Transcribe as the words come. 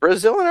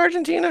Brazil and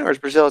Argentina, or is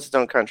Brazil its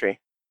own country?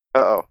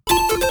 Uh-oh.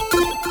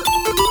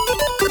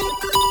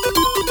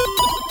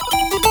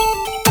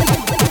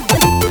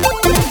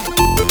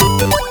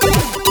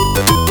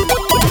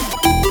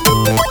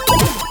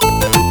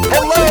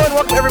 Hello and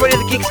welcome everybody to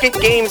the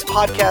Geekscape Games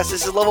podcast.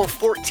 This is level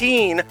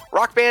 14,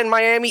 Rock Band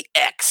Miami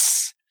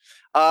X.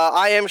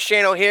 I am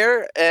Shano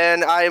here,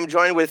 and I am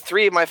joined with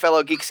three of my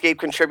fellow Geekscape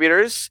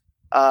contributors.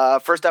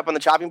 First up on the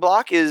chopping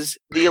block is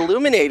the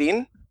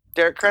illuminating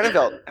Derek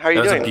Cranevelt. How are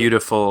you doing?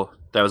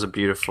 That was a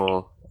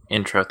beautiful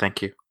intro.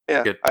 Thank you.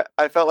 Yeah,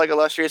 I felt like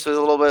illustrious was a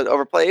little bit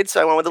overplayed,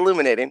 so I went with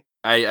illuminating.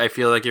 I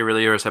feel like you're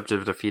really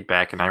receptive to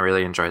feedback, and I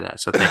really enjoy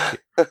that. So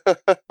thank you.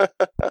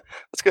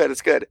 That's good.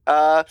 It's good.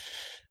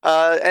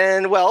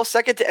 And well,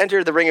 second to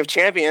enter the Ring of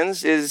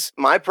Champions is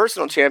my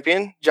personal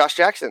champion, Josh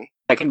Jackson.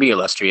 I can be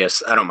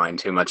illustrious. I don't mind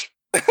too much.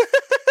 I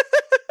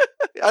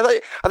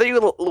thought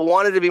you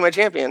wanted to be my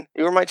champion.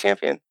 You were my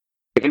champion.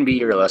 I can be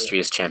your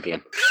illustrious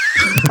champion.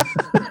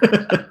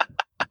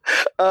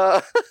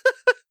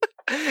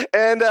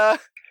 And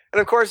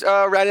of course,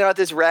 rounding out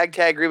this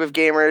ragtag group of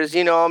gamers,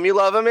 you know him, you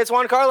love him. It's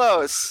Juan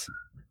Carlos.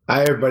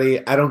 Hi,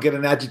 everybody. I don't get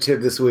an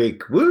adjective this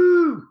week.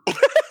 Woo!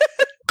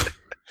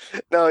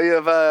 No,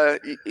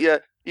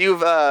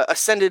 you've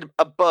ascended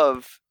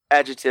above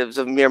adjectives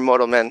of mere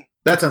mortal men.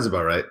 That sounds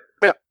about right.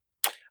 Yeah.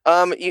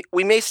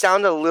 We may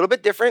sound a little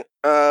bit different.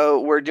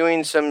 We're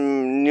doing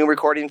some new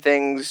recording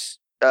things.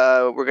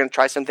 We're going to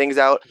try some things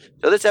out.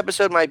 So this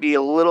episode might be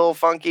a little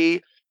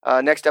funky.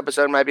 Next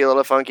episode might be a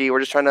little funky. We're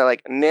just trying to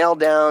nail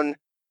down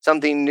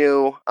something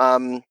new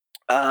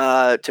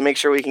to make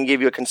sure we can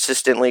give you a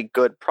consistently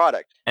good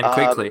product. And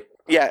quickly.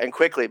 Yeah, and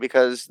quickly,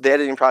 because the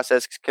editing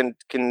process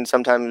can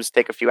sometimes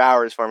take a few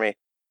hours for me.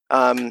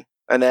 And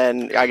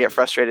then I get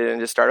frustrated and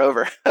just start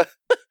over.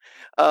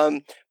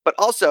 But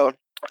also,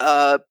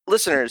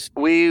 listeners,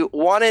 we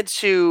wanted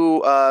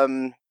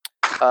to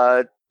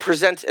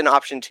present an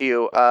option to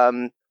you.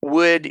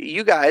 Would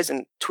you guys,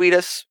 and tweet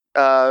us,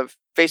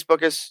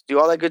 Facebook us, do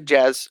all that good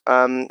jazz.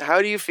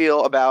 How do you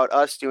feel about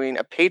us doing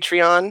a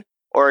Patreon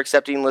or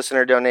accepting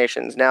listener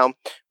donations? Now,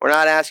 we're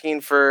not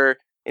asking for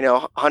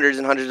hundreds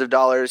and hundreds of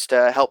dollars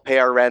to help pay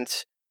our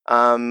rent,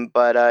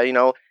 but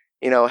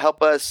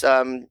help us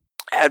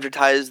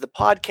advertise the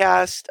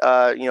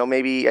podcast.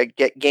 Maybe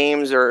get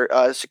games or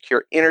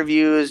secure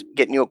interviews,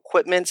 get new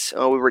equipment.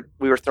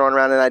 We were throwing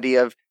around an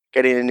idea of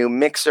getting a new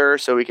mixer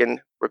so we can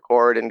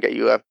record and get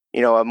you a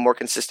more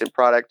consistent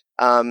product.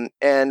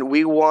 And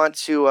we want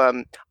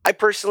to, I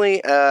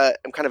personally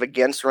am kind of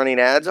against running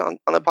ads on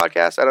the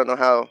podcast. I don't know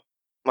how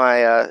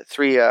my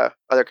three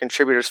other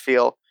contributors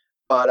feel,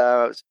 but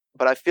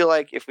I feel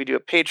like if we do a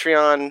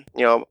Patreon,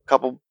 a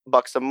couple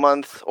bucks a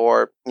month,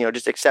 or,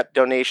 just accept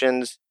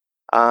donations,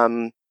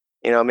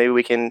 maybe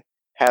we can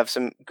have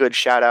some good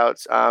shout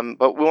outs.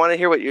 But we want to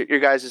hear what your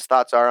guys'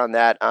 thoughts are on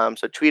that.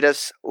 So tweet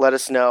us, let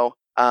us know,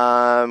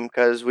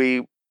 because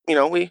we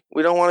don't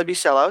want to be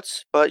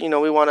sellouts, but,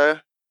 we want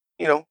to,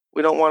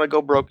 we don't want to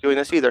go broke doing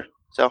this either.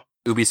 So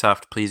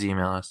Ubisoft, please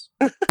email us.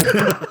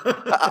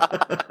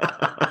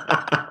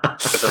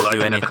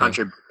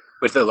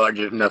 With a large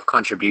enough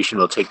contribution,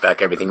 we'll take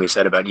back everything we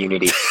said about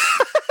Unity.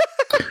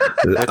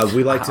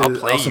 We like to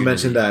also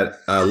mention that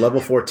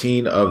level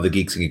 14 of the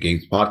Geeks and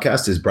Games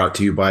podcast is brought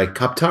to you by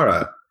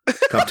Kaptara.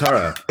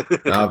 Kaptara,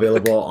 now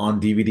available on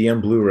DVD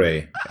and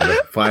Blu-ray at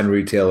a fine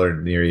retailer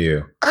near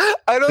you.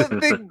 I don't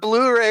think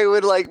Blu-ray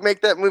would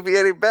make that movie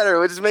any better. It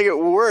would just make it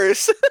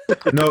worse.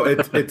 No,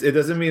 it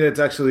doesn't mean it's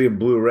actually a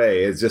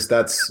Blu-ray. It's just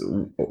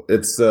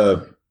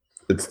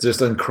it's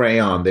just on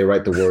crayon. They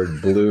write the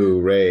word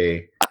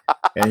Blu-ray,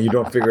 and you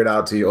don't figure it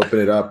out till you open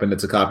it up, and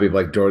it's a copy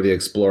of Dora the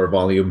Explorer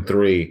Volume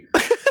 3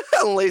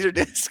 on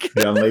Laserdisc.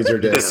 Yeah, on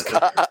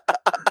Laserdisc.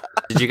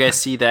 Did you guys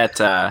see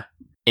that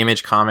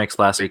Image Comics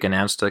last week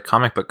announced a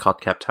comic book called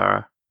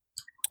Kaptara?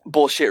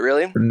 Bullshit,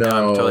 really? No.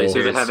 I'm totally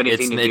serious. Does it have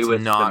anything to do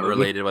with not the movie?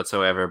 related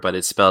whatsoever, but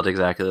it's spelled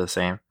exactly the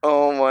same.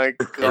 Oh my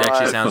god!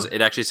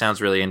 It actually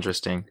sounds really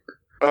interesting.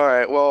 All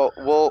right, well,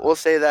 we'll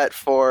say that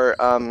for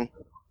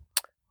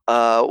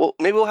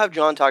maybe we'll have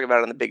John talk about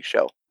it on the big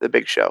show.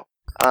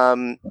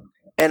 And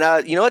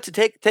you know what? To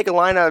take a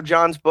line out of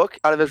John's book,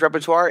 out of his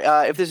repertoire,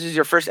 if this is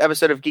your first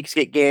episode of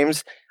Geekscape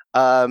Games,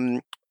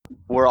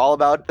 we're all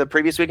about the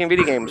previous week in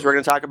video games. We're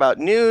going to talk about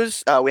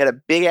news. We had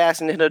a big-ass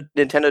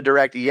Nintendo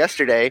Direct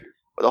yesterday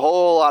with a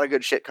whole lot of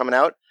good shit coming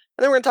out.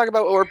 And then we're going to talk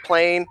about what we're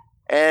playing,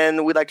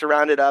 and we'd like to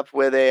round it up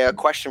with a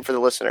question for the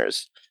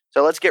listeners.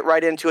 So let's get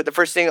right into it. The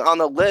first thing on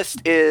the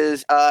list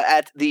is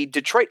at the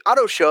Detroit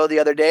Auto Show the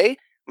other day,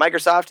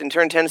 Microsoft and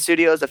Turn 10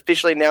 Studios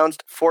officially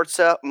announced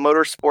Forza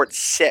Motorsport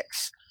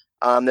 6.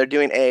 They're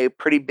doing a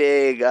pretty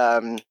big,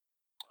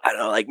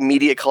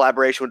 media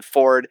collaboration with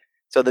Ford.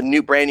 So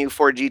the brand new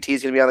Ford GT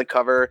is going to be on the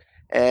cover,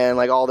 and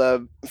all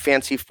the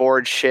fancy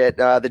Ford shit,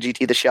 the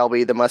GT, the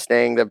Shelby, the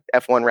Mustang, the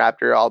F1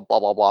 Raptor, all blah,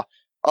 blah, blah.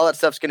 All that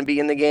stuff's going to be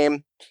in the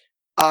game.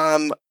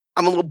 I'm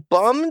a little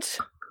bummed.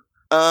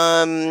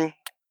 Well,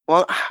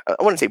 I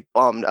wouldn't say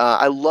bummed.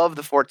 I love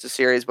the Forza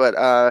series, but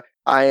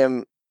I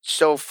am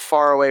so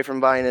far away from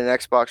buying an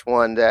Xbox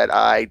One that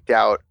I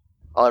doubt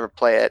I'll ever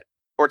play it.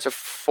 Forza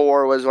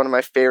 4 was one of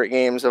my favorite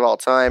games of all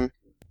time.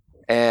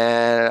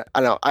 And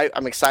I don't know,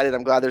 I'm excited.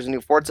 I'm glad there's a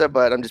new Forza,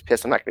 but I'm just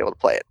pissed I'm not going to be able to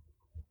play it.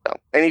 So,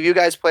 any of you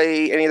guys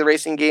play any of the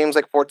racing games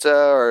like Forza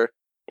or,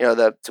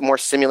 the more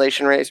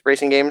simulation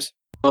racing games?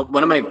 Well,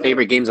 one of my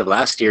favorite games of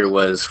last year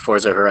was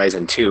Forza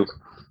Horizon 2.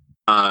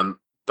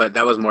 But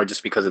that was more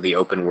just because of the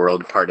open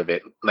world part of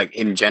it. Like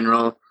in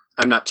general,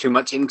 I'm not too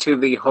much into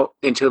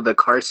the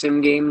car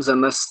sim games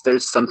unless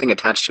there's something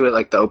attached to it,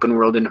 like the open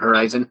world in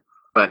Horizon.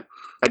 But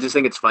I just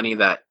think it's funny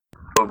that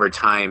over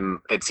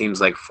time, it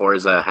seems like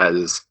Forza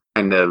has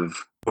kind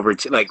of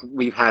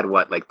we've had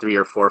 3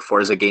 or 4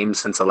 Forza games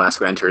since the last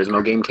Gran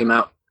Turismo game came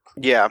out.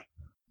 Yeah.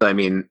 I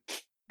mean,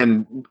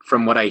 and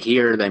from what I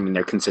hear,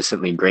 they're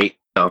consistently great.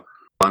 So as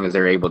long as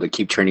they're able to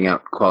keep churning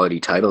out quality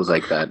titles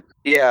like that.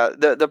 Yeah,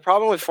 the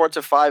problem with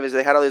Forza 5 is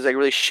they had all these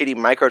really shitty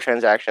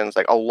microtransactions,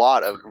 a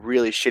lot of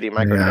really shitty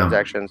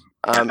microtransactions.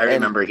 I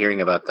remember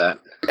hearing about that.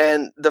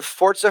 And the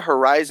Forza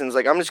Horizons,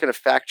 I'm just going to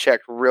fact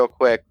check real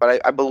quick,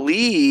 but I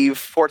believe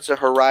Forza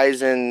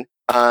Horizon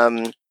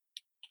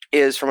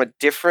is from a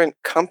different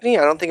company.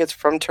 I don't think it's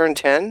from Turn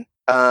 10.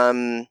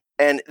 And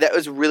that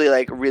was really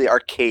really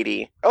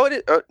arcadey. Oh, it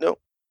is. Oh, no,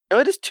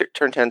 it is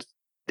Turn 10.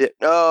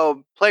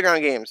 No,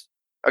 Playground Games.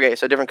 Okay,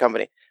 so different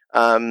company.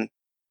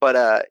 But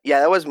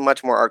that was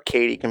much more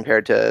arcadey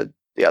compared to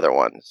the other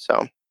ones.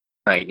 So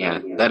right,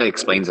 yeah, that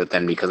explains it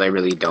then, because I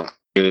really don't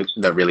do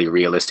the really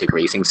realistic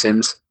racing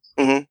sims.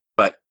 Mm-hmm.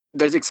 But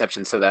there's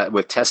exceptions to that.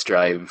 With Test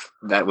Drive,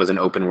 that was an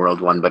open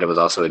world one, but it was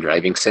also a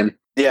driving sim.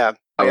 Yeah,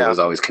 It was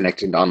always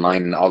connected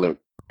online, and all the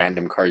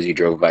random cars you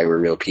drove by were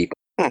real people.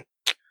 All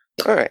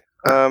right.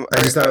 I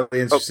just thought it was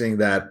interesting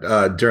that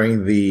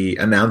during the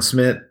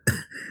announcement,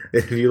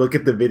 if you look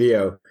at the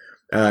video,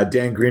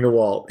 Dan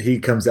Greenewalt, he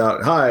comes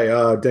out, "Hi,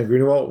 Dan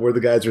Greenewalt, we're the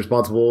guys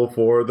responsible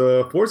for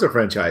the Forza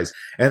franchise."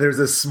 And there's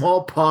a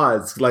small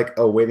pause,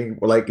 waiting,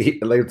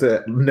 it's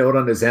a note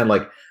on his hand,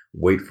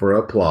 wait for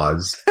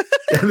applause.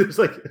 And there's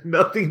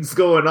nothing's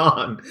going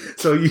on.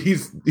 So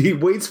he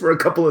waits for a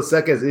couple of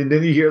seconds, and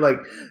then you hear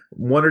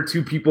 1 or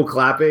 2 people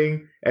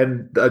clapping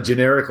and a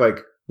generic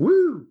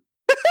woo.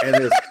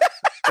 And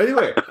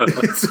anyway.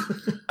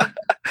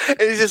 And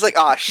he's just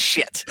 "Oh,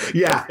 shit."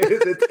 Yeah,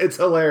 it's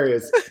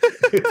hilarious.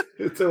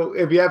 So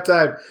if you have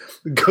time,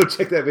 go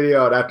check that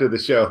video out after the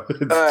show.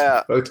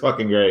 It's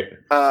fucking great.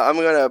 I'm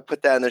going to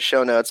put that in the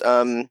show notes.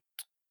 I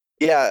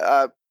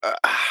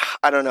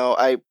don't know.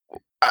 I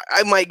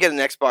might get an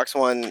Xbox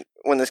One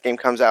when this game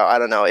comes out. I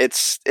don't know.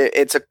 It's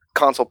a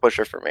console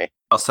pusher for me.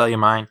 I'll sell you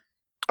mine.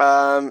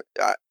 Probably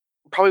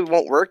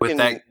won't work with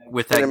that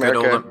in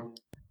America. Good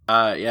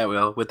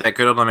old with that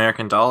good old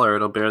American dollar,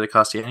 it'll barely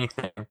cost you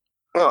anything.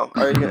 Oh,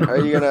 are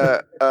you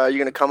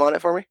gonna come on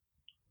it for me?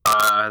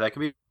 That could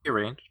be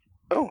arranged.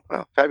 Oh,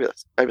 wow,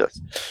 fabulous.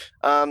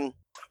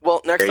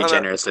 Well, next very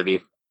generous of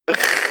you.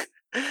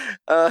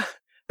 The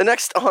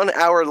next on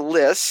our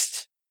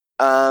list,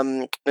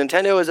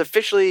 Nintendo is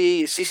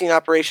officially ceasing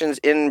operations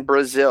in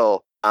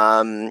Brazil.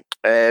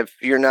 If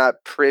you're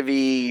not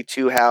privy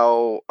to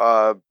how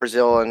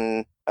Brazil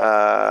and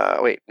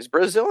is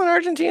Brazil and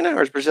Argentina,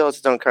 or is Brazil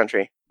its own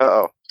country?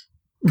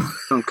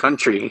 Some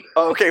country.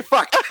 Oh, okay,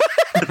 fuck.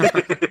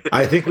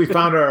 I think we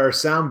found our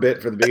sound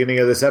bit for the beginning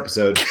of this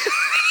episode.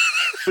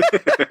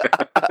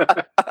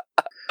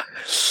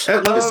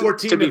 At level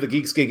 14 of the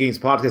Geekscape Games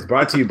podcast,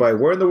 brought to you by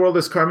Where in the World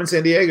is Carmen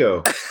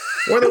Sandiego?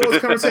 Where in the world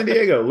is Carmen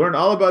Sandiego? Learn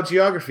all about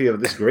geography of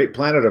this great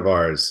planet of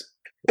ours.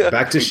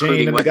 Back to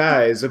Shane and the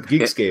guys of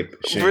Geekscape.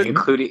 Shane?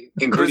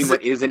 Including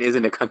what is and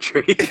isn't a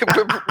country.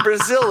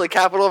 Brazil, the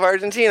capital of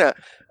Argentina.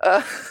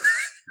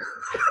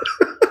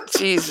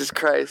 Jesus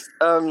Christ.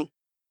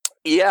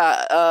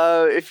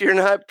 If you're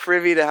not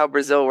privy to how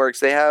Brazil works,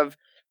 they have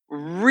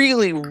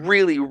really,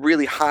 really,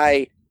 really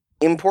high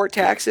import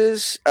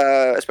taxes,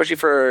 especially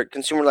for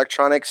consumer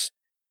electronics.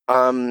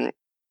 And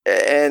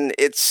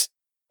it's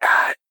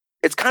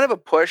kind of a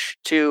push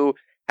to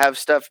have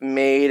stuff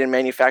made and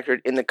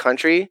manufactured in the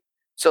country.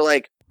 So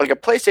like a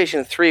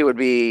PlayStation 3 would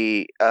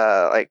be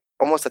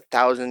almost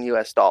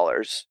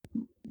 $1,000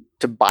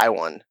 to buy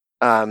one.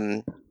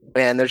 And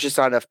there's just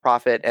not enough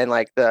profit. And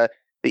the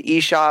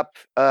eShop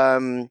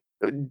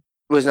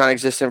was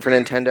non-existent for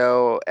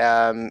Nintendo.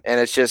 And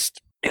it's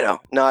just,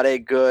 not a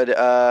good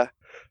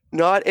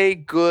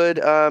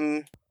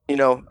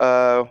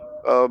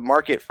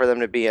market for them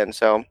to be in.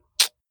 So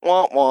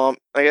womp womp.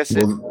 I guess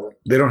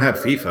they don't have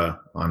FIFA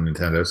on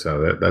Nintendo, so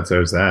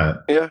there's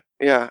that.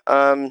 Yeah.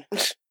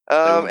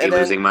 And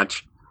losing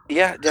much.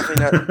 Yeah,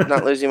 definitely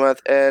not losing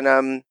much.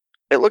 And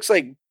it looks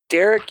like,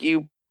 Derek,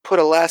 you put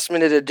a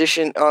last-minute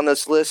addition on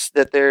this list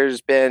that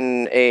there's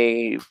been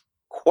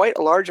quite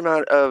a large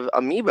amount of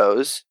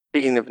amiibos.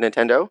 Speaking of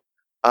Nintendo,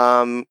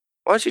 why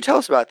don't you tell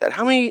us about that?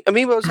 How many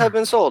amiibos have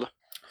been sold?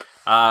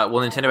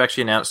 Nintendo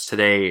actually announced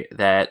today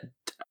that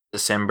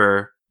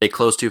December they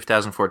closed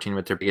 2014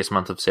 with their biggest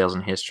month of sales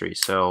in history.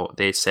 So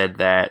they said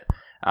that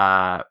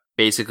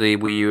basically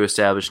Wii U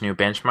established new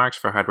benchmarks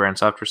for hardware and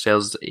software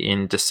sales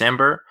in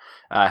December.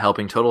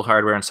 helping total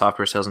hardware and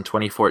software sales in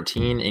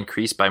 2014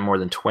 increase by more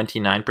than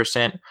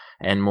 29%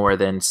 and more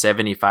than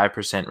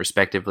 75%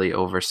 respectively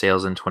over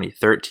sales in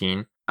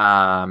 2013.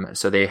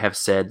 So they have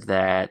said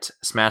that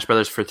Smash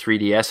Brothers for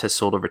 3DS has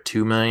sold over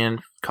 2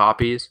 million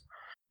copies.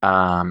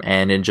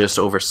 And in just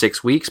over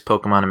 6 weeks,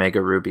 Pokemon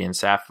Omega Ruby and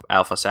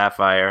Alpha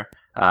Sapphire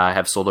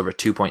have sold over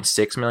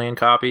 2.6 million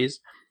copies.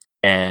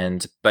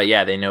 But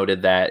yeah, they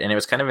noted that, and it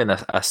was kind of in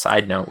a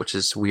side note, which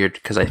is weird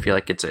because I feel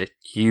like it's a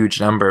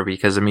huge number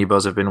because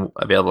Amiibos have been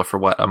available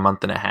for a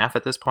month and a half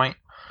at this point.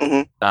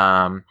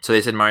 Mm-hmm. So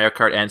they said Mario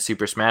Kart and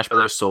Super Smash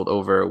Bros. Sold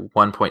over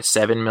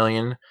 1.7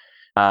 million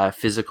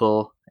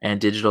physical and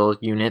digital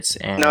units.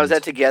 And now, is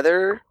that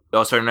together?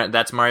 Oh, sorry, no,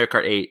 that's Mario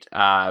Kart 8.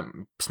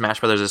 Smash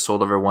Brothers has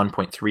sold over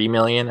 1.3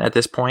 million at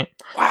this point.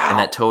 Wow. And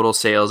that total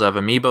sales of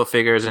Amiibo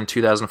figures in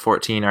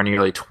 2014 are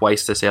nearly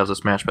twice the sales of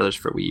Smash Brothers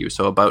for Wii U.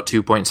 So about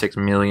 2.6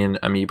 million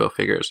Amiibo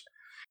figures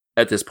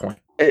at this point.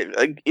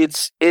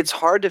 It's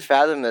hard to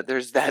fathom that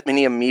there's that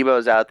many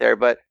Amiibos out there,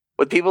 but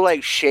with people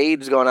like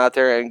Shades going out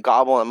there and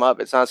gobbling them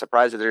up, it's not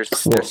surprising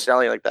that they're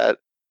selling like that.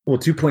 Well,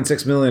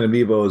 2.6 million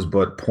Amiibos,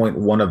 but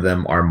 0.1 of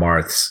them are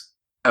Marths.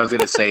 I was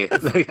gonna say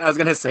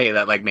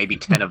that like maybe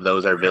 10 of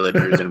those are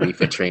villagers and Wii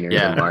Fit trainers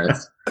and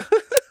Marths.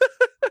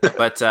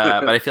 But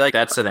I feel like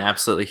that's an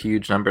absolutely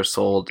huge number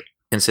sold,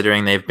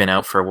 considering they've been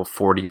out for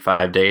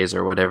 45 days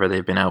or whatever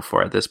they've been out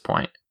for at this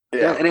point.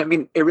 Yeah, and I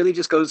mean, it really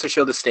just goes to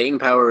show the staying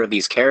power of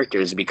these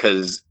characters,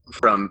 because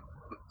from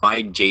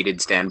my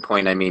jaded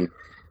standpoint, I mean,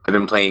 I've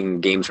been playing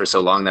games for so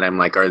long that I'm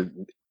like, are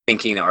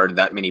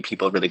that many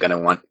people really going to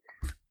want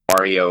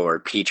Mario or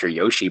Peach or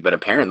Yoshi? But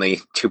apparently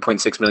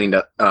 2.6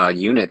 million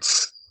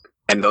units,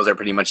 and those are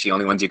pretty much the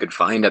only ones you could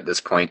find at this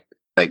point.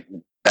 Like,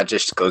 that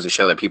just goes to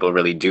show that people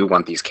really do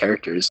want these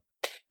characters.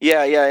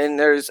 Yeah, and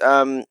there's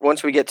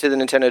once we get to the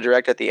Nintendo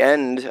Direct at the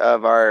end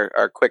of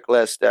our quick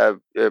list,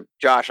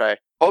 Josh, I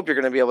hope you're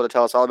going to be able to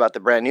tell us all about the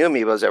brand new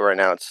Amiibos that were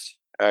announced.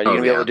 Are you going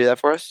to be able to do that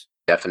for us?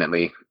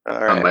 Definitely. All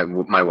right.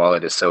 My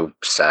wallet is so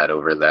sad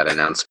over that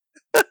announcement.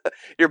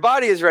 Your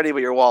body is ready,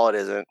 but your wallet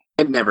isn't.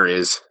 It never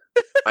is.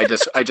 I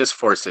just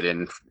force it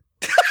in.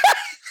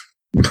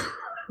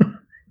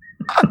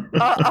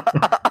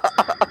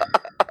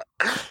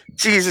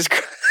 Jesus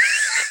Christ.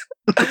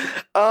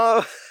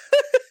 Level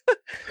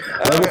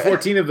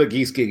 14 of the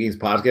Geeks Games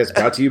podcast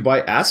brought to you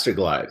by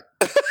Astroglide.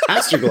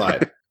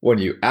 Astroglide, when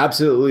you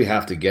absolutely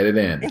have to get it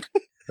in.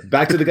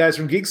 Back to the guys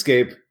from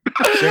Geekscape.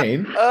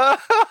 Shane.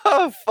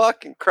 Oh,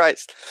 fucking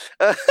Christ.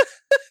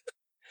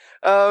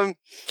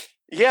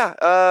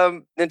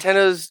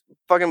 Nintendo's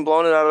fucking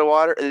blowing it out of the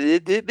water.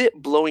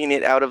 Blowing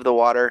it out of the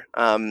water.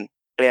 And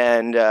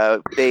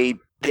they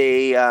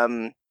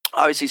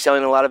obviously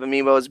selling a lot of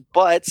Amiibos,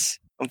 but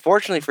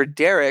unfortunately for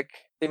Derek,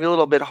 maybe a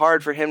little bit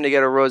hard for him to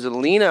get a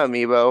Rosalina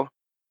Amiibo.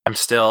 I'm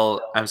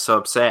so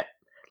upset.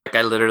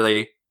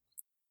 Like,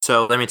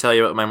 so let me tell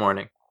you about my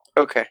morning.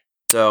 Okay.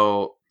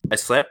 So I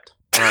slept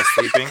when I was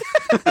sleeping,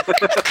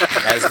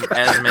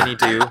 as many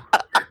do.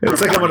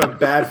 It's like I'm on a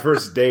bad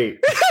first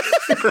date.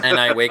 And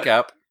I wake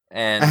up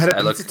and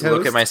I look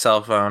at my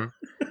cell phone,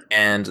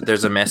 and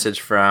there's a message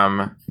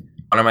from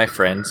one of my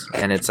friends,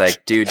 and it's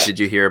like, dude, did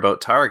you hear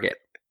about Target?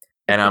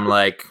 And I'm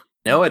like,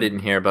 no, I didn't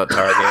hear about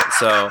Target.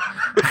 So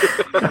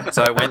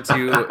I went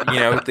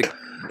to,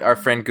 our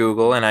friend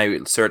Google, and I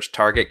searched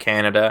Target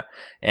Canada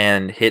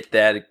and hit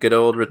that good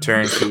old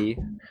return key,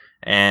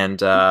 and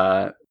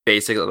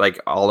basically, like,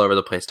 all over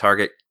the place,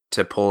 Target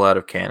to pull out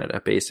of Canada,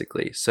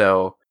 basically.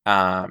 So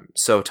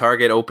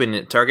Target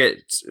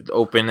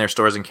opened their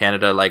stores in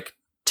Canada like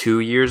 2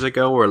 years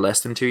ago, or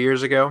less than 2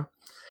 years ago,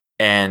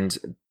 and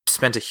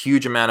spent a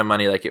huge amount of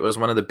money. Like, it was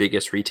one of the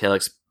biggest retail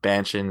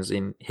expansions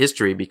in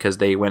history, because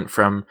they went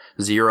from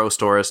 0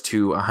 stores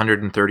to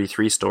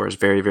 133 stores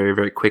very, very,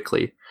 very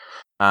quickly.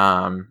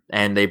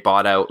 And they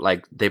bought out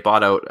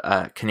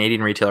a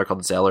Canadian retailer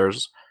called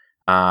Zellers.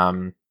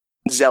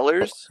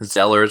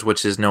 Zellers,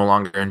 which is no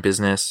longer in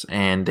business,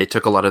 and they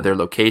took a lot of their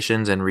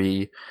locations and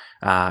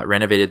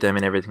renovated them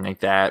and everything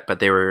like that. But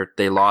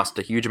they lost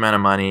a huge amount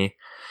of money,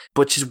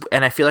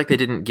 and I feel like they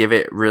didn't give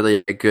it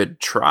really a good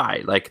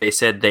try. Like, they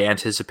said they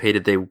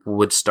anticipated they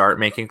would start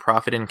making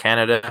profit in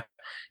Canada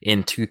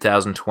in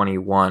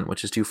 2021,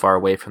 which is too far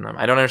away from them.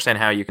 I don't understand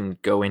how you can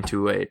go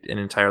into an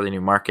entirely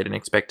new market and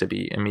expect to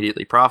be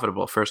immediately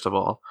profitable, first of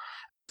all,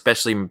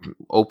 especially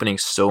opening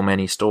so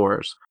many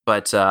stores.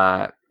 But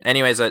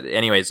anyways,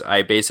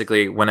 I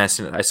basically, when I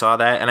saw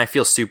that, and I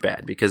feel super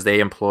bad because they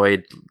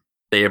employed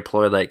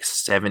like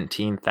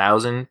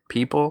 17,000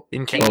 people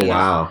in Canada. Oh,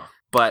 wow.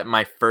 But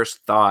my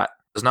first thought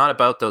was not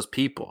about those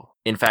people.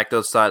 In fact,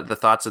 the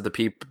thoughts of the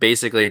people,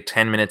 basically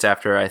 10 minutes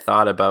after I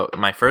thought about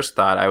my first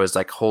thought, I was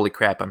like, holy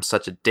crap, I'm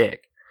such a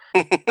dick.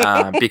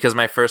 Because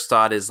my first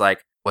thought is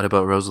like, what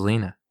about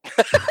Rosalina?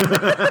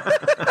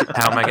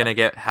 How am I gonna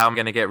get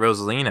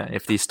Rosalina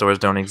if these stores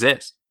don't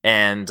exist?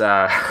 And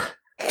that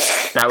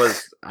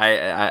was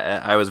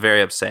I was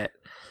very upset.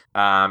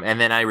 And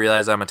then I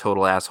realized I'm a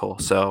total asshole.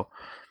 So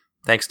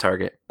thanks,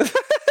 Target.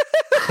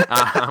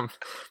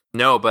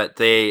 No, but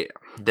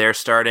they're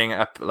starting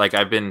up. Like,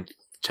 I've been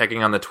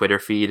checking on the Twitter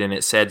feed, and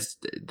it says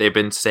they've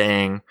been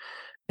saying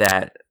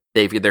that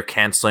they're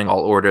canceling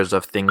all orders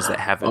of things that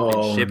haven't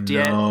been shipped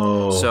yet.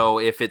 So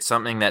if it's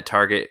something that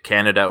Target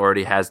Canada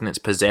already has in its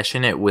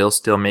possession, it will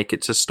still make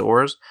it to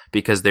stores,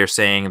 because they're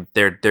saying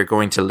they're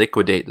going to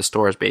liquidate the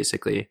stores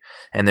basically,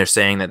 and they're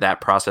saying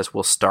that process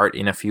will start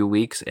in a few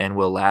weeks and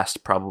will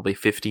last probably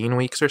 15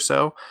 weeks or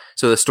so.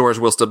 So the stores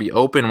will still be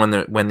open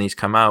when these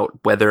come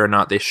out. Whether or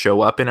not they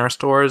show up in our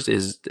stores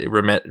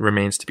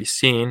remains to be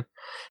seen,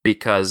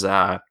 because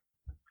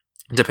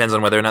it depends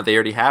on whether or not they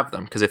already have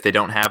them, because if they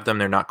don't have them,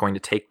 they're not going to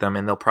take them,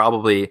 and they'll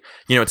probably,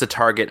 it's a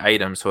Target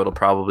item, so it'll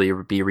probably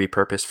be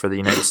repurposed for the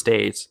United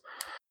States.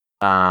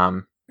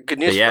 Good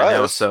news for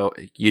us. So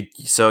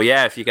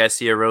if you guys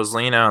see a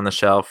Rosalina on the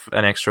shelf,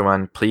 an extra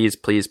one, please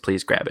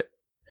grab it.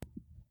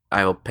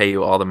 I will pay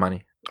you all the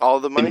money. All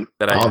the money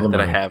that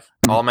I have.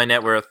 All my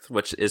net worth,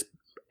 which is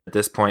at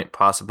this point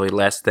possibly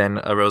less than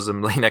a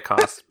Rosalina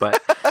costs,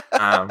 but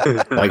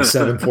like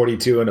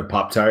 $7.42 and a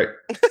Pop-Tart.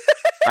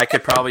 I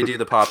could probably do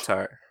the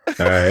Pop-Tart.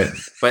 All right.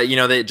 But,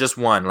 they just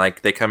one.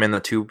 Like, they come in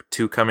the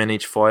two come in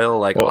each foil.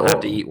 Like, I'll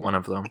have to eat one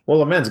of them. Well,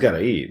 the man's got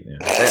to eat.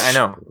 Yeah. I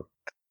know.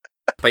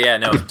 But, yeah,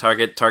 no,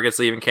 Target's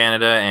leaving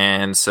Canada,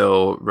 and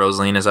so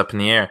Rosalina's up in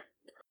the air.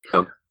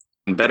 Oh,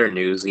 better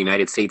news, the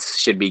United States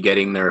should be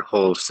getting their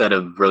whole set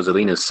of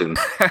Rosalinas soon.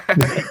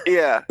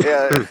 Yeah.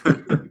 Yeah,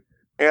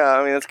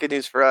 I mean, that's good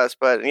news for us.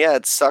 But, yeah,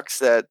 it sucks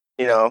that,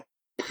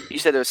 you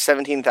said there's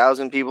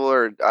 17,000 people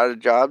are out of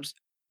jobs.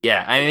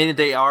 Yeah, I mean,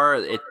 they are.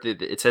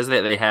 It says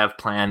that they have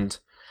planned,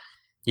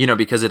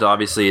 because it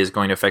obviously is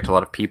going to affect a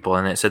lot of people,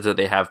 and it says that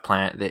they have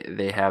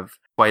they have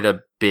quite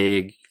a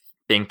big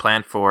thing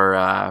planned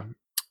for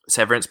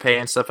severance pay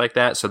and stuff like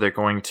that. So they're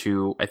going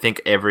to, I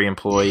think every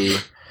employee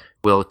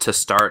will to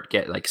start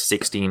get like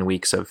 16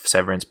 weeks of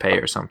severance pay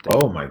or something.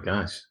 Oh my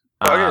gosh!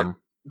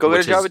 Go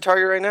get a job at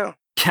Target right now.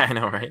 Yeah, I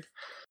know, right?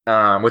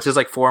 Which is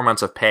like 4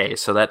 months of pay.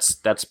 So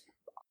that's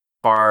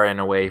far and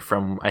away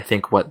from, I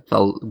think, what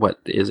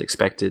is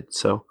expected.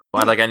 So,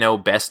 I know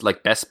Best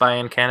Buy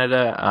in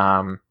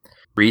Canada,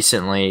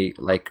 recently,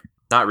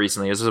 not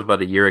recently, this was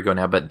about a year ago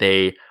now, but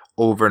they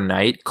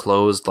overnight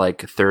closed like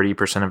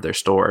 30% of their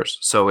stores.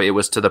 So it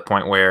was to the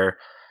point where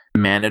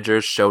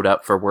managers showed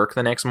up for work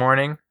the next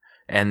morning,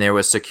 and there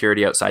was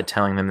security outside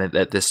telling them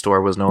that this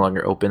store was no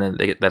longer open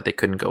and that they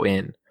couldn't go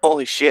in.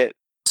 Holy shit.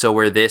 So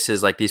where this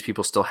is like, these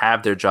people still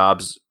have their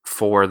jobs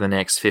for the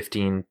next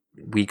 15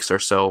 weeks or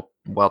so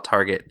while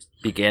Target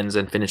begins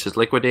and finishes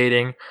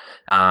liquidating,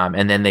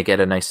 and then they get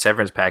a nice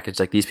severance package.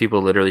 Like, these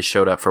people literally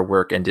showed up for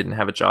work and didn't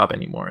have a job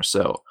anymore.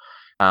 So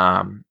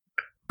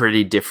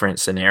pretty different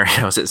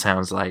scenarios, it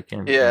sounds like.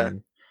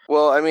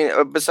 Well, I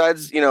mean,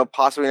 besides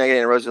possibly not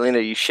getting a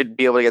Rosalina, you should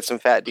be able to get some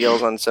fat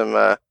deals on some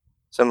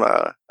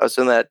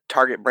that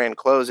Target brand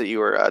clothes that you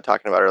were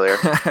talking about earlier.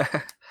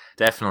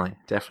 Definitely.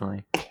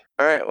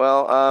 All right.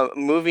 Well,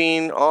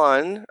 moving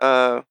on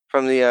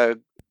from the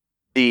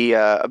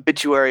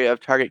obituary of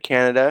Target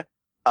Canada.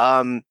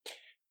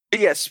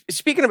 Yes.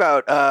 Speaking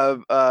about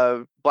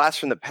blast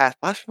from the past.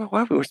 Blast from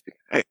what we were speaking.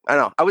 I don't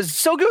know. I was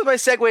so good with my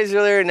segues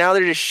earlier. Now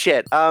they're just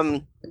shit.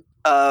 I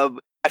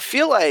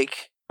feel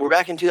like we're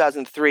back in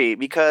 2003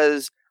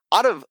 because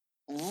out of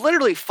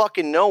literally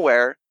fucking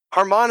nowhere,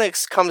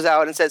 Harmonix comes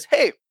out and says,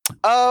 "Hey, we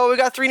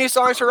got 3 new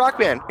songs for Rock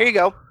Band. Here you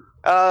go.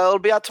 It'll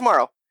be out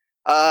tomorrow."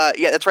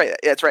 Yeah, that's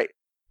right.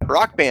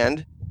 Rock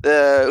Band,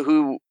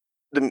 the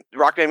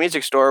Rock Band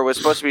Music Store was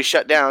supposed to be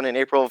shut down in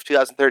April of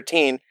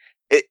 2013.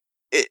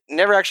 It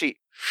never actually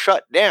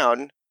shut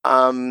down.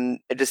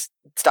 It just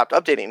stopped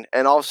updating,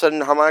 and all of a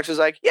sudden, Harmonix was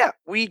like, "Yeah,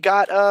 we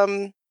got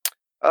some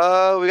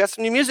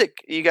new music.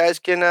 You guys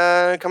can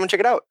come and check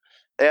it out."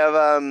 They have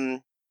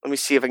let me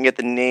see if I can get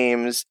the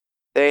names.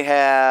 They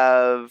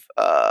have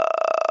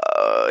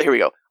here we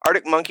go.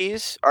 Arctic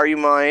Monkeys, Are You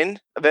Mine,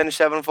 Avenged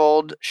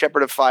Sevenfold,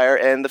 Shepherd of Fire,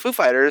 and the Foo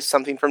Fighters,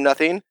 Something from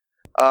Nothing.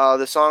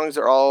 The songs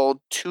are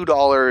all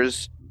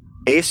 $2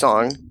 a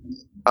song,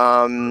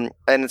 and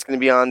it's going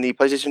to be on the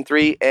PlayStation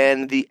 3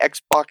 and the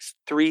Xbox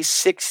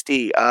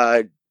 360.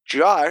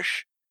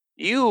 Josh,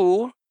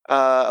 you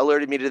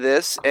alerted me to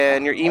this,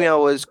 and your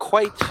email was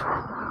quite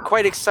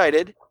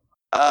excited.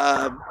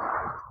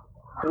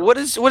 What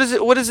does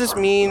this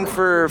mean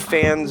for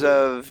fans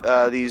of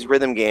these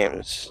rhythm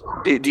games?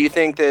 Do you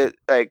think that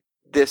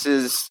this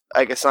is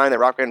a sign that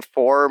Rock Band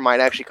 4 might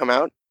actually come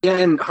out? Yeah,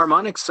 and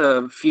Harmonix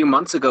a few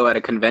months ago at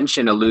a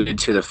convention alluded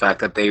to the fact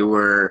that they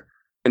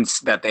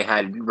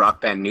had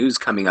Rock Band news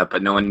coming up,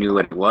 but no one knew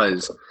what it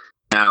was.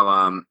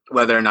 Now,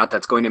 whether or not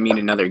that's going to mean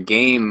another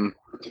game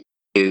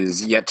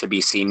is yet to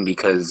be seen,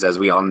 because as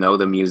we all know,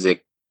 the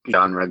music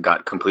genre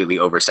got completely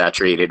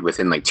oversaturated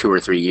within 2 or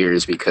 3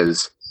 years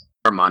because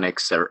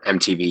Harmonix or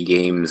MTV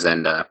Games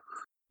and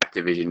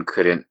Activision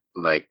couldn't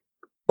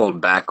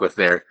hold back with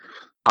their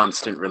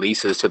constant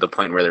releases to the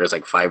point where there was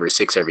 5 or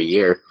 6 every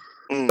year.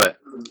 But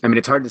I mean,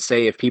 it's hard to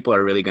say if people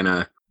are really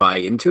gonna buy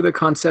into the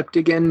concept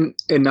again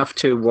enough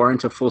to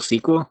warrant a full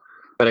sequel.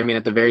 But I mean,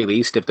 at the very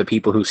least, if the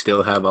people who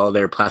still have all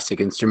their plastic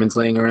instruments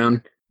laying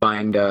around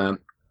find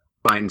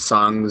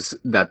songs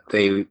that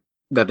they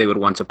that they would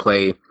want to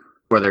play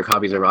for their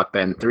copies of Rock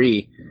Band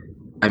 3.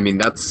 I mean,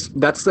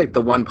 that's like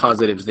the one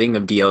positive thing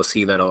of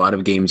DLC that a lot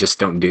of games just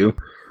don't do,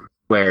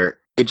 where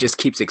it just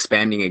keeps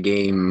expanding a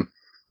game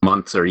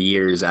months or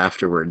years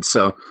afterwards.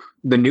 So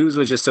the news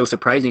was just so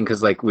surprising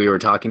because, like we were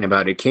talking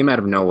about, it came out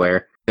of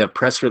nowhere. The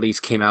press release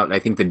came out, I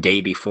think, the day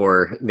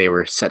before they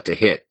were set to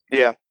hit.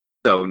 Yeah.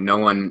 So no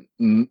one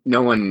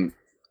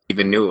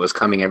even knew it was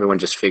coming. Everyone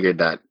just figured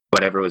that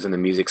whatever was in the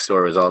music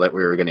store was all that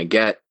we were going to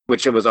get,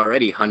 which it was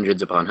already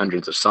hundreds upon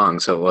hundreds of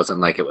songs. So it wasn't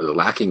like it was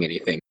lacking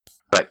anything.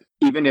 But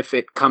even if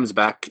it comes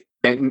back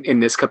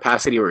in this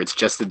capacity where it's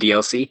just the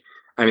DLC,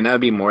 I mean, that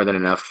would be more than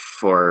enough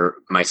for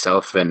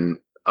myself and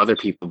other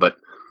people. But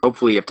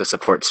hopefully if the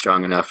support's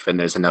strong enough and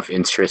there's enough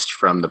interest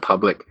from the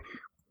public,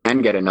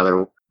 and get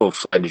another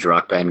full-fledged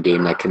Rock Band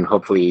game that can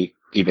hopefully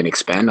even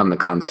expand on the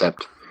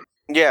concept.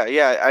 Yeah.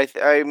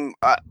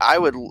 I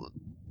would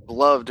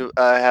love to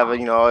have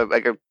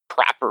like a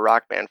proper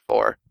Rock Band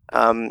 4.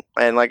 And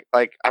like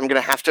I'm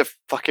gonna have to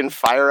fucking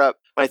fire up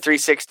my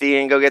 360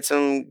 and go get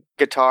some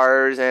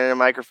guitars and a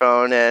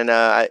microphone. And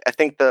I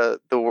think the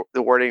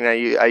wording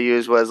I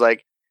used was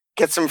like,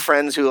 get some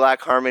friends who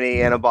lack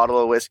harmony and a bottle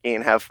of whiskey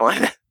and have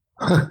fun.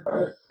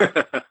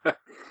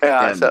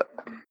 Yeah, so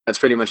that's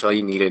pretty much all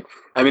you needed.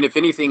 I mean, if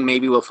anything,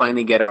 maybe we'll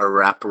finally get a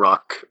rap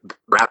rock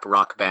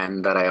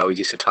band that I always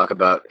used to talk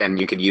about, and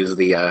you could use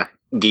the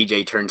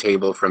DJ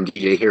turntable from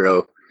DJ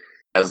Hero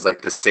as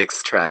like the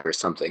 6th track or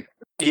something.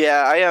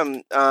 Yeah,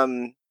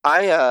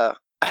 I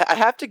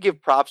have to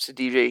give props to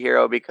DJ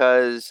Hero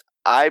because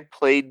I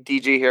played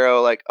DJ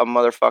Hero like a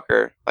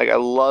motherfucker. Like I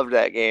loved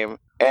that game.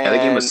 And yeah, the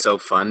game was so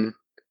fun.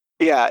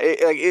 Yeah,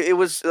 it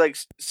was like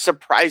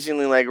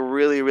surprisingly like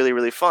really, really,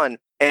 really fun.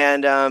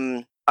 And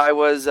I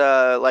was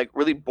like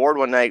really bored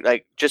one night,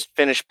 like just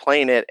finished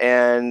playing it,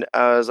 and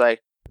I was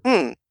like,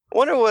 I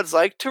wonder what it's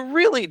like to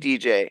really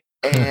DJ.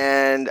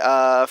 And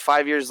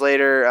 5 years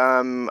later,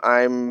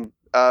 I'm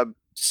a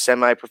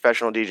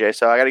semi-professional DJ,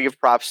 so I got to give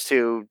props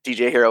to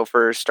DJ Hero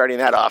for starting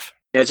that off.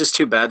 Yeah, it's just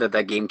too bad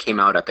that game came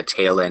out at the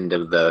tail end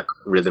of the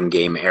rhythm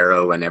game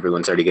era when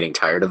everyone's already getting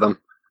tired of them.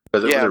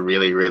 Because it was a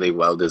really, really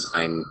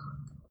well-designed,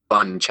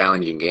 fun,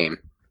 challenging game.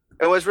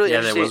 It was really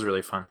interesting. Yeah, it was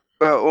really fun.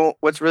 Well,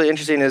 what's really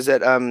interesting is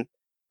that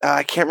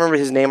I can't remember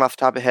his name off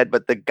the top of my head,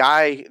 but the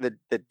guy,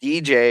 the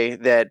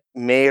DJ that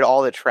made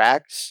all the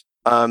tracks,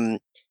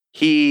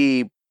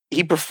 he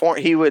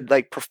would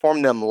like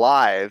perform them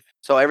live.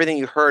 So everything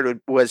you heard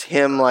was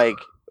him like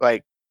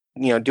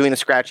doing the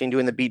scratching,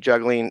 doing the beat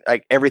juggling,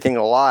 like everything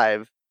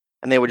live,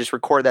 and they would just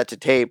record that to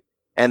tape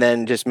and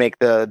then just make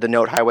the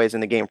note highways in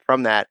the game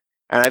from that.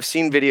 And I've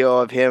seen video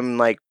of him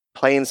like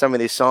playing some of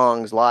these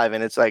songs live,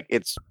 and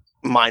it's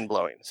mind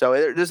blowing. So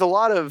there was a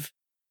lot of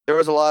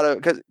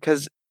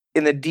because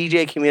in the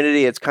DJ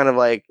community, it's kind of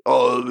like,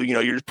 oh,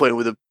 you're just playing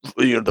with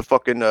the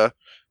fucking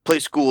play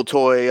school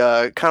toy,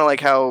 kind of like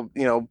how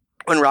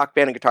when Rock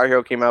Band and Guitar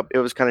Hero came out, it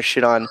was kind of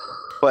shit on.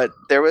 But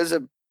there was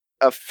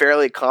a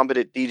fairly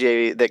competent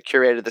DJ that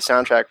curated the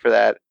soundtrack for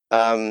that.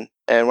 And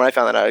when I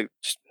found that out,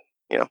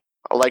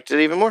 I liked it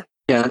even more.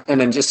 Yeah,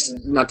 and then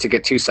just not to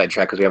get too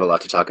sidetracked because we have a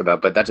lot to talk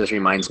about, but that just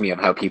reminds me of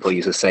how people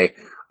used to say,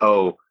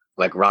 oh,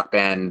 like Rock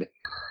Band,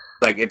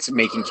 like it's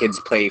making kids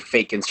play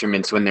fake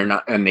instruments when they're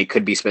not, and they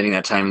could be spending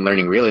that time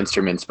learning real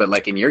instruments. But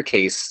like in your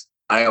case,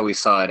 I always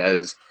saw it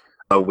as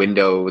a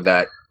window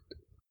that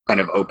kind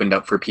of opened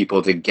up for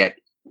people to get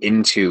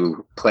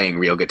into playing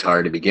real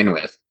guitar to begin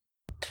with.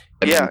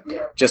 And yeah,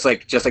 just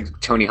like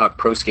Tony Hawk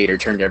Pro Skater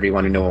turned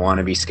everyone into a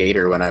wannabe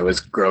skater when I was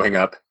growing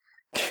up.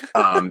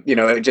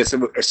 It just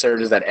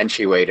served as that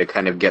entryway to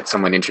kind of get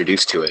someone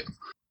introduced to it.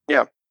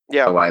 Yeah.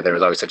 Why there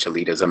was always such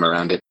elitism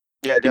around it.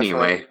 Yeah, definitely.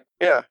 Anyway.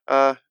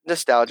 Yeah,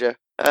 nostalgia.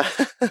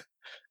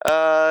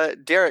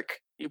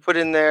 Derek, you put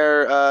in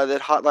there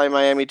that Hotline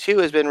Miami 2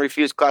 has been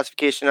refused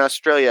classification in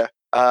Australia.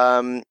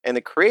 And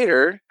the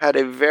creator had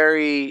a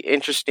very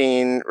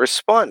interesting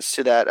response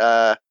to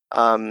that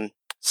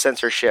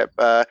censorship.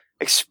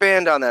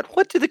 Expand on that.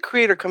 What did the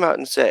creator come out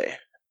and say?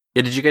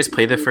 Yeah, did you guys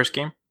play the first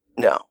game?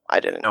 No, I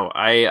didn't. No,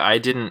 I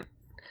didn't.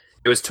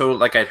 It was total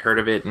like I'd heard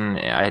of it and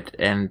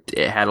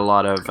it had a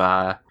lot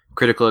of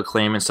critical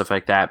acclaim and stuff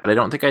like that, but I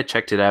don't think I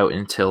checked it out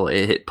until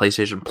it hit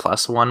PlayStation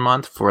Plus 1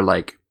 month for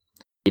like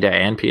Vita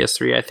and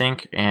PS3, I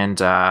think. And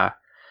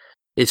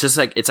it's just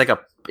like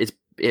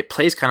it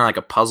plays kind of like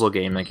a puzzle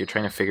game, like you're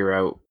trying to figure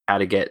out how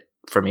to get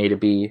from A to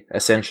B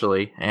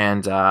essentially,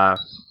 and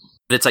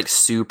it's like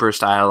super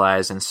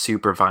stylized and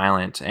super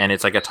violent, and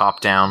it's like a top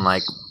down,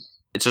 like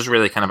it's just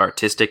really kind of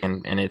artistic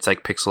and it's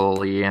like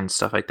pixel-y and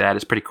stuff like that.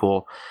 It's pretty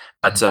cool.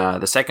 But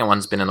the second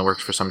one's been in the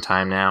works for some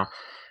time now.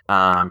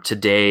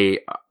 Today,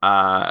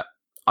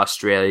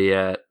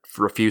 Australia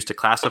refused to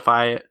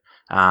classify it,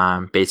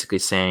 basically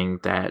saying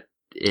that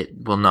it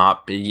will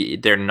not be,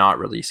 they're not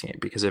releasing it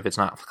because if it's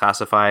not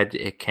classified,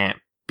 it can't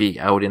be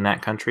out in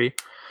that country.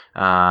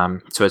 So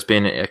it's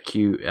been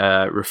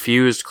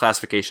refused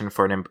classification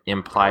for an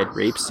implied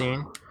rape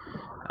scene.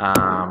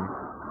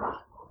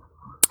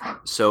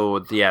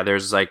 So yeah,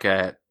 there's like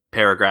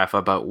paragraph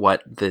about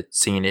what the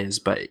scene is,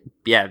 but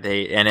yeah,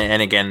 they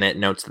and again that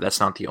notes that that's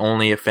not the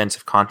only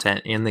offensive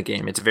content in the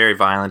game. It's very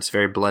violent, it's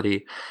very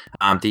bloody.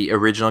 The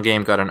original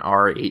game got an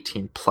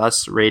R18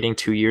 plus rating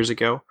 2 years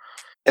ago,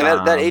 and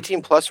that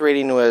 18 plus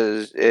rating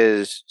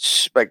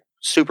is like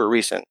super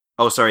recent.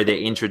 Oh, sorry, they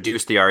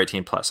introduced the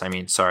R18 plus. I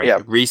mean, sorry,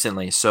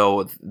 recently.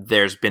 So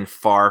there's been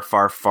far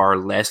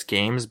less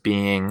games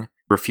being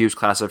refused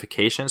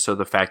classification. So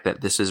the fact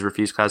that this is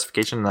refused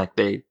classification, like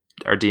they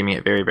are deeming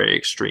it very, very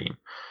extreme.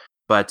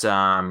 But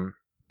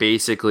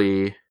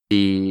basically,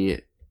 the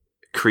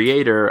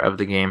creator of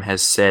the game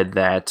has said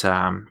that.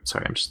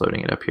 Sorry, I'm just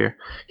loading it up here.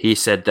 He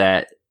said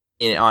that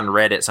on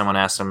Reddit, someone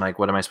asked him, like,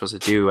 "What am I supposed to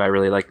do? I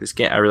really like this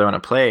game. I really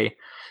want to play."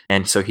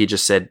 And so he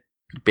just said,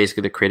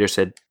 basically, the creator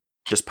said,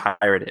 "Just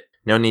pirate it.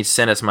 No need to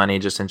send us money.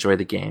 Just enjoy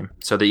the game."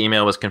 So the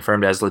email was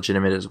confirmed as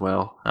legitimate as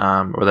well,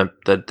 or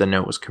the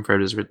note was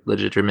confirmed as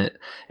legitimate.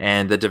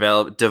 And the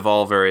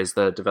Devolver is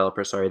the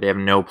developer. Sorry, they have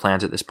no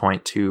plans at this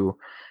point to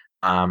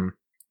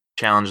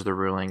challenge the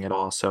ruling at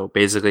all. So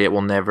basically, it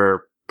will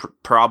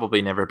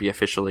probably never be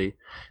officially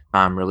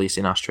released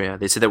in Australia.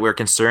 They said that we're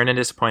concerned and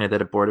disappointed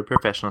that a board of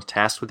professionals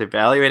tasked with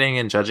evaluating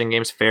and judging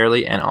games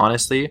fairly and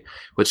honestly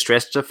would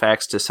stretch the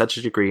facts to such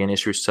a degree and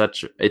issue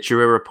a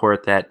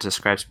report that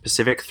describes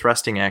specific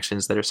thrusting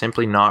actions that are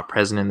simply not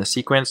present in the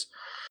sequence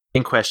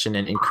in question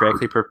and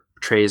incorrectly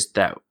portrays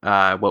that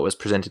what was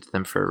presented to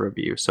them for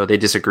review. So they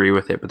disagree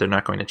with it, but they're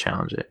not going to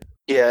challenge it.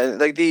 Yeah,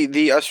 like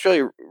the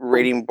Australia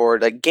rating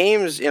board, like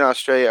games in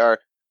Australia are,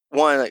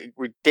 one, like,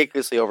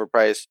 ridiculously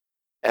overpriced,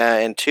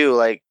 and two,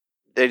 like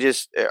they're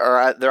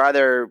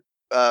either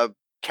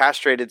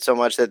castrated so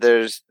much that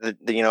there's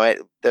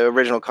the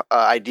original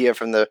idea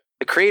from the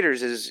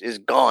creators is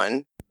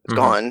gone,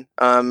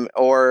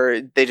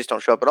 or they just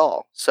don't show up at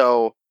all.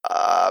 So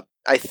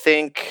I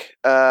think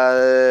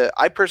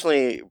I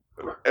personally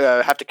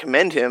have to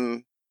commend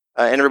him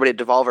and everybody at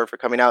Devolver for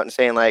coming out and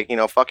saying, like,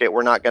 fuck it,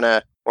 we're not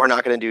gonna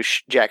do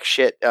jack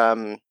shit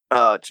to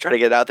try to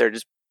get it out there.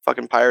 Just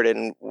fucking pirate it,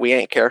 and we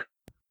ain't care.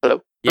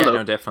 Hello? Yeah, Hello?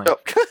 no, definitely. Oh.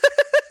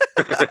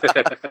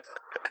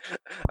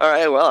 All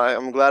right. Well,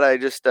 I'm glad I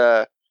just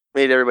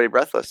made everybody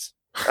breathless.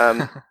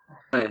 You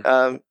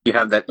have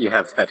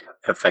that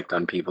effect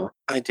on people.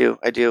 I do.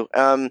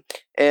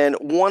 And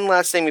one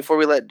last thing before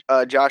we let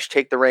Josh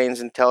take the reins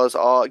and tell us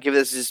all, give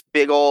us this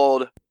big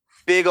old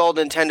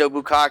Nintendo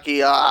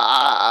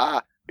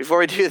bukkake. Before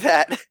we do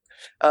that,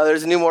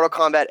 there's a new Mortal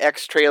Kombat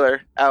X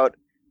trailer out.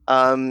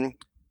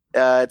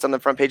 It's on the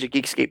front page of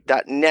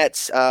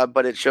Geekscape.net,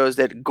 but it shows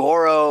that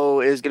Goro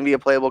is going to be a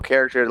playable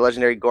character, the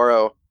legendary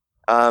Goro.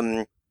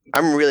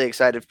 I'm really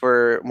excited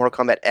for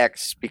Mortal Kombat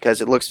X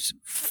because it looks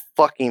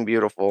fucking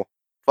beautiful.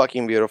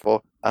 That's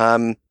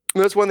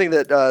one thing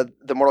that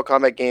the Mortal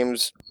Kombat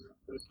games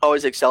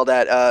always excelled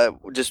at,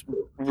 just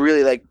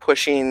really like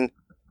pushing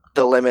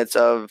the limits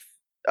of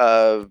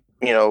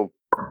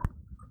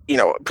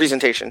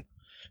presentation.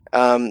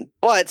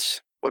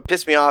 But what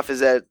pissed me off is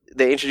that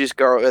they introduced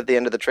Goro at the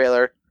end of the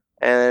trailer,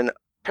 and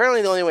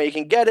apparently the only way you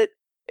can get it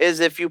is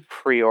if you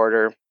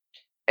pre-order,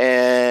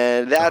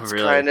 and that's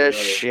kind of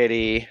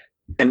shitty.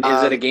 And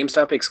is it a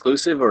GameStop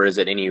exclusive, or is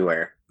it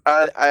anywhere?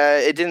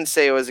 It didn't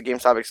say it was a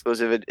GameStop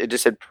exclusive. It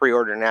just said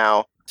pre-order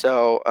now.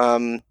 So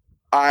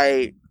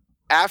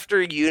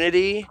after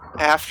Unity,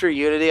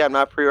 I'm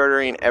not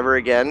pre-ordering ever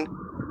again.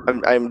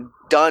 I'm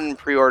done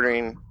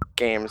pre-ordering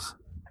games.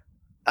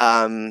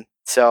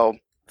 So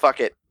fuck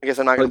it. I guess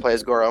I'm not going to play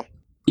as Goro.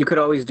 You could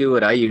always do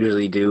what I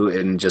usually do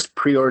and just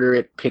pre-order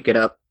it, pick it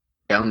up,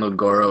 download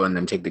Goro, and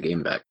then take the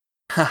game back.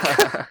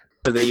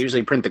 So they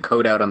usually print the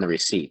code out on the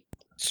receipt.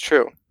 It's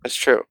true.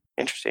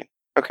 Interesting.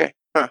 Okay.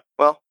 Huh.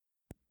 Well.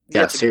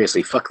 Yeah,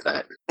 seriously, fuck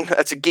that.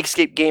 That's a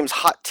Geekscape Games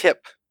hot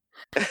tip.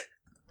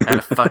 How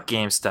to fuck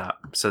GameStop,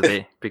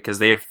 because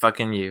they're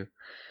fucking you.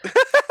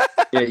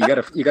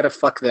 Yeah, you gotta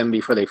fuck them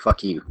before they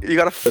fuck you. You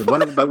gotta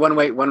one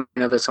way or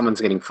another,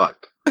 someone's getting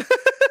fucked.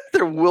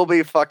 There will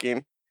be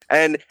fucking,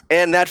 and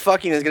that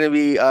fucking is going to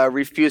be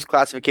refused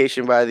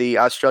classification by the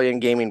Australian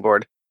Gaming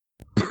Board.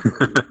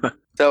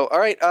 So, all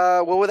right.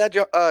 Well, with that,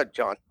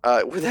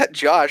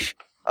 Josh,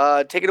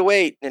 take it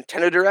away.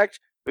 Nintendo Direct.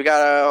 We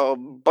got a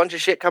bunch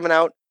of shit coming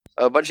out.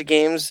 A bunch of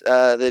games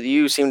that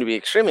you seem to be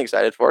extremely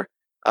excited for.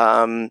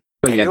 Yeah,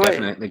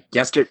 definitely.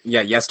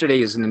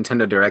 Yesterday's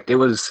Nintendo Direct. It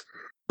was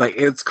like,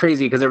 it's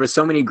crazy because there were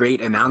so many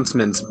great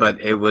announcements, but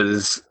it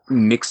was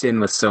mixed in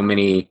with so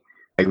many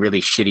like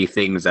really shitty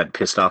things that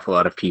pissed off a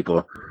lot of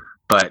people.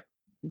 But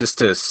just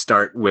to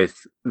start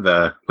with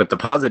the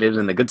positives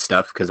and the good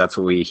stuff, because that's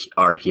what we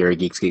are here at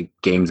Geekscape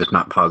Games, if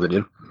not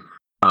positive.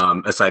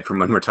 Aside from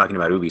when we're talking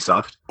about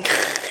Ubisoft,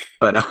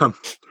 but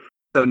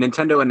so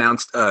Nintendo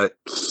announced a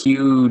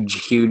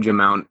huge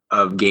amount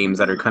of games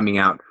that are coming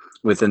out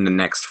within the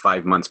next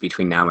 5 months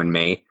between now and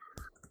May.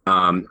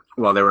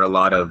 While there were a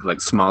lot of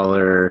like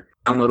smaller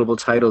downloadable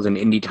titles and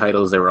indie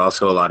titles, there were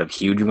also a lot of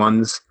huge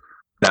ones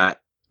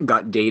that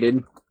got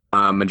dated.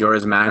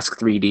 Majora's Mask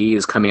 3D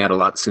is coming out a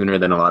lot sooner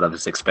than a lot of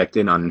us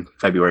expected on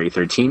February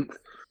 13th.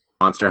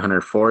 Monster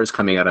Hunter 4 is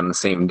coming out on the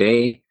same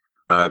day.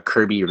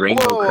 Kirby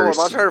Rainbow Curse.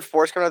 Monster Hunter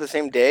 4 is coming out the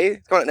same day?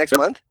 It's coming out next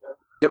month?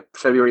 Yep,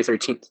 February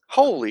 13th.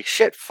 Holy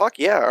shit, fuck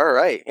yeah,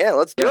 alright. Yeah,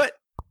 let's do it.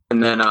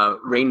 And then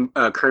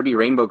Kirby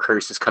Rainbow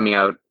Curse is coming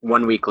out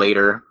 1 week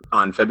later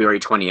on February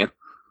 20th.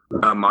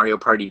 Mario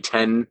Party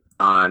 10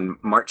 on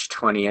March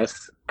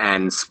 20th.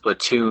 And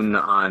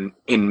Splatoon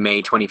in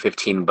May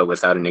 2015, but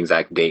without an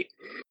exact date.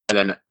 And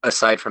then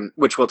aside from,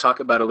 which we'll talk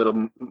about a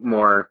little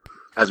more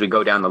as we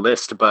go down the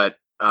list, but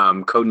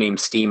Codename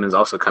Steam is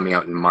also coming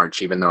out in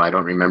March, even though I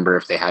don't remember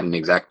if they had an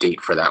exact date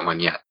for that one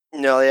yet.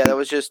 No, yeah, that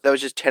was just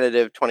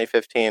tentative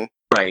 2015.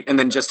 Right, and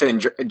then just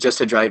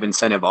to drive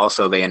incentive,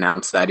 also they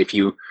announced that if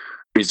you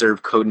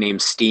reserve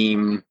Codename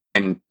Steam,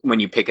 and when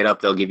you pick it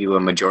up, they'll give you a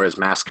Majora's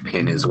Mask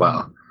pin as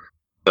well.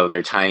 So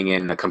they're tying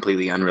in a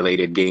completely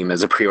unrelated game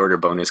as a pre-order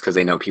bonus because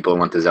they know people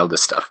want the Zelda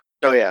stuff.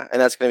 Oh yeah,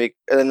 and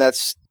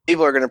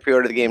people are gonna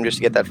pre-order the game just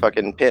to get that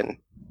fucking pin.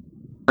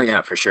 Oh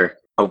yeah, for sure.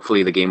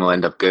 Hopefully the game will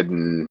end up good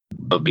and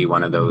it'll be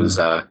one of those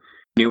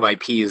new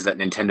IPs that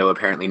Nintendo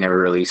apparently never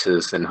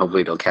releases, and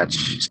hopefully it'll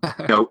catch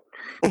no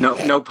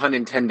pun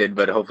intended,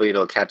 but hopefully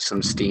it'll catch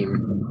some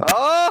steam.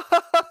 Oh,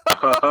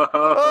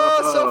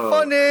 so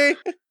funny.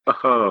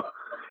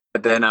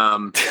 But then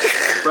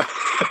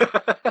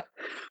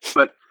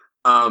but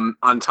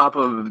on top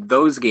of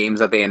those games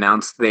that they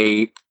announced,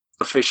 they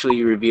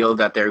officially revealed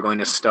that they're going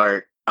to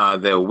start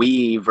the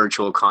Wii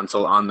Virtual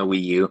Console on the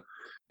Wii U.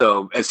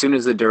 So as soon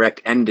as the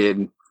Direct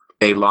ended,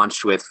 they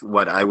launched with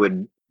what I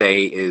would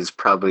say is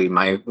probably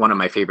one of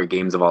my favorite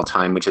games of all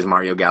time, which is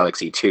Mario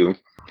Galaxy 2.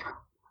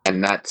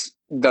 And that's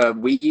the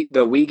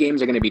Wii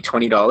games are going to be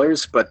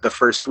 $20, but the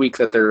first week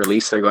that they're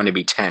released, they're going to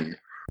be $10.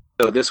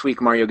 So this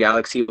week Mario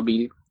Galaxy will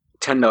be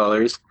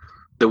 $10.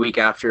 The week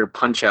after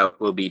Punch-Out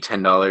will be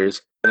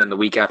 $10. And then the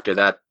week after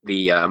that,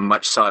 the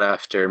much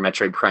sought-after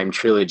Metroid Prime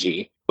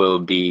Trilogy will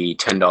be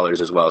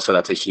 $10 as well. So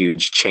that's a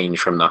huge change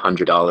from the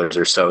 $100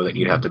 or so that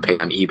you'd have to pay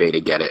on eBay to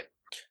get it.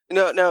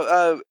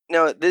 No.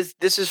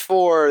 This is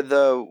for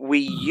the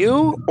Wii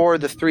U or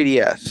the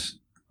 3DS?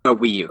 Oh,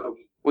 Wii U.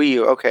 Wii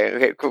U.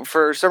 Okay.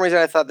 For some reason,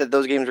 I thought that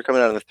those games were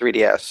coming out on the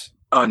 3DS.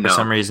 Oh no! For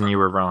some reason, you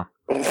were wrong.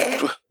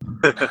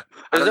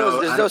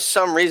 There's no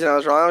some reason I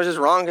was wrong. I was just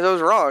wrong because I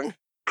was wrong.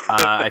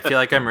 I feel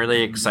like I'm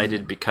really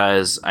excited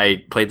because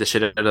I played the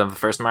shit out of the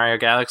first Mario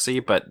Galaxy,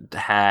 but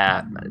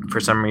for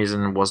some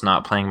reason was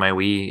not playing my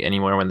Wii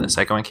anymore when the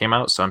second one came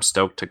out, so I'm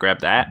stoked to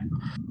grab that.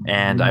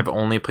 And I've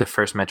only played the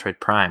first Metroid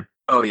Prime.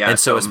 Oh yeah. And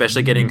so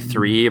especially getting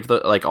three of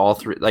all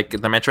three, like the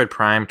Metroid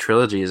Prime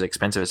trilogy is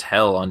expensive as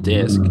hell on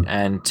disc,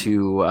 and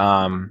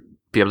to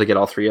be able to get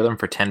all three of them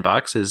for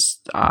 $10 is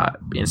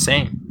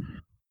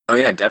insane. Oh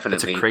yeah,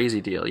 definitely. It's a crazy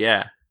deal,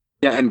 yeah.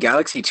 Yeah, and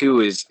Galaxy 2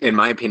 is, in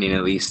my opinion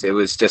at least, it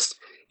was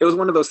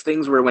one of those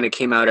things where when it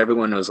came out,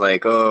 everyone was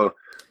like,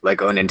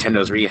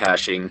 Nintendo's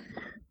rehashing.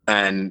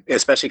 And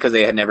especially because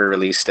they had never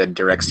released a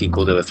direct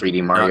sequel to a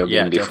 3D Mario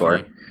game before.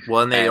 Definitely.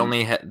 Well, and they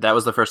only that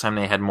was the first time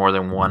they had more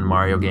than one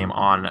Mario game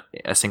on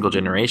a single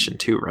generation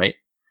too, right?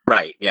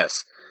 Right,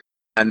 yes.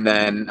 And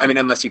then, I mean,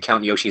 unless you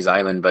count Yoshi's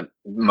Island, but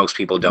most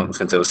people don't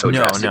since it was so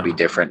drastically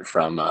different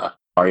from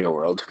Mario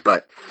World.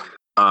 But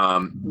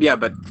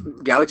but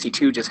Galaxy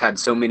 2 just had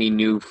so many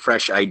new,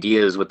 fresh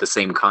ideas with the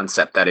same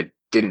concept that it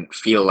didn't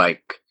feel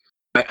like...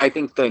 I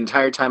think the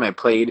entire time I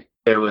played,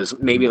 there was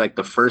maybe like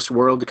the first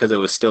world, because it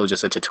was still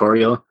just a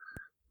tutorial,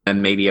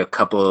 and maybe a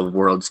couple of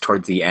worlds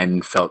towards the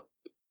end felt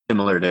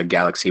similar to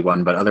Galaxy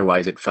 1, but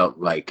otherwise it felt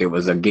like it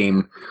was a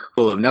game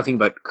full of nothing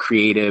but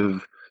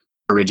creative,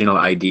 original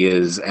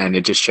ideas, and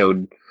it just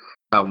showed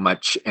how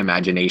much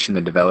imagination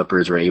the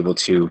developers were able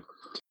to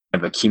kind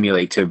of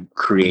accumulate to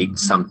create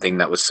something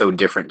that was so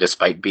different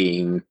despite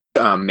being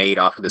made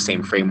off of the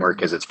same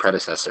framework as its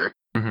predecessor.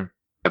 Mm-hmm.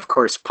 Of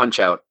course,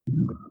 Punch-Out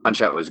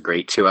was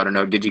great too. I don't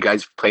know, did you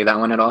guys play that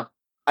one at all?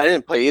 I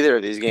didn't play either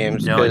of these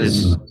games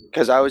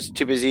because I was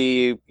too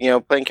busy,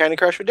 playing Candy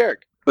Crush with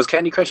Derek. Was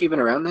Candy Crush even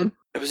around then?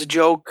 It was a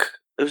joke.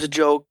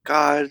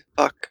 God,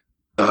 fuck.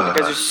 You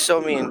guys are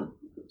so mean.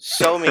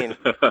 So mean.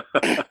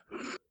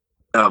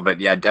 Oh, but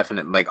yeah,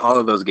 definitely. Like all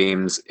of those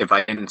games, if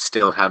I didn't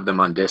still have them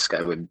on disc,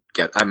 I would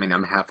get. I mean,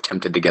 I'm half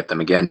tempted to get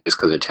them again just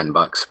because they're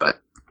 $10. But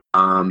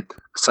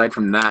aside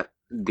from that,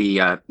 the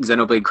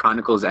Xenoblade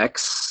Chronicles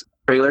X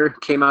trailer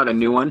came out, a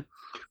new one.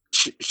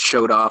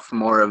 Showed off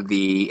more of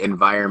the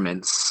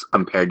environments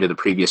compared to the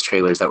previous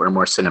trailers that were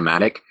more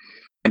cinematic.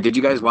 And did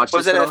you guys watch this?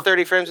 Was it at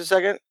 30 frames a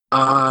second?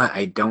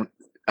 I don't.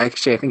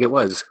 Actually, I think it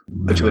was,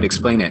 which would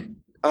explain it.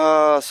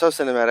 Oh, so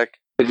cinematic.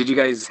 But did you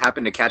guys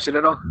happen to catch it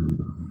at all?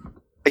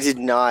 I did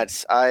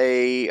not.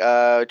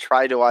 I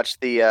tried to watch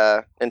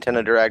the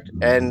Nintendo Direct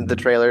and the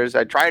trailers.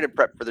 I tried to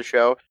prep for the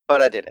show,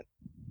 but I didn't.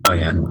 Oh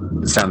yeah,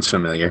 it sounds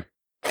familiar.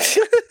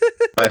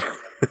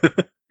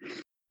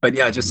 But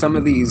yeah, just some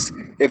of these.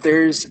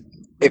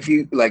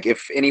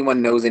 If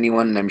anyone knows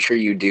anyone, and I'm sure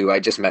you do, I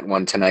just met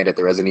one tonight at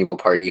the Resident Evil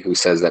party who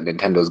says that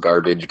Nintendo's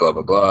garbage, blah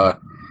blah blah,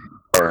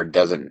 or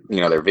doesn't,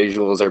 their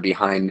visuals are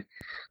behind.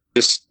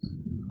 Just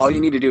all you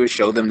need to do is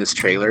show them this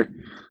trailer,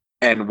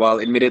 and while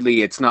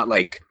admittedly it's not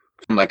like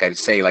I'd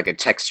say like a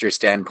texture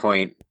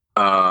standpoint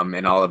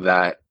and all of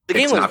that, The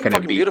game looks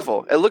fucking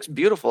beautiful. It looks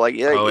beautiful. Like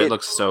it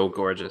looks so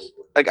gorgeous.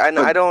 Like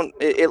I don't.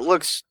 It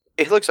looks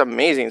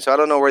amazing. So I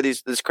don't know where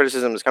this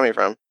criticism is coming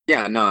from.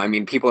 Yeah, no, I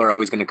mean, people are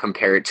always going to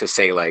compare it to,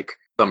 say, like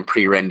some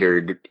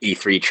pre-rendered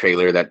E3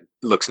 trailer that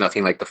looks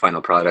nothing like the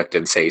final product,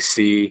 and say,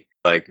 see,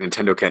 like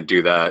Nintendo can't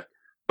do that.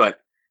 But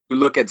you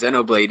look at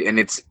Xenoblade, and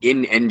it's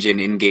in-engine,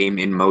 in-game,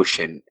 in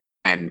motion.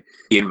 And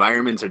the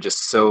environments are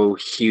just so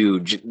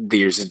huge.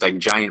 There's like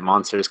giant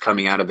monsters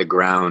coming out of the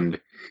ground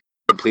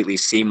completely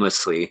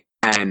seamlessly.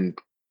 And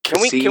can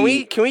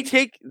we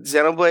take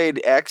Xenoblade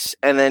X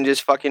and then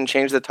just fucking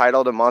change the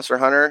title to Monster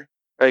Hunter?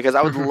 Because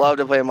I would love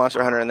to play a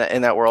Monster Hunter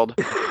in that world.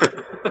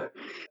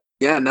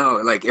 Yeah, no,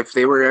 like if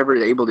they were ever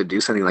able to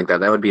do something like that,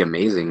 that would be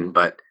amazing.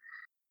 But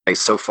like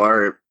so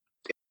far,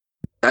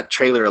 that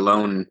trailer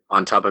alone,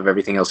 on top of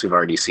everything else we've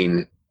already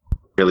seen,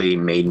 really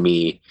made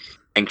me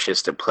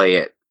anxious to play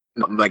it.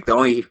 Like the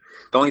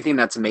only thing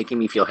that's making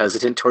me feel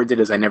hesitant towards it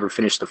is I never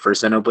finished the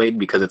first Xenoblade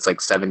because it's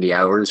like 70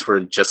 hours for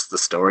just the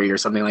story or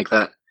something like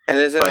that. And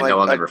is it like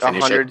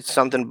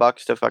 $100-something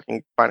to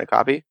fucking find a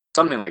copy?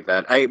 Something like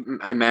that. I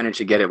managed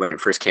to get it when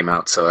it first came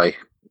out, so I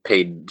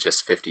paid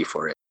just $50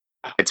 for it.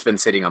 It's been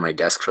sitting on my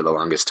desk for the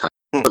longest time.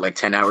 I put like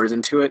 10 hours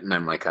into it, and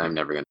I'm like, I'm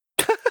never gonna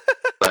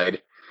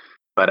slide.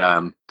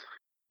 But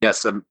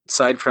yes.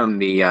 Aside from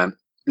the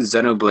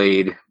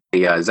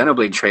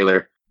Xenoblade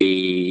trailer,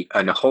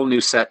 a whole new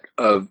set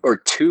of, or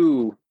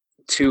two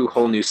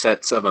whole new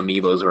sets of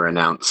amiibos were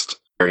announced.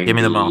 Give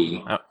me them all.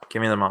 Oh,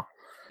 give me them all.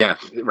 Yeah,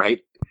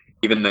 right.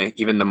 Even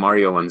the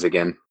Mario ones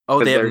again.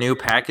 Oh, they have new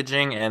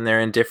packaging and they're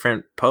in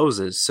different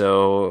poses.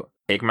 So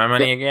take my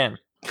money again.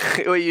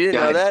 Wait, you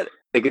didn't know that?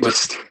 They could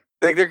just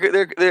like they're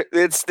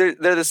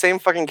the same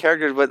fucking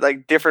characters but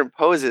like different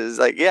poses.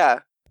 Like yeah,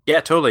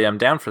 totally. I'm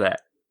down for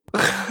that.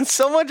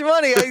 So much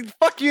money.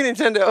 Fuck you,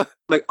 Nintendo.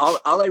 Like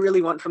all I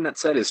really want from that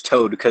set is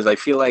Toad, because I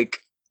feel like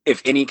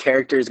if any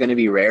character is going to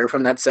be rare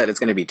from that set, it's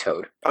going to be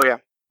Toad. Oh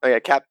yeah,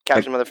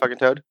 Captain motherfucking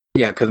Toad.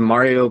 Yeah, because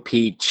Mario,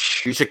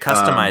 Peach. You should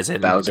customize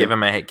it.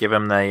 And give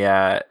him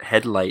the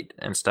headlight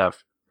and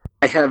stuff.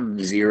 I have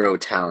zero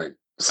talent.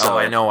 So. Oh,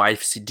 I know.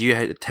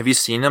 Have you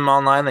seen them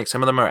online? Like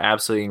some of them are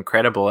absolutely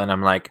incredible, and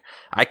I'm like,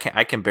 I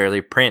can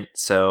barely print.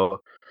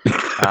 So,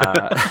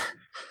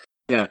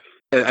 yeah.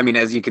 I mean,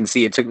 as you can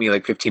see, it took me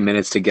like 15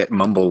 minutes to get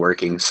Mumble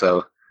working.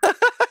 So,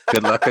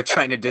 good luck with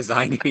trying to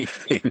design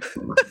anything.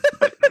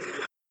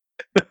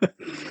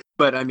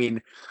 But I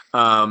mean,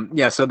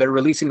 so they're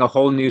releasing a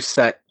whole new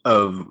set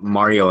of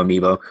Mario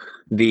amiibo.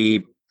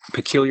 The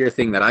peculiar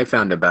thing that I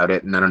found about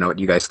it, and I don't know what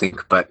you guys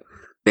think, but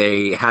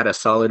they had a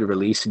solid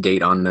release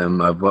date on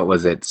them of, what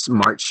was it,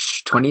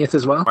 March 20th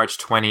as well? March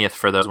 20th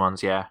for those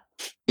ones, yeah.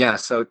 Yeah,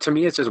 so to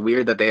me it's just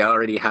weird that they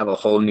already have a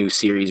whole new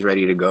series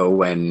ready to go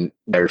when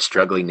they're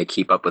struggling to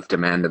keep up with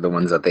demand of the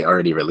ones that they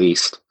already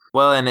released.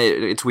 Well, and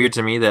it's weird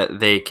to me that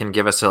they can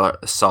give us a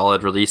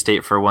solid release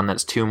date for one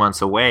that's 2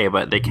 months away,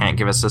 but they can't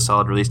give us a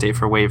solid release date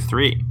for Wave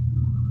 3.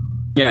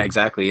 Yeah,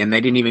 exactly. And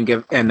they didn't even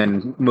give... And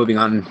then moving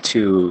on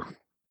to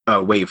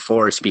Wave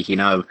 4,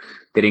 speaking of,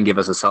 they didn't give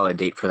us a solid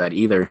date for that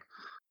either.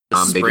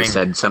 They just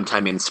said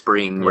sometime in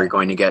spring we're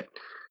going to get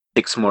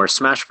 6 more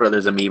Smash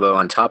Brothers amiibo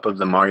on top of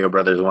the Mario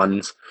Brothers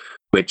ones,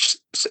 which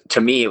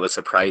to me it was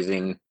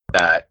surprising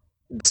that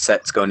the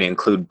set's going to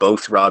include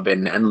both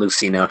Robin and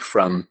Lucina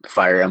from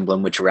Fire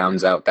Emblem, which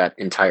rounds out that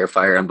entire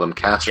Fire Emblem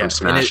cast from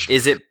Smash.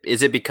 And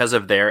is it because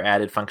of their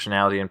added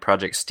functionality in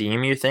Project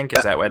Steam, you think?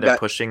 Is that why they're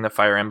pushing the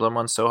Fire Emblem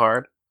one so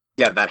hard?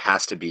 Yeah, that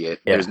has to be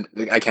it. Yeah.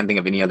 I can't think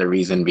of any other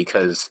reason,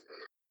 because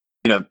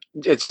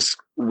it's just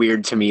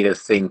weird to me to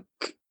think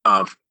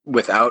of,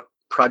 without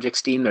Project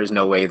Steam, there's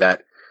no way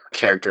that a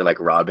character like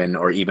Robin,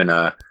 or even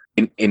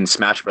in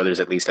Smash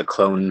Brothers at least, a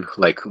clone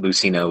like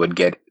Lucina would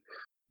get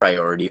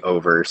priority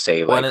over,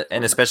 say, like...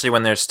 and especially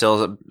when there's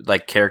still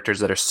like characters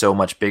that are so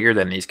much bigger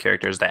than these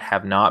characters that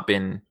have not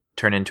been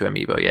turned into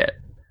amiibo yet.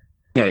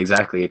 Yeah,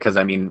 exactly. Because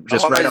I mean,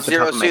 just right off the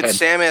top of my head,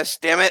 Samus,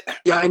 damn it!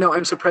 Yeah, I know.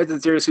 I'm surprised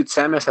that Zero Suit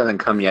Samus hasn't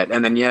come yet.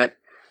 And then yet,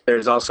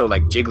 there's also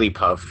like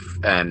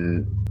Jigglypuff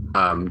and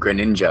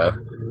Greninja.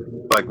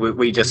 Like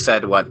we just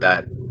said,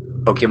 that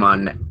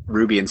Pokemon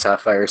Ruby and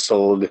Sapphire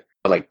sold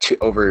like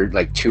over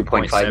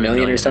 2.5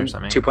 million or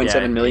something.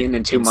 2.7 million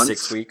in 2 months.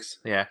 6 weeks.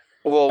 Yeah.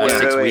 Well,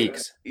 6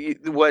 weeks.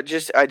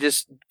 I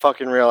just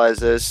fucking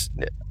realized this.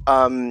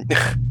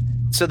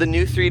 So the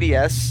new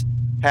 3DS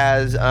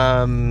has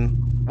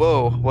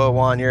whoa,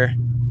 Juan, you're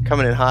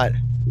coming in hot.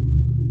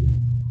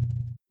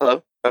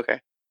 Hello?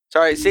 Okay.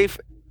 Sorry, safe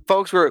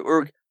folks,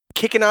 we're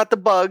kicking out the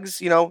bugs,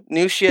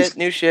 new shit.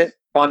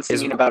 Juan's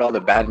thinking about all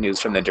the bad news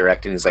from the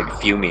Direct and is like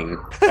fuming,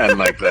 and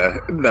like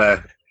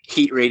the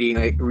heat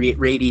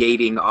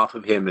radiating off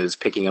of him is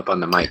picking up on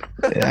the mic.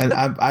 And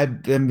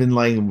I've been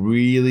laying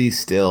really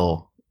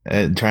still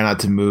and try not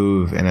to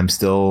move, and I'm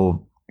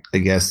still, I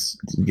guess,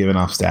 giving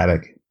off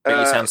static. But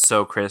you sound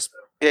so crisp.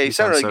 Yeah, you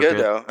sound really good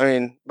though. I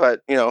mean,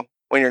 but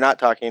when you're not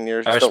talking,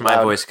 you're I still wish my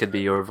loud. voice could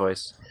be your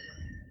voice.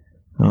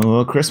 Oh,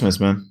 well, Christmas,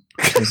 man.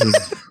 This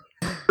is...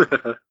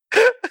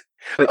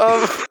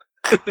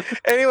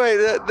 Anyway,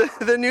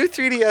 the new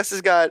 3DS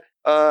has got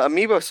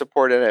amiibo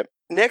support in it.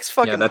 Next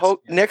fucking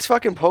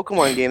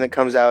Pokemon game that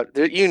comes out,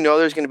 there's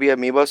going to be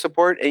amiibo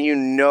support,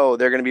 and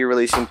they're going to be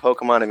releasing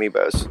Pokemon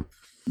amiibos.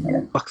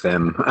 Fuck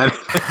them.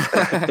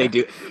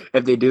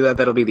 If they do that,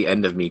 that'll be the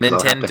end of me.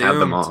 Because I'll have to have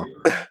them all.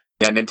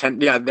 Yeah,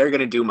 Nintendo. Yeah, they're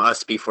gonna doom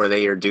us before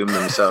they are doom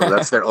themselves.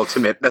 That's their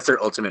ultimate. That's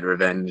their ultimate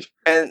revenge.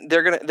 And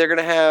they're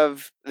gonna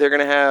have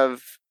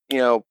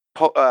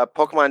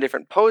Pokemon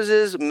different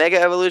poses, Mega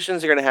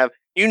Evolutions. They're gonna have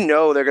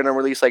they're gonna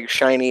release like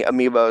shiny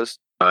amiibos.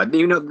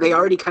 They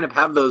already kind of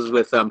have those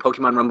with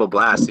Pokemon Rumble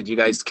Blast. Did you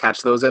guys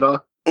catch those at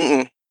all?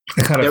 Mm-mm.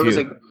 There was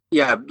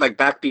like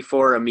back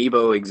before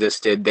Amiibo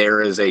existed, there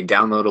is a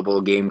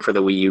downloadable game for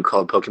the Wii U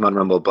called Pokemon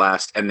Rumble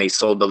Blast, and they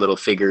sold the little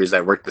figures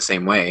that worked the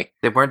same way.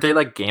 Weren't they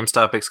like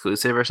GameStop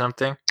exclusive or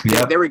something?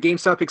 Yeah, they were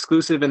GameStop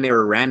exclusive, and they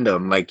were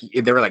random. Like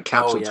they were like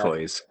capsule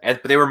toys.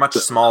 But they were much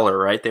smaller,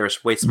 right? They were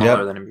way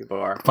smaller than Amiibo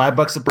are.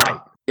 $5 a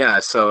pop. Yeah,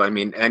 so I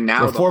mean, and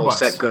now the whole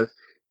set goes.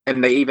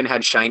 And they even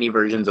had shiny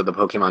versions of the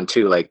Pokemon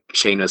too, like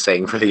Shane was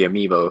saying for the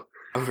Amiibo.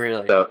 Oh,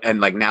 really? So, and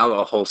like now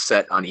a whole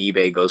set on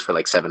eBay goes for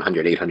like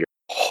 $700, $800.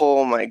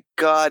 Oh my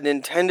god,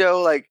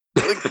 Nintendo! I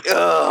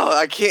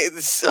can't.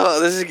 This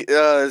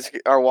is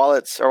our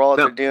wallets. Our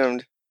wallets are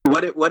doomed.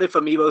 What if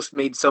Amiibos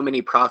made so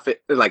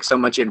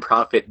much in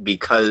profit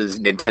because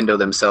Nintendo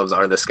themselves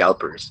are the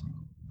scalpers?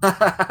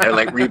 They're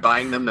like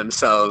rebuying them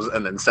themselves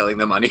and then selling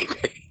them on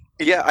eBay.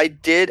 Yeah, I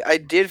did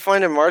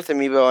find a Marth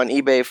Amiibo on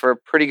eBay for a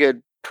pretty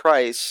good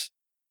price,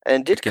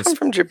 and it did come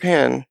from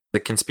Japan.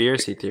 The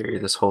conspiracy theory,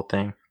 this whole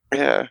thing.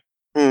 Yeah.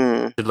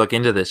 You should look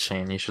into this,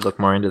 Shane. You should look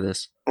more into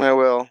this. I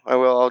will.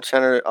 I'll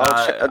check. And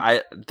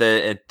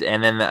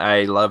then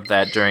I love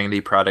that during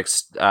the Project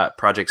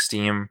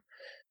Steam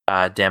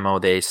demo,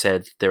 they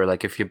said they were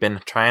like, if you've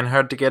been trying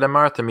hard to get a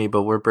Marth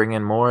Amiibo, we're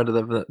bringing more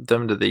to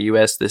them to the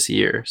US this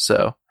year.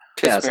 So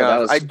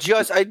I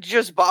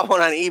just bought one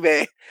on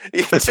eBay.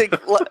 It's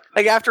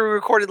like after we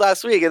recorded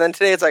last week, and then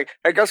today it's like,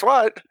 hey, guess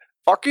what?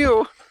 Fuck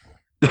you.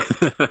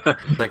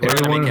 Like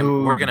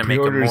we're gonna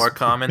make it more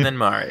common than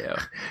Mario.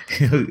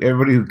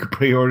 Everybody who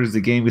pre-orders the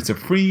game gets a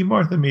free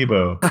Marth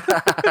Amiibo.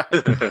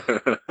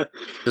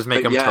 Just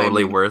make them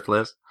totally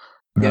worthless.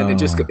 Yeah,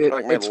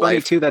 it's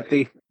funny too that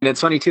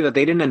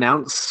they didn't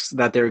announce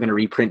that they were going to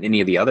reprint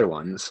any of the other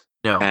ones.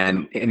 No.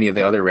 And any of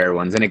the other rare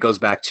ones. And it goes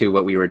back to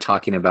what we were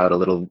talking about a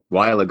little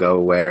while ago,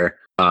 where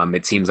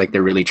it seems like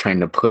they're really trying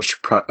to push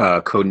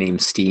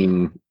Codename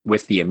Steam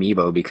with the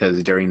Amiibo,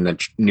 because during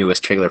the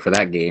newest trailer for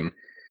that game,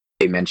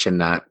 they mentioned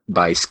that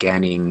by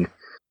scanning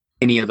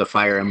any of the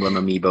Fire Emblem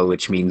Amiibo,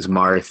 which means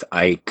Marth,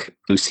 Ike,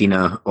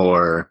 Lucina,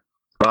 or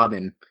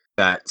Robin,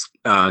 that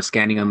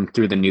scanning them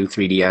through the new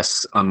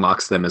 3DS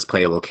unlocks them as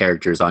playable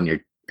characters on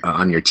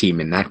your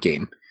team in that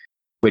game,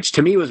 which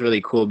to me was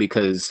really cool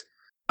because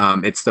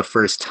it's the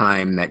first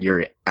time that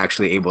you're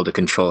actually able to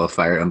control a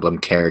Fire Emblem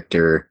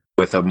character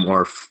with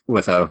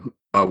a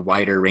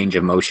wider range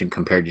of motion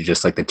compared to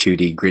just like the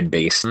 2D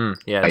grid-based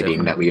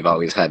fighting that we've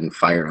always had in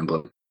Fire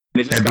Emblem.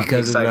 And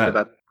because of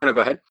that,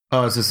 go ahead.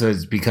 Oh, so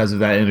it's because of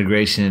that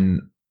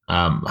integration.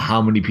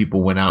 How many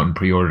people went out and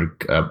pre-ordered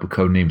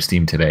Codename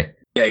Steam today?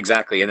 Yeah,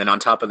 exactly. And then on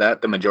top of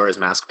that, the Majora's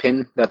Mask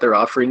pin that they're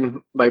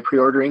offering by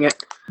pre-ordering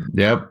it.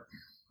 Yep.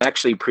 I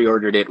actually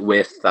pre-ordered it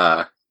with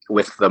the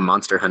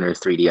Monster Hunter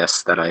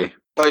 3DS that I...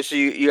 Oh, so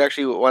you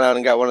actually went out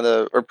and got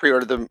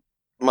pre-ordered the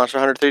Monster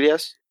Hunter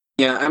 3DS?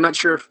 Yeah, I'm not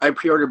sure if I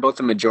pre-ordered both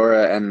the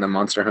Majora and the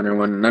Monster Hunter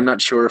one, and I'm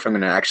not sure if I'm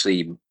going to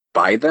actually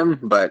buy them,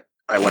 but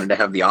I wanted to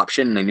have the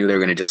option, and I knew they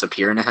were going to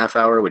disappear in a half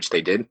hour, which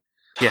they did.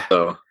 Yeah.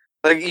 So...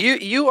 Like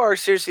you are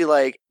seriously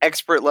like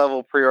expert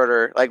level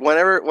pre-order. Like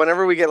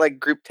whenever we get like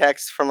group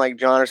texts from like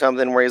John or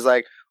something where he's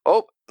like,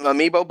 "Oh,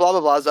 Amiibo blah blah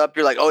blah's up,"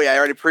 you're like, "Oh yeah, I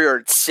already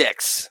pre-ordered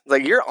 6."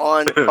 Like you're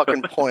on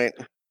fucking point.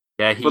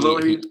 Yeah, he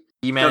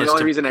managed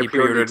he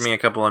pre-ordered me a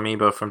couple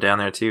Amiibo from down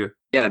there too.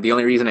 Yeah, the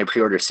only reason I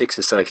pre-ordered 6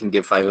 is so I can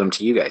give 5 of them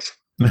to you guys.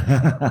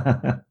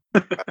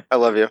 I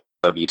love you.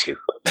 Love you too.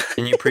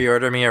 Can you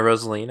pre-order me a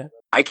Rosalina?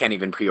 I can't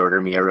even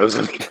pre-order me a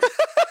Rosalina.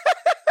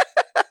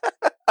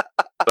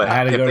 But I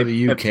had to go to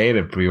the UK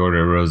to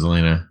pre-order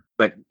Rosalina.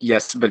 But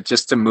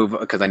just to move,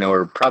 because I know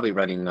we're probably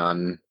running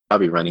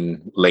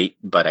late,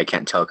 but I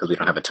can't tell because we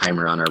don't have a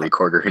timer on our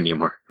recorder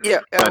anymore.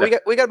 Yeah,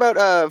 we got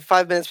about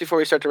 5 minutes before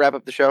we start to wrap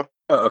up the show.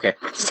 Oh, okay.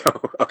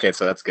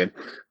 So that's good.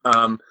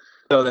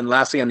 So then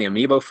lastly on the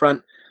Amiibo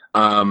front,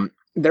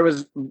 there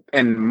was,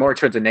 and more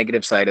towards the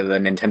negative side of the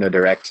Nintendo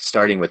Direct,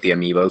 starting with the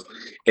Amiibos,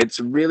 it's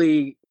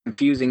really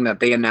confusing that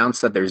they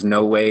announced that there's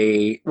no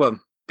way, well,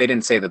 they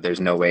didn't say that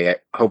there's no way.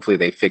 Hopefully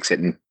they fix it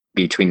in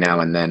between now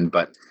and then.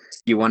 But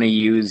you want to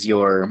use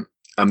your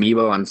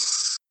Amiibo on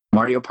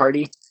Mario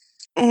Party?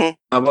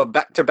 Mm-hmm. Well,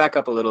 back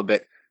up a little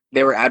bit.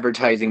 They were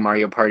advertising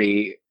Mario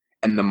Party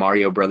and the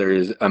Mario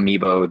Brothers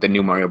Amiibo, the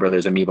new Mario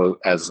Brothers Amiibo,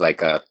 as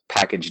like a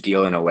package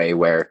deal in a way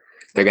where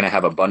they're going to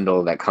have a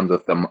bundle that comes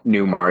with the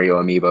new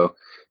Mario Amiibo,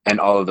 and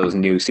all of those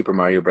new Super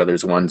Mario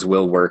Brothers ones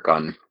will work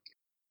on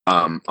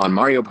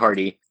Mario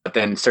Party. But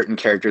then certain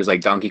characters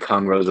like Donkey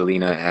Kong,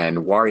 Rosalina, and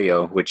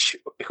Wario,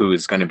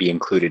 who's going to be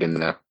included in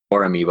the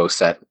or amiibo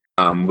set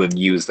would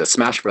use the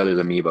Smash Brothers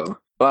amiibo.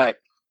 But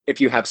if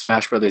you have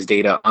Smash Brothers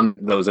data on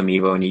those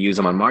amiibo and you use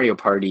them on Mario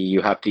Party,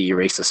 you have to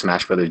erase the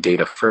Smash Brothers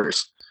data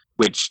first,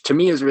 which to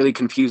me is really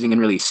confusing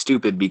and really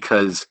stupid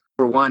because,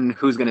 for one,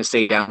 who's going to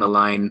say down the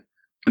line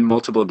when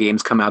multiple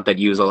games come out that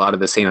use a lot of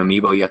the same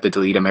amiibo, you have to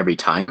delete them every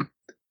time?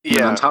 Yeah.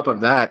 And on top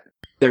of that,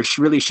 there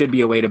really should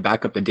be a way to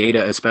back up the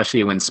data,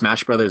 especially when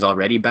Smash Brothers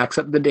already backs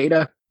up the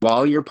data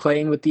while you're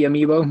playing with the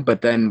amiibo.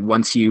 But then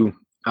once you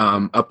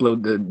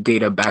upload the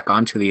data back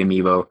onto the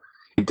amiibo,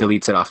 it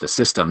deletes it off the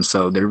system.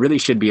 So there really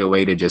should be a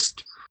way to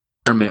just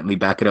permanently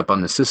back it up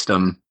on the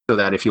system so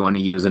that if you want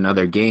to use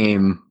another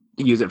game,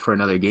 use it for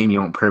another game, you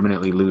won't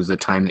permanently lose the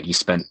time that you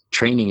spent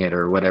training it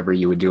or whatever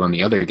you would do on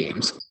the other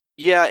games.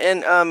 Yeah,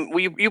 and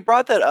you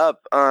brought that up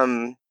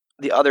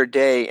the other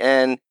day,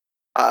 and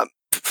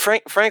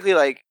frankly,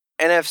 like,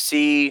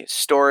 NFC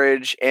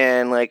storage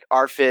and like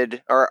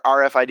RFID or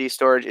RFID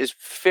storage is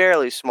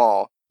fairly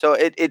small. So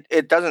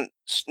it doesn't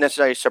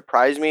necessarily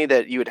surprise me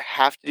that you would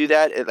have to do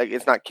that.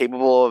 It's not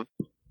capable of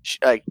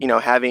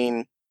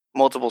having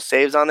multiple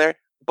saves on there.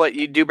 But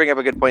you do bring up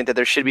a good point that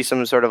there should be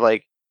some sort of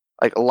like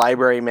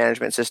library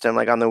management system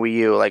like on the Wii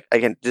U, like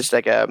just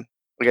like a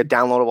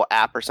downloadable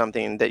app or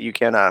something that you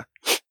can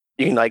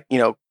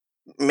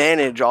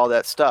manage all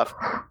that stuff.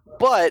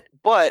 But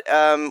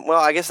well,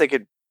 I guess they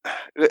could,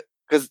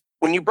 because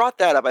when you brought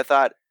that up, I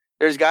thought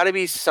there's got to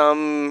be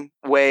some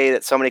way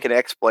that somebody can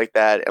exploit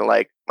that and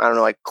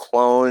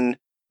clone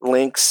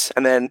links,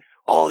 and then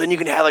you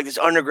can have like this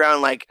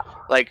underground like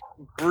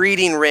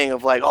breeding ring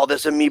of like,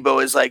 this amiibo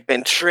has like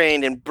been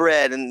trained and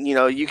bred, and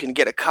you can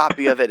get a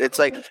copy of it. It's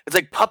like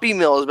Puppy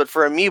Mills but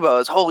for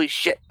amiibos. Holy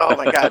shit! Oh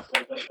my god.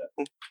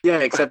 Yeah,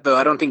 except though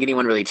I don't think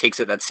anyone really takes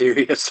it that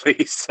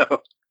seriously.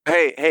 So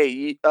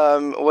hey,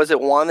 was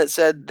it Juan that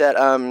said that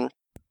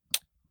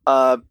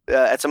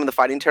at some of the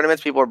fighting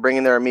tournaments, people are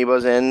bringing their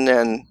amiibos in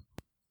and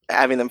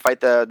having them fight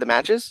the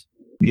matches?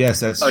 Yes,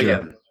 that's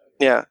true.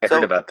 Yeah. I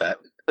heard about that.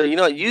 So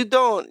you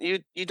don't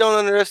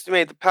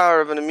underestimate the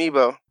power of an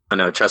amiibo. Oh,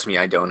 no, trust me,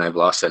 I don't. I've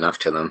lost enough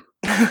to them.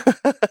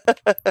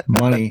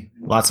 Money,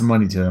 lots of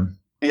money to them.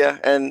 Yeah,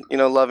 and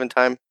love and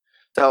time.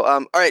 So,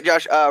 all right,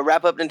 Josh,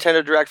 wrap up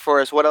Nintendo Direct for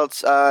us. What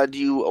else do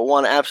you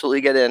want to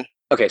absolutely get in?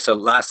 Okay, so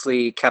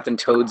lastly, Captain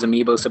Toad's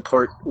amiibo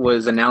support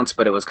was announced,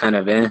 but it was kind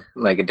of it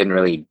didn't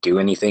really do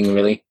anything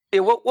really.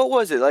 Yeah, what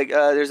was it? Like,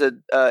 there's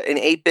an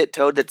 8-bit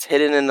Toad that's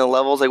hidden in the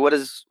levels. Like, what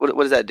does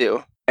that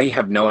do? I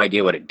have no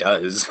idea what it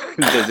does.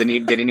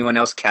 Did anyone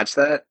else catch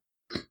that?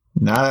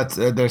 No,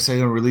 they're saying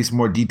they'll release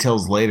more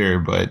details later,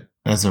 but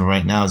as of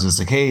right now, it's just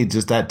like, hey,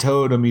 just that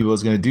Toad amiibo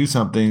is going to do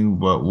something,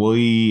 but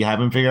we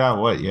haven't figured out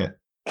what yet.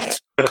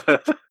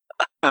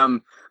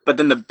 But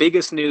then the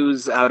biggest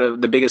news out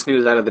of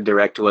the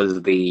Direct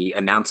was the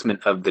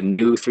announcement of the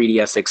new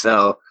 3DS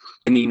XL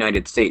in the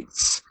United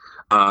States.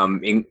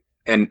 In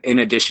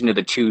addition to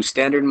the 2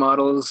 standard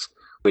models,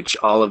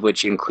 all of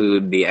which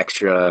include the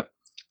extra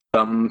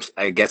thumb.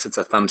 I guess it's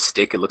a thumb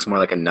stick. It looks more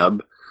like a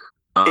nub.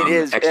 It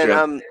is,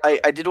 and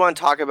I did want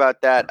to talk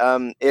about that.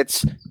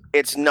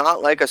 It's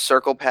not like a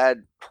Circle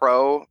Pad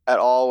Pro at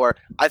all, or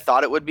I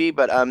thought it would be,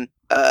 but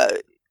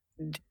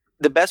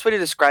the best way to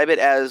describe it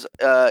as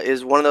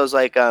is one of those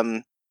like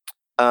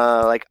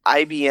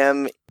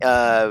IBM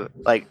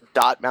like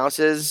dot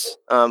mouses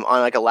on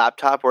like a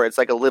laptop, where it's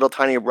like a little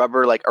tiny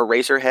rubber like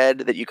eraser head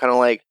that you kind of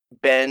like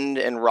bend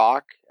and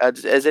rock.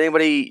 Has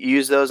anybody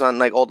used those on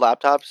like old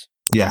laptops?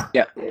 Yeah,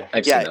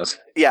 I've seen those.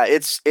 Yeah,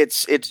 it's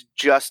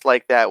just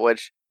like that,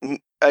 which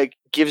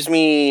gives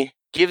me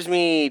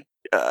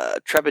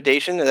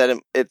trepidation that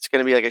it's going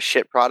to be like a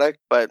shit product,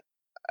 but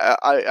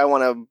I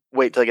want to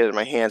wait till I get it in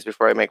my hands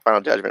before I make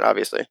final judgment,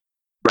 obviously.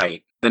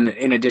 Right. Then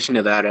in addition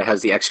to that, it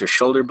has the extra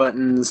shoulder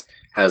buttons,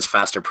 has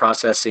faster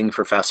processing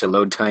for faster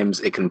load times.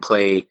 It can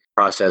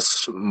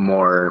process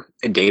more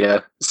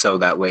data, so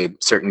that way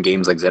certain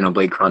games like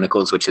Xenoblade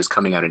Chronicles, which is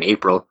coming out in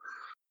April,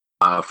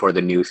 for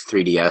the new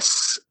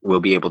 3DS, will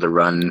be able to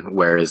run,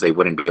 whereas they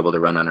wouldn't be able to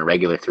run on a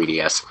regular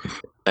 3DS.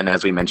 And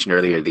as we mentioned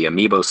earlier, the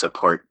Amiibo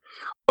support.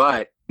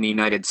 But in the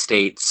United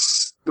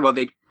States, well,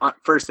 they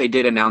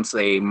did announce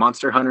a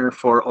Monster Hunter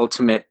 4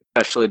 Ultimate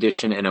Special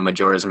Edition and a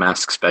Majora's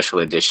Mask Special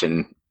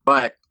Edition,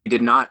 but they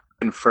did not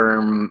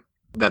confirm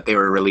that they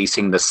were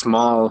releasing the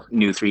small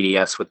new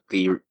 3DS with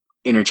the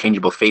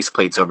interchangeable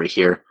faceplates over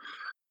here.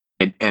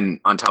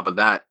 And on top of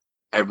that,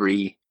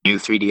 every new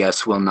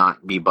 3DS will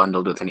not be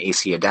bundled with an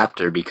AC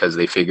adapter, because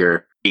they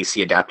figure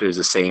AC adapter is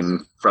the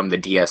same from the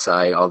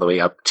DSi all the way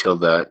up till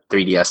the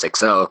 3DS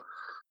XL.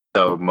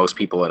 So most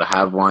people would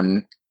have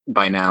one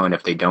by now, and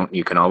if they don't,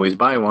 you can always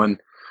buy one.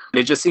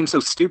 It just seems so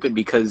stupid,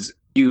 because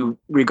you,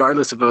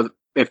 regardless of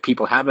if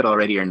people have it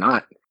already or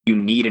not, you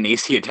need an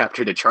AC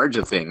adapter to charge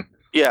the thing.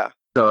 Yeah.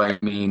 So, I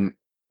mean,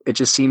 it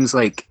just seems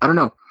like, I don't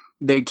know,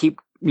 they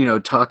keep,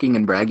 talking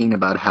and bragging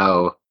about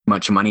how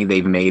much money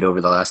they've made over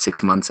the last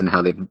 6 months and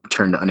how they've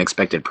turned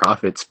unexpected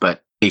profits,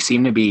 but they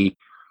seem to be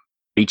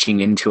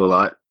reaching into a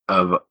lot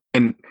of,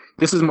 and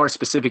this is more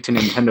specific to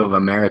Nintendo of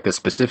America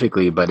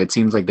specifically, but it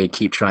seems like they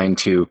keep trying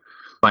to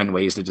find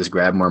ways to just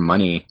grab more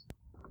money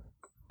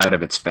out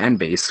of its fan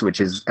base,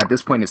 which is at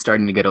this point it's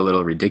starting to get a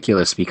little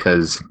ridiculous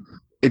because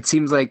it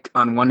seems like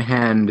on one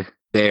hand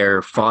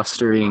they're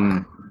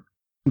fostering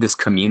this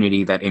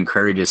community that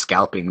encourages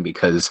scalping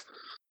because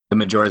the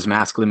Majora's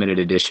Mask limited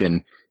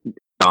edition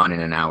gone in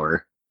an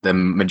hour, the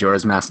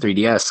Majora's Mask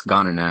 3DS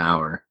gone in an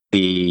hour,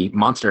 the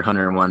Monster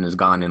Hunter one is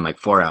gone in like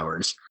 4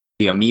 hours,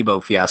 the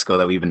Amiibo fiasco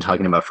that we've been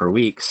talking about for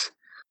weeks,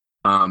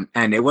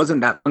 and it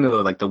wasn't that long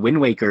ago, like the Wind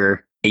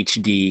Waker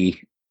HD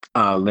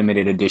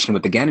limited edition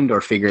with the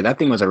Ganondorf figure, that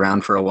thing was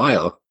around for a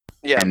while.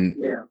 And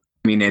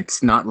I mean,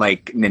 it's not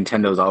like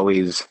Nintendo's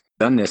always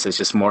done this, it's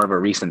just more of a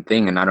recent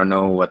thing, and I don't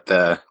know what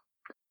the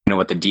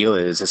deal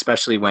is,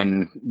 especially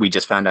when we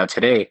just found out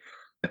today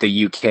that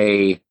the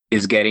UK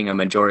is getting a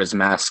Majora's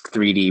Mask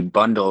 3D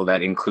bundle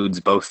that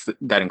includes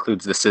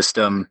the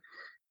system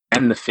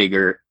and the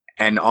figure,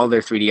 and all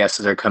their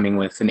 3DSs are coming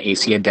with an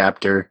AC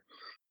adapter.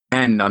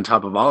 And on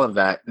top of all of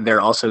that,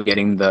 they're also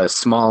getting the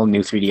small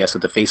new 3DS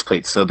with the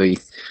faceplate. So the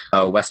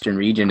Western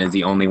region is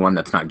the only one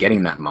that's not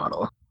getting that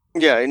model.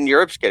 Yeah, and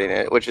Europe's getting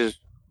it, which is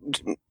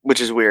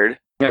weird.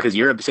 Yeah, because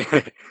Europe,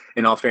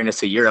 in all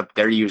fairness to Europe,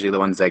 they're usually the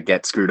ones that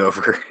get screwed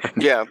over.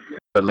 Yeah.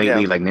 But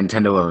lately, like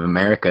Nintendo of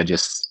America,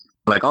 just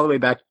like all the way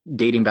back,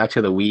 dating back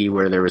to the Wii,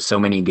 where there were so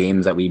many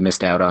games that we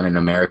missed out on in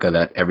America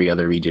that every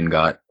other region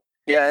got.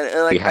 Yeah,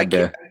 and like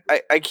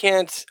I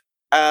can't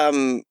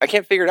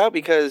figure it out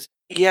because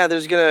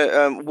there's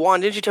gonna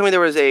Juan, didn't you tell me there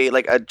was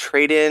a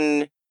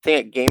trade-in thing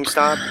at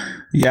GameStop?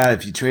 Yeah,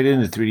 if you trade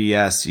in the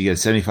 3DS, you get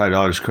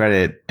 $75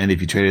 credit, and if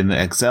you trade in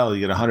the XL,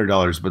 you get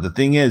 $100. But the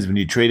thing is, when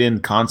you trade in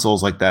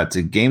consoles like that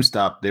to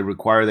GameStop, they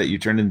require that you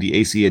turn in the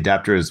AC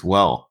adapter as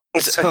well.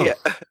 So, yeah,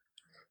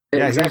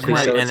 exactly.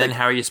 Right. So and then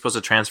how are you supposed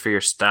to transfer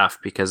your stuff?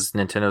 Because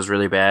Nintendo's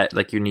really bad.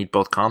 Like, you need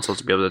both consoles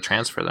to be able to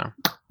transfer them.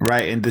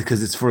 Right, and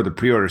because it's for the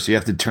pre-order, so you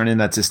have to turn in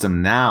that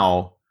system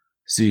now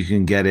so you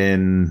can get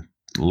in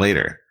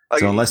later.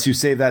 So unless you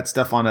save that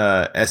stuff on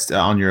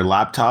on your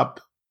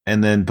laptop,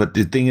 but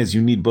the thing is, you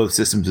need both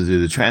systems to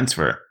do the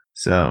transfer.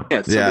 So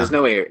there's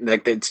no way,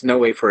 it's no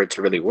way for it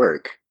to really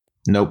work.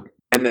 Nope.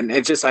 And then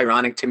it's just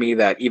ironic to me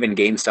that even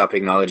GameStop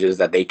acknowledges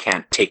that they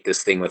can't take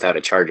this thing without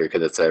a charger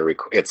because it's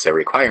a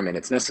requirement,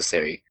 it's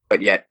necessary.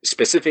 But yet,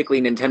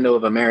 specifically Nintendo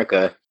of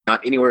America,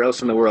 not anywhere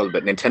else in the world,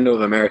 but Nintendo of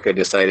America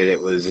decided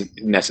it was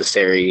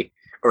necessary,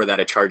 or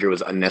that a charger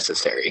was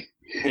unnecessary.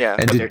 Yeah,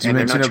 and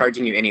they're not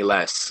charging you any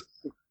less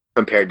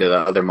compared to the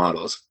other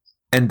models.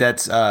 And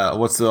that's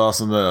what's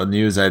also the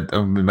news. I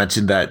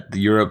mentioned that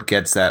Europe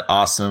gets that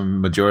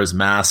awesome Majora's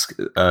Mask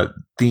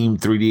themed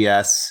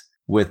 3DS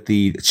with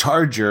the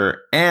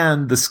charger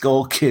and the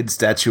Skull Kid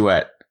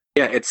statuette.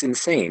 Yeah, it's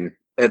insane.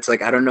 It's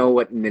like, I don't know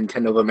what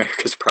Nintendo of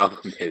America's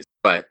problem is,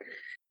 but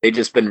they've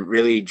just been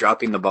really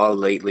dropping the ball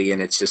lately,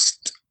 and it's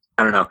just,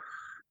 I don't know.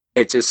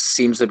 It just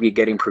seems to be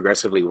getting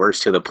progressively worse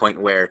to the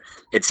point where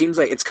it seems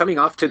like it's coming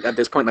off to, at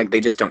this point, like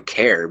they just don't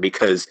care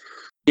because,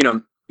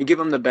 you give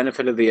them the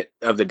benefit of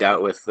the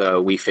doubt with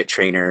Wii Fit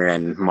Trainer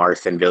and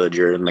Marth and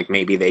Villager, and like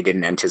maybe they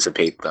didn't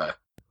anticipate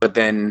but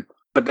then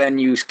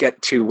you get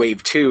to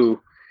Wave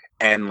 2,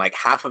 and like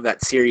half of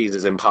that series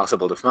is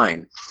impossible to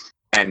find,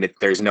 and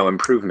there's no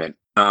improvement.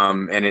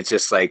 And it's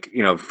just like,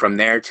 from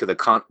there to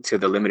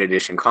the limited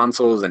edition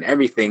consoles and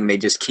everything, they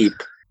just keep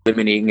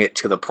limiting it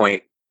to the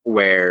point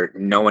where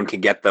no one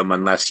can get them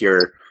unless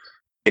you're,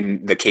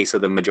 in the case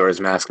of the Majora's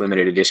Mask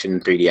limited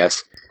edition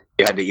 3DS,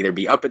 you had to either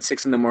be up at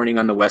 6 a.m.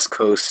 on the West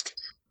Coast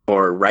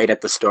or right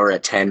at the store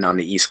at 10 on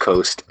the East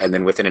Coast, and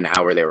then within an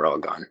hour they were all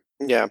gone.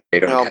 Yeah, they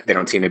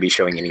don't seem to be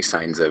showing any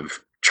signs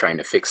of trying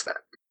to fix that.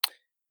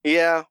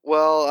 Yeah,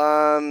 well,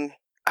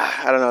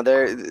 I don't know.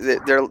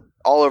 They're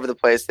all over the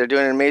place. They're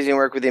doing amazing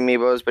work with the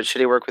Amiibos, but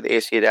shitty work with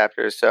AC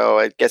adapters. So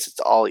I guess it's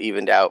all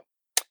evened out.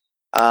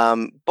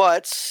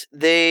 But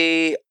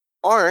they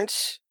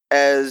aren't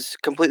as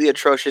completely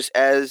atrocious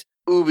as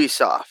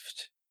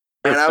Ubisoft.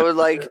 And I would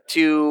like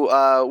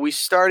to, we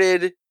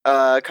started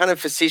kind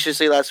of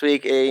facetiously last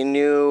week a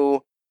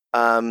new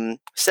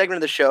segment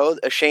of the show,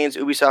 Shane's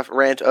Ubisoft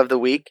Rant of the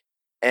Week.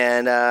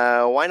 And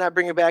why not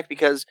bring it back?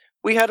 Because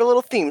we had a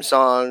little theme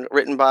song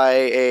written by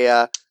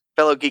a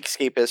fellow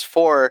Geekscapist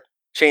for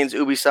Shane's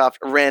Ubisoft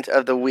Rant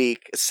of the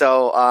Week.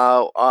 So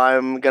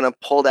I'm going to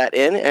pull that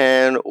in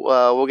and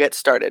we'll get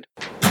started.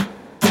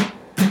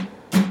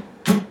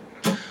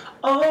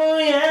 Oh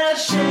yeah,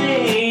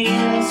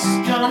 Shane's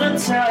gonna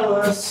tell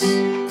us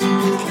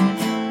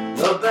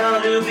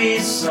about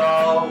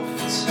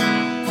Ubisoft.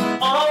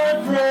 Are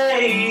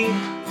they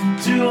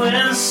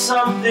doing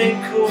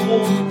something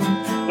cool,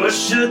 or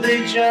should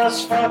they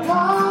just fuck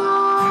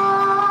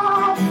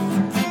off?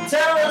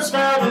 Tell us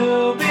about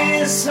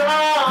Ubisoft.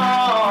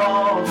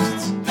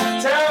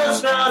 Tell us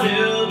about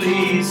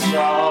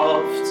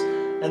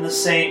Ubisoft and the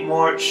St.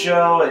 Mort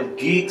Show at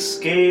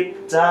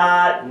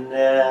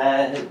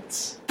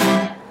Geekscape.net.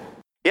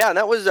 Yeah, and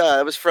that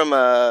was from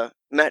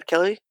Matt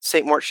Kelly,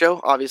 St. Mort Show,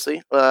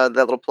 obviously. That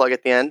little plug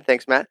at the end.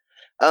 Thanks, Matt.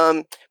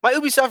 My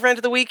Ubisoft rant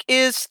of the week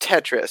is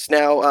Tetris.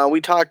 Now, we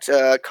talked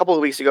a couple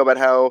of weeks ago about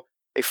how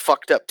they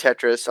fucked up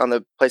Tetris on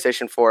the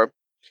PlayStation 4.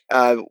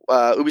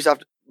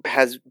 Ubisoft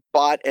has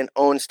bought and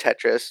owns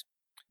Tetris.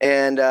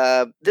 And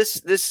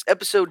this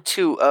episode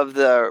 2 of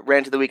the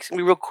Rant of the Week is going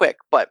to be real quick.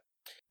 But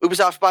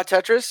Ubisoft bought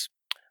Tetris,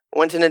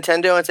 went to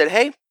Nintendo and said,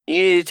 hey,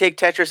 you need to take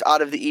Tetris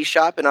out of the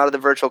eShop and out of the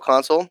Virtual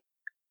Console.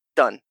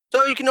 Done.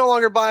 So you can no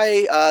longer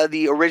buy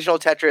the original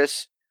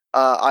Tetris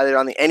either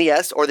on the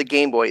NES or the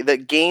Game Boy. The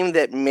game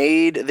that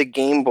made the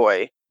Game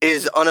Boy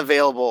is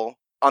unavailable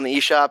on the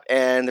eShop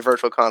and the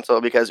Virtual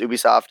Console because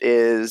Ubisoft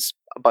is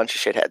a bunch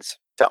of shitheads.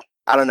 So,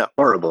 I don't know.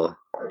 Horrible.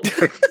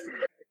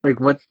 Like,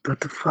 what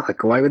the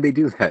fuck? Why would they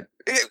do that?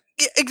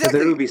 Exactly.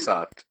 They're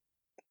Ubisoft.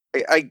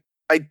 I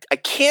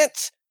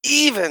can't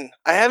even.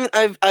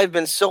 I've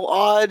been so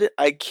odd.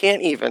 I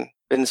can't even.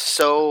 Been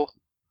so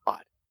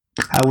odd.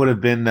 I would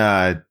have been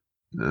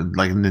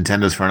like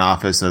Nintendo's front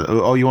office.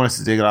 Oh, you want us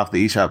to take it off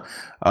the eShop?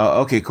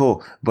 Okay,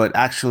 cool. But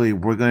actually,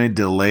 we're going to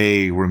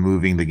delay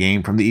removing the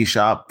game from the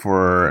eShop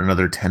for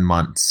another 10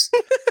 months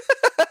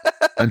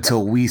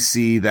until we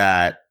see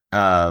that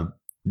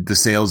the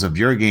sales of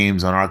your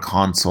games on our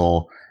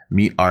console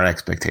meet our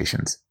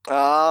expectations.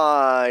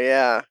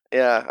 Yeah.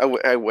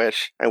 I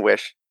wish,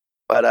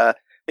 but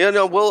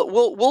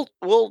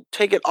we'll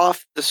take it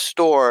off the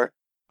store,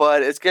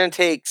 but it's gonna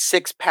take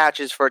 6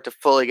 patches for it to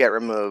fully get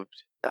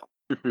removed. So.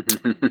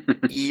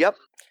 Yep.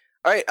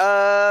 All right.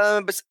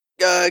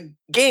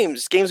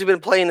 Games we've been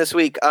playing this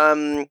week.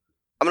 I'm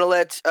gonna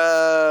let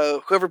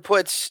whoever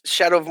puts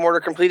Shadow of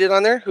Mordor Completed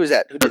on there. Who's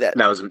that? Who did that?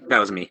 That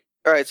was me.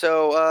 All right,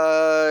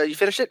 so you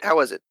finished it? How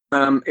was it?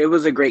 It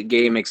was a great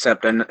game,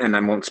 except, and I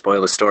won't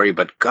spoil the story,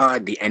 but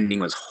God, the ending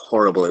was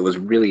horrible. It was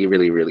really,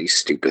 really, really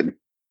stupid.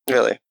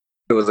 Really?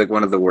 It was like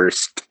one of the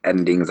worst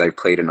endings I've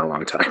played in a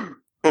long time.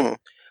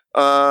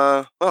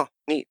 Well,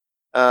 neat.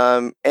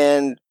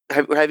 And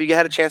have you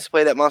had a chance to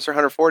play that Monster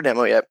Hunter 4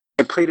 demo yet?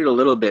 I played it a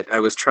little bit. I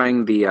was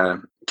trying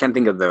the, can't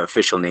think of the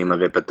official name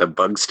of it, but the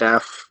bug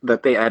staff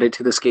that they added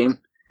to this game.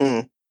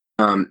 Mm-hmm.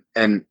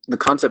 And the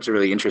concepts are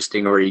really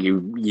interesting, where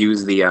you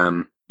use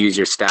use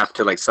your staff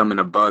to like summon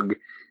a bug,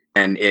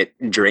 and it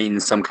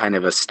drains some kind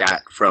of a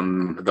stat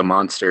from the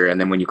monster,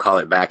 and then when you call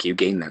it back, you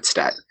gain that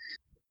stat.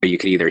 So you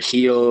could either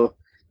heal,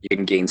 you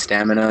can gain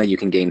stamina, you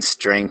can gain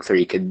strength, or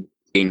you could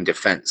gain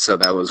defense. So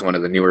that was one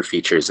of the newer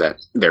features that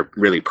they're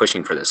really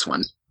pushing for this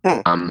one.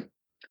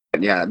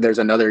 Yeah, there's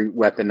another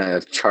weapon,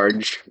 a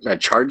charge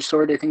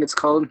sword, I think it's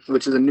called,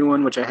 which is a new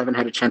one, which I haven't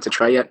had a chance to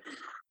try yet.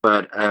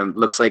 But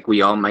looks like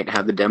we all might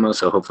have the demo,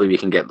 so hopefully we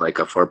can get like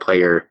a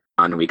 4-player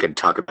on, and we could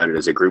talk about it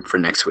as a group for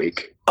next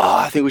week. Oh,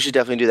 I think we should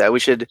definitely do that. We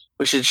should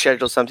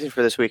schedule something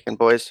for this weekend,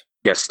 boys.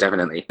 Yes,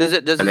 definitely. Does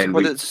it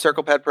support the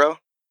Circle Pad Pro?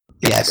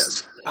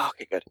 Yes. Oh,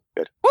 okay,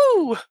 good.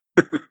 Woo!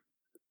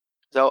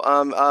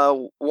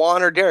 So,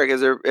 Juan or Derek,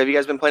 have you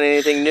guys been playing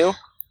anything new?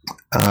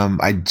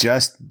 I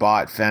just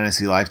bought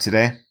Fantasy Life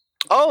today.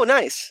 Oh,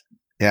 nice.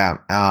 Yeah.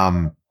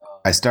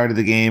 I started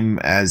the game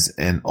as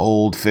an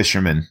old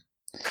fisherman.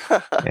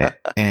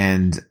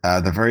 And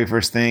the very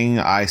first thing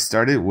I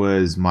started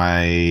was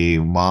my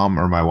mom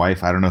or my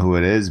wife, I don't know who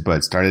it is,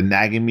 but started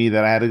nagging me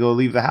that I had to go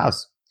leave the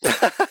house.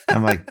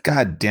 I'm like,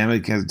 God damn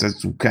it.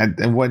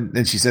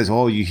 And she says,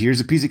 oh, here's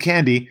a piece of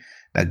candy.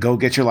 Now go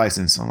get your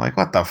license. I'm like,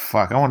 what the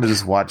fuck? I want to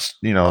just watch,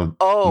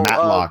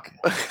 Matlock.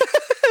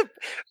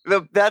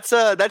 That's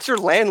your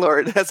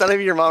landlord. That's not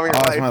even your mom or your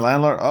wife. That's my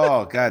landlord?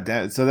 Oh, God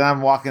damn it. So then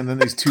I'm walking, then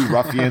these 2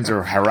 ruffians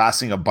are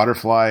harassing a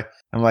butterfly.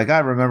 I'm like, I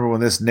remember when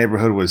this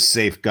neighborhood was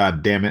safe,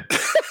 God damn it.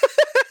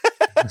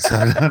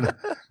 So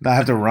now I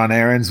have to run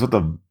errands. What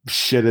the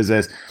shit is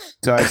this?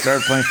 So I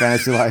started playing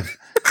Fantasy Life.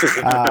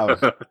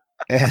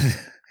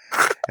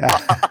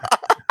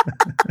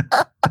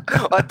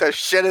 What the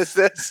shit is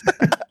this?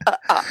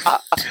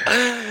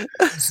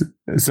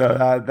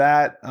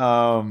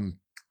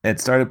 It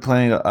started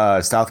playing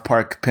South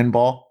Park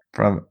Pinball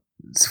from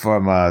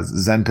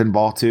Zen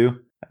Pinball 2.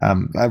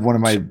 That's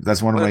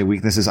one of my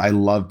weaknesses. I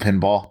love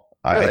pinball.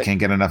 Really? I can't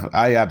get enough.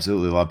 I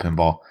absolutely love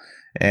pinball.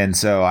 And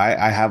so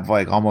I have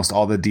like almost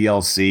all the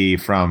DLC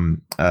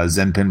from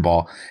Zen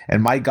Pinball.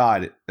 And my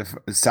God,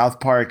 South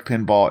Park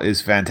Pinball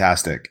is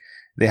fantastic.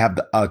 They have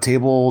a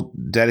table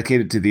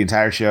dedicated to the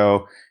entire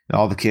show,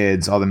 all the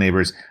kids, all the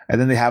neighbors.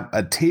 And then they have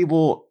a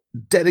table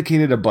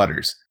dedicated to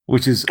Butters,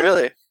 which is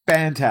really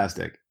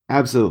fantastic.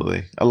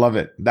 Absolutely. I love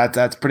it.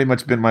 That's pretty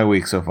much been my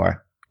week so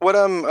far. What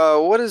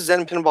is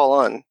Zen Pinball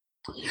on?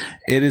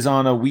 It is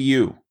on a Wii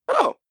U.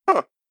 Oh,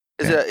 huh.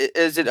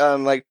 Is it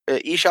like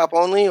eShop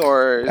only,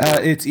 or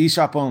it's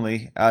eShop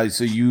only.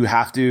 So you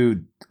have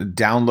to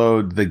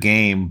download the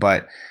game,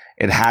 but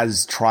it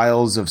has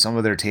trials of some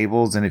of their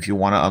tables, and if you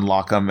want to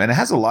unlock them, and it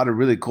has a lot of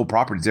really cool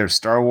properties. There's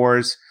Star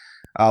Wars.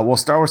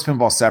 Star Wars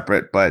Pinball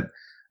separate, but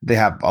they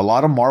have a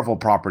lot of Marvel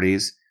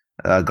properties.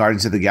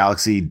 Guardians of the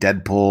Galaxy,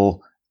 Deadpool,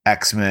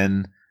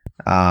 X-Men.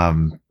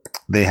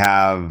 They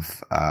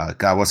have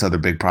what's other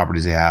big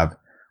properties they have?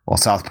 Well,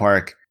 South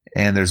Park,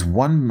 and there's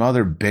one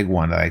other big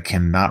one that I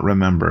cannot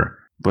remember,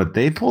 but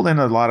they pulled in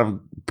a lot of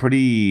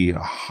pretty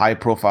high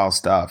profile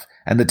stuff,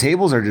 and the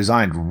tables are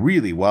designed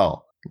really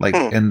well. Like,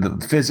 and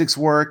the physics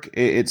work.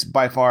 It's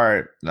by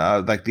far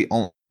like the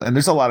and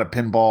there's a lot of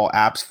pinball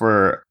apps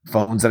for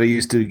phones that I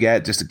used to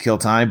get just to kill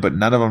time, but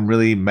none of them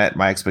really met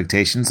my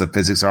expectations. The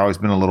physics have always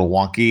been a little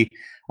wonky,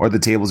 or the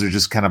tables are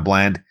just kind of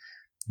bland.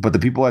 But the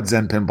people at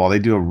Zen Pinball, they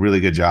do a really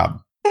good job.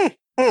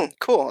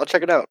 Cool. I'll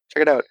check it out.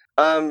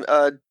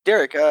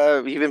 Derek,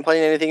 you been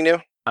playing anything new?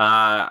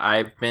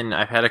 I've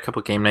had a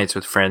couple game nights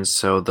with friends,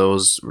 so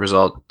those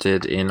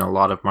resulted in a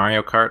lot of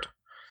Mario Kart. Is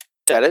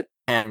that it?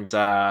 And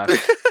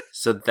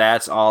so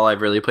that's all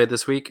I've really played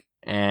this week.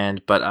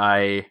 But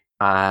I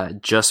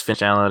just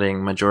finished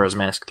downloading Majora's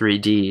Mask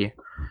 3D,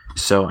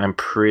 so I'm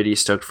pretty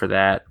stoked for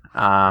that.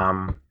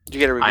 Did you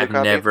get a review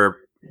copy?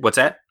 What's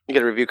that? You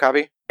get a review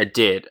copy? I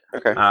did.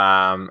 Okay.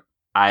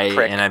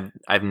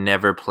 I've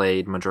never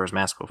played Majora's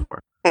Mask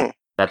before.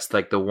 That's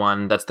like the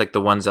one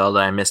Zelda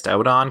I missed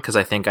out on, because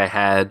I think I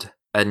had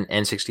an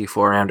N64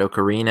 around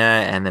Ocarina,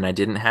 and then I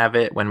didn't have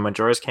it when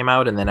Majora's came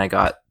out, and then I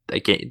got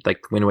like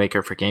Wind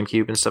Waker for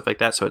GameCube and stuff like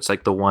that. So it's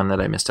like the one that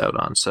I missed out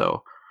on.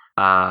 So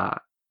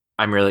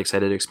I'm really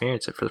excited to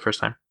experience it for the first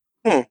time.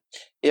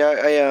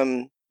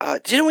 Yeah,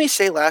 didn't we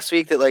say last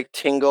week that like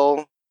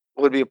Tingle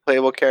would be a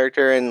playable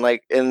character, and I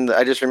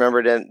just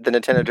remembered in the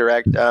Nintendo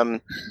Direct,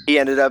 he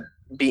ended up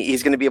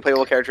he's going to be a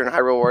playable character in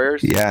Hyrule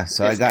Warriors. Yeah,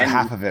 so I got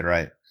half of it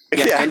right.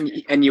 Yeah,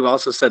 and you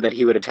also said that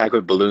he would attack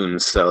with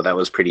balloons, so that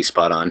was pretty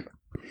spot on.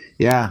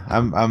 Yeah,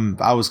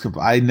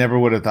 I never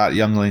would have thought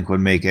Young Link would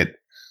make it.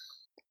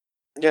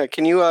 Yeah,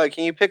 can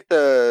you pick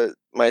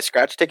my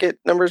scratch ticket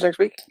numbers next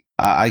week?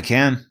 I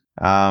can.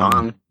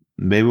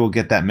 Maybe we'll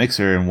get that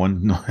mixer in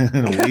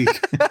a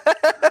week.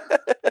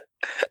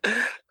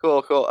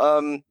 Cool.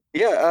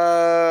 You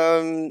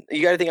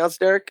got anything else,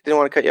 Derek? Didn't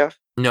want to cut you off.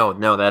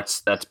 No,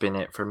 that's been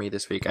it for me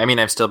this week. I mean,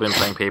 I've still been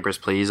playing Papers,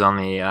 Please on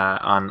the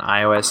on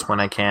iOS when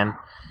I can.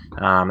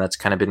 That's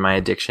kind of been my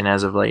addiction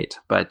as of late,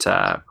 but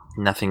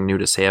nothing new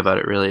to say about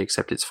it really,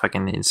 except it's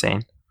fucking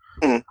insane.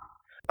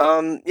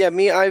 Yeah,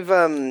 me, I've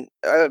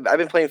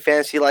been playing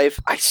Fantasy Life.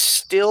 I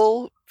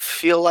still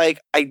feel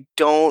like I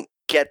don't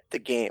get the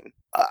game.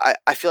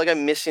 I feel like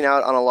I'm missing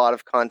out on a lot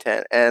of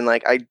content, and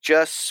like I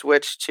just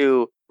switched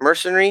to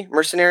Mercenary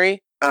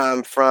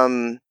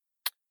from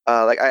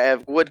I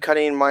have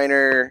Woodcutting,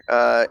 Miner,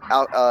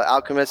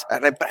 Alchemist,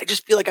 but I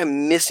just feel like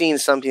I'm missing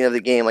something of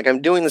the game. Like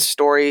I'm doing the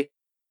story,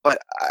 but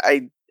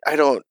I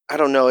don't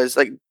know. Is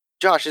like,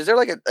 Josh, is there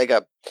like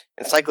a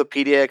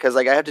encyclopedia? Because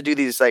like I have to do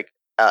these like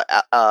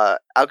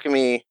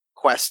alchemy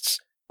quests,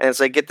 and it's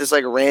like get this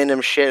like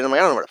random shit, and I'm like,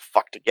 I don't know where the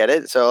fuck to get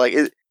it. So like,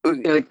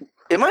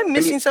 am I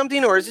missing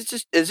something, or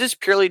is this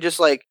purely just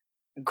like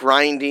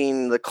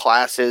grinding the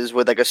classes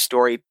with like a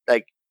story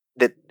like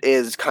that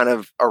is kind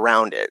of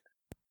around it?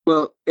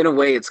 Well, in a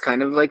way, it's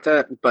kind of like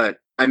that, but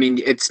I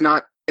mean, it's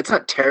not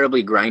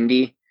terribly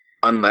grindy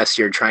unless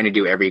you're trying to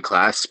do every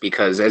class,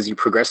 because as you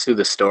progress through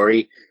the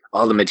story,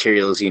 all the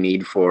materials you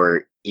need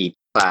for each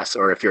class,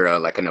 or if you're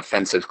an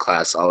offensive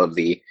class, all of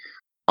the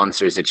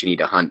monsters that you need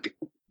to hunt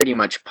pretty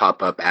much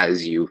pop up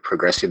as you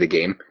progress through the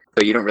game.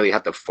 So you don't really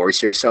have to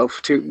force yourself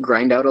to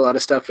grind out a lot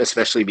of stuff,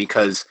 especially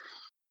because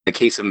in the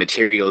case of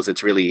materials,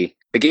 the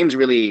game's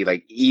really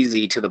like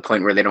easy to the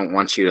point where they don't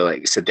want you to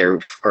like sit there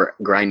for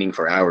grinding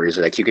for hours.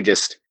 Like you could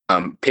just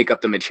pick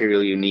up the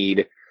material you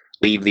need,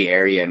 leave the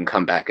area, and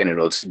come back, and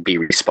it'll be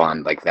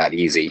respawned like that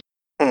easy.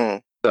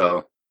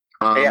 So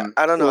yeah,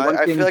 I don't know.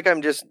 I feel like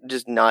I'm just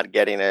not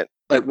getting it.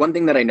 Like one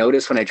thing that I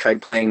noticed when I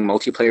tried playing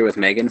multiplayer with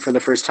Megan for the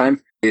first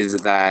time is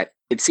that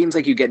it seems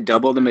like you get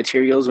double the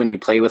materials when you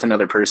play with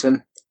another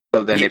person.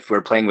 So then if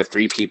we're playing with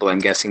 3 people, I'm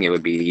guessing it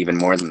would be even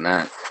more than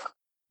that.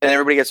 And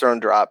everybody gets their own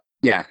drop.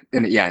 Yeah,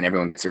 and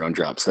everyone gets their own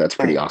drop, so that's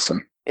pretty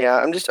awesome. Yeah,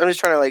 I'm just trying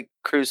to like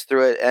cruise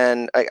through it,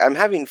 and I'm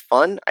having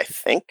fun, I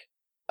think.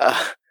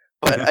 But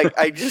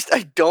I just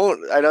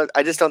don't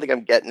think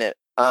I'm getting it.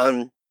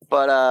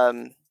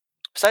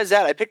 Besides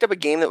that, I picked up a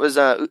game that was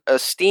a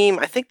Steam.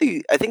 I think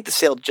the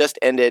sale just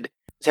ended.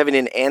 It's having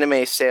an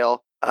anime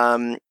sale.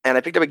 And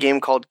I picked up a game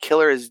called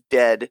Killer is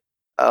Dead.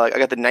 I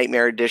got the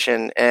Nightmare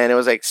Edition, and it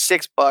was like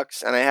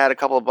 $6, and I had a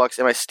couple of bucks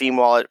in my Steam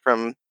wallet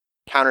from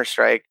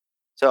Counter-Strike.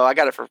 So I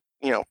got it for,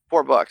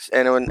 $4,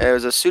 and it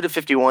was a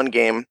Suda51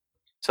 game.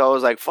 So I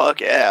was like,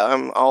 fuck yeah,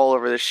 I'm all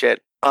over this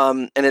shit.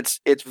 And it's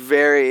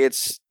very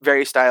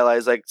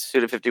stylized, like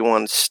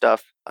Suda51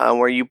 stuff,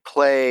 where you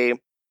play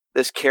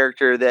this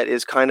character that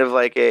is kind of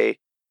like a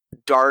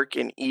dark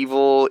and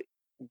evil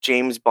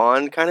James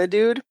Bond kind of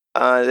dude.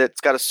 That's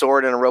got a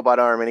sword and a robot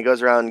arm, and he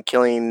goes around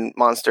killing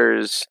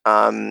monsters.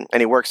 And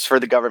he works for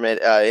the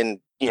government in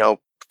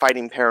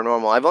fighting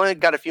paranormal. I've only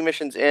got a few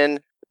missions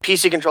in.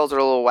 PC controls are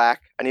a little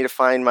whack. I need to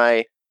find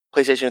my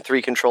PlayStation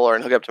 3 controller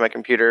and hook it up to my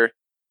computer,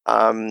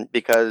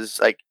 because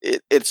like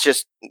it's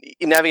just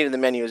navigating the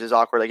menus is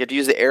awkward. Like you have to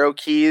use the arrow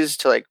keys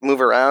to like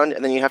move around,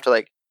 and then you have to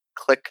like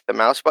click the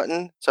mouse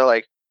button so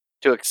like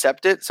to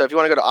accept it. So if you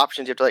want to go to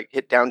options, you have to like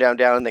hit down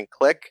and then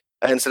click,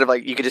 instead of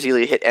like you could just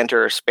easily hit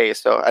enter or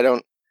space. So I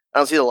don't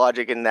see the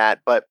logic in that,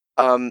 but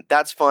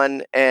that's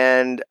fun.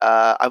 And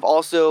I've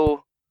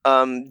also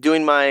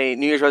doing my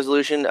New Year's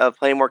resolution of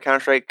playing more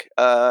Counter-Strike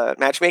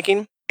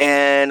matchmaking.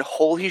 And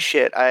holy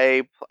shit,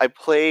 I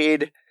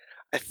played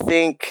I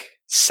think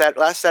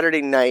last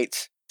Saturday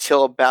night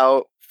till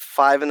about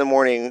 5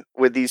 a.m.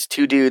 with these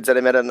two dudes that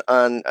I met on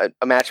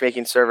a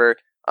matchmaking server.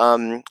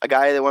 A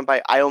guy that went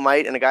by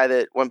Iomite and a guy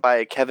that went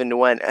by Kevin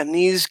Nguyen. And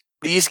these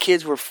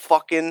kids were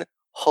fucking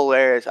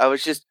hilarious. I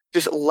was just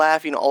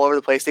laughing all over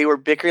the place. They were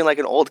bickering like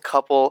an old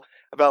couple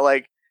about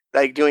like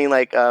doing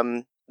like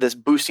this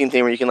boosting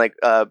thing where you can like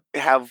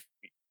have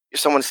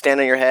someone stand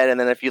on your head, and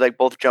then if you like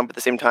both jump at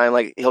the same time,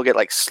 like he'll get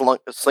like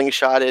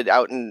slingshotted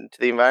out into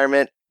the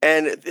environment.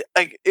 And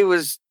like it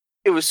was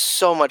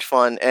so much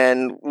fun,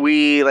 and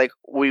we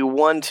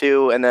won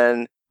 2 and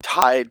then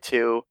tied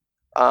 2.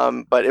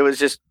 But it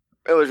was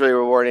really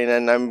rewarding,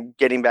 and I'm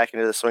getting back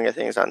into the swing of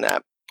things on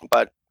that.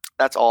 But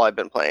that's all I've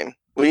been playing.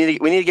 We need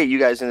to get you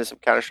guys into some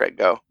Counter-Strike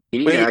Go.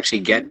 You need to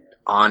actually get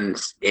on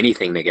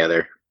anything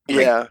together.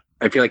 Yeah.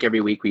 I feel like every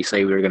week we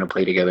say we were going to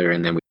play together,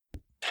 and then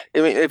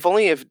I mean, if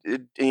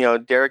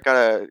Derek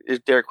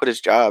quit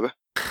his job.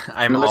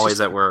 I'm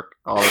always at work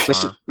all the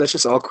time. Let's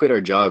just all quit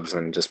our jobs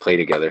and just play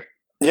together.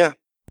 Yeah.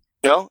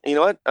 Well, you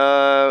know what?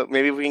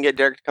 Maybe we can get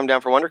Derek to come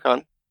down for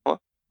WonderCon. Huh?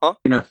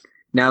 You know,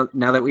 now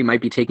that we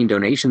might be taking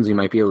donations, we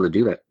might be able to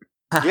do that.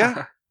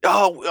 Yeah.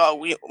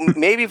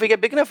 Maybe if we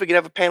get big enough, we could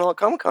have a panel at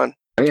Comic-Con.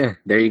 Oh yeah,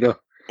 there you go.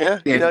 Yeah,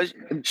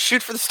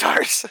 shoot for the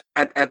stars.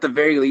 At the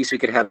very least, we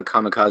could have a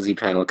Kamikaze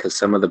panel, because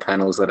some of the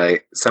panels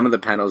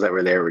that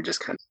were there were just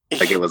kind of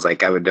like, it was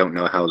like I don't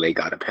know how they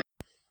got a panel.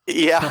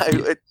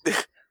 Yeah,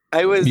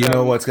 I was. You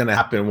know what's going to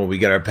happen when we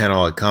get our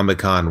panel at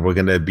Comic-Con? We're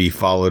going to be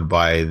followed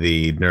by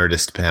the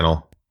Nerdist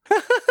panel.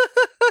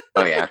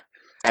 Oh yeah,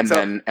 and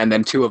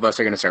then 2 of us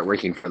are going to start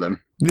working for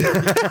them.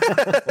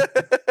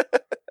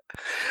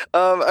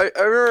 I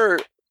remember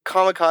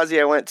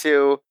Kamikaze I went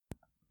to.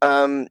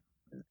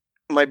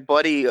 My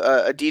buddy,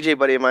 a DJ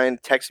buddy of mine,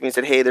 texted me and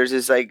said, "Hey, there's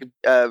this like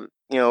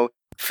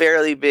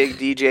fairly big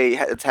DJ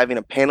that's having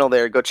a panel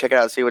there. Go check it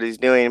out, see what he's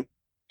doing."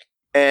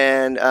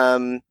 And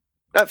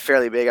not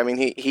fairly big. I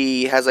mean,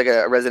 he has like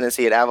a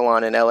residency at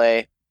Avalon in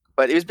LA,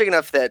 but it was big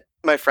enough that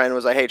my friend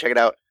was like, "Hey, check it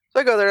out." So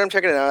I go there, I'm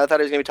checking it out. I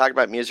thought he was gonna be talking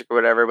about music or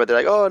whatever, but they're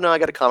like, "Oh no, I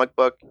got a comic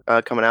book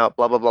coming out,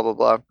 blah blah blah blah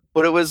blah."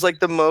 But it was like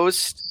the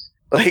most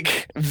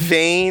like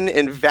vain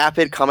and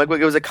vapid comic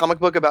book. It was a comic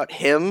book about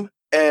him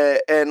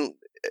and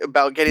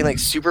about getting like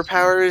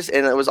superpowers,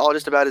 and it was all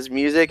just about his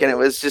music, and it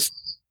was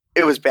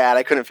bad.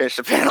 I couldn't finish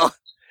the panel.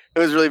 It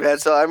was really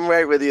bad. So I'm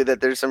right with you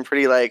that there's some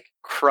pretty like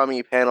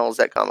crummy panels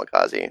at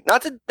Kamikaze.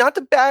 Not to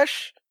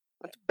bash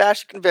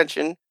the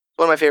convention. It's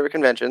one of my favorite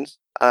conventions.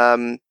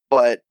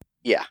 But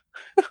yeah.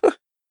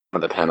 Well,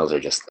 the panels are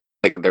just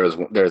like there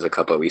was a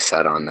couple we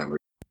sat on that were.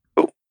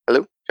 Oh,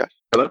 hello, Josh.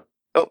 Hello.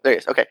 Oh, there he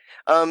is. Okay.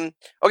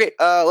 Okay.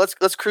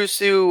 Let's cruise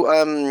through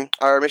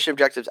our mission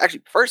objectives.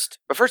 Actually, first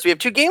we have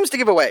 2 games to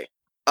give away.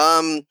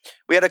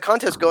 We had a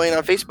contest going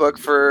on Facebook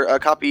for a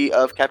copy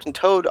of Captain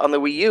Toad on the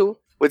Wii U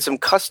with some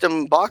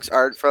custom box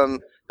art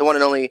from the one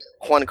and only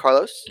Juan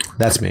Carlos.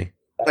 That's me.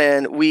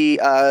 And we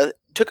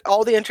took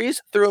all the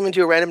entries, threw them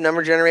into a random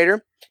number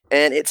generator,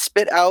 and it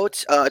spit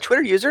out a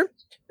Twitter user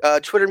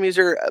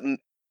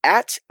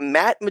at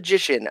Matt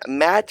Magician.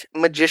 Matt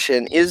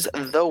Magician is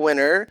the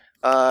winner.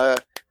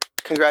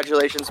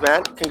 Congratulations,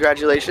 Matt.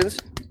 Congratulations.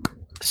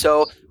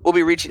 So we'll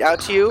be reaching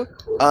out to you.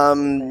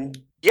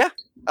 Yeah.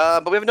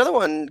 But we have another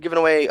one given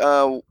away.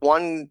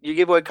 One, you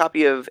gave away a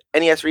copy of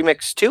NES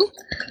Remix 2?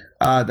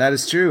 That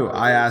is true.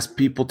 I asked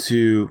people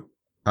to,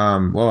 I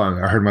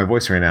heard my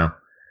voice right now.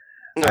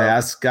 No. I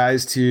asked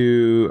guys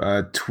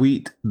to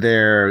tweet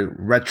their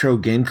retro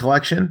game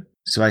collection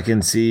so I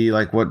can see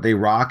like what they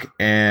rock.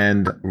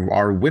 And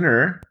our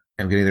winner,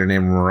 I'm getting their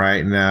name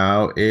right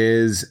now,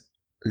 is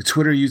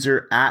Twitter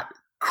user at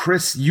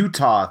Chris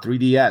Utah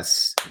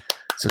 3DS.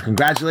 So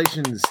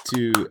congratulations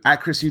to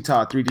at Chris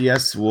Utah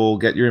 3DS. We'll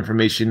get your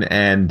information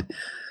and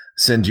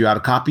send you out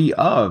a copy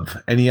of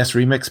NES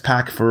Remix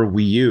Pack for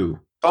Wii U.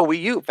 Oh,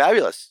 Wii U.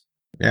 Fabulous.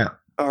 Yeah.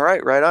 All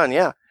right. Right on.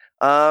 Yeah.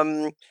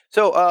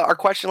 So our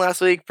question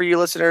last week for you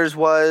listeners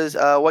was,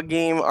 what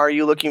game are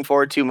you looking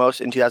forward to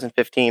most in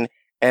 2015?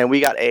 And we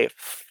got a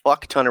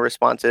fuck ton of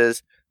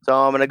responses. So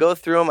I'm going to go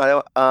through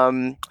them.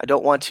 I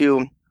don't want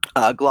to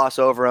gloss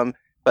over them,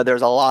 but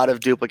there's a lot of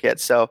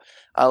duplicates. So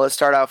let's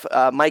start off.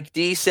 Mike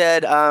D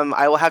said,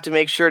 I will have to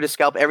make sure to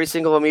scalp every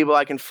single amiibo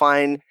I can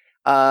find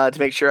to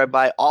make sure I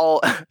buy all.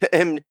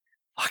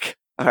 Fuck.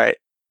 All right.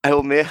 I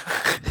will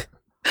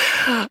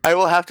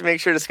have to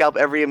make sure to scalp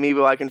every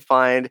amiibo I can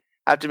find.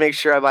 I have to make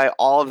sure I buy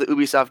all of the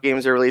Ubisoft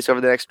games that are released over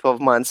the next 12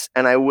 months,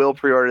 and I will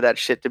pre-order that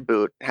shit to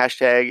boot.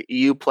 Hashtag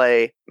you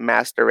play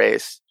Master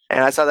Race.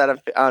 And I saw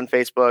that on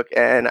Facebook,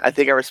 and I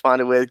think I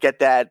responded with, get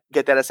that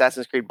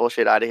Assassin's Creed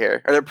bullshit out of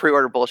here, or the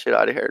pre-order bullshit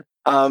out of here.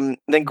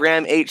 Then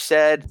Graham H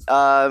said,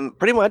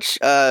 pretty much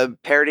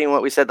parodying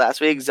what we said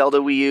last week, Zelda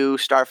Wii U,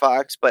 Star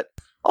Fox, but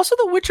also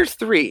The Witcher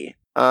 3.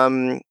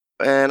 And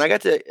I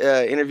got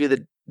to interview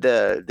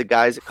the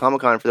guys at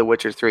Comic-Con for The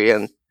Witcher 3,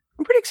 and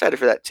I'm pretty excited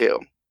for that too.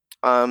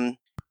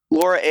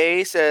 Laura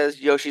A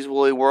says Yoshi's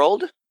Woolly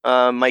World.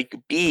 Mike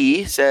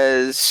B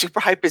says Super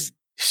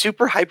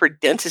Hyper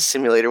Dentist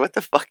Simulator. What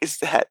the fuck is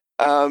that?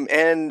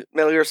 And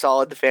Metal Gear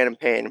Solid: The Phantom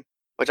Pain.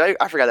 which I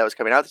forgot that was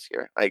coming out this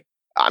year. Like,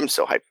 I'm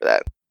so hyped for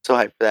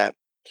that.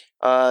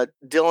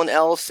 Dylan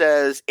L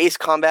says Ace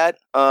Combat,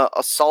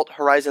 Assault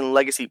Horizon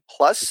Legacy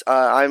Plus.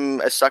 I'm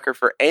a sucker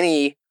for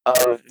any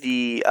of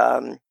the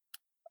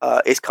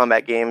Ace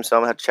Combat games, so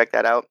I'm gonna have to check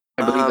that out.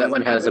 I believe that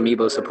one has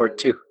amiibo support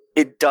too.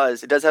 It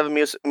does. It does have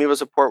amiibo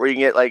support where you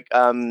can get like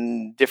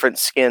different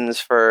skins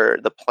for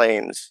the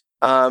planes.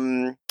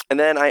 And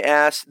then I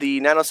asked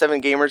the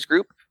 907 Gamers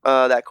group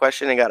that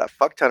question and got a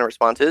fuck ton of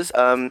responses.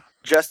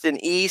 Justin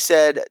E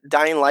said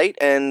Dying Light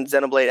and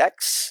Xenoblade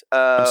X.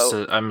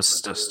 I'm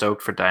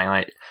stoked for Dying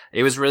Light.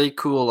 It was really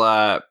cool.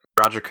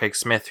 Roger Craig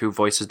Smith, who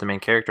voices the main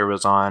character,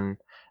 was on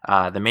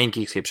the main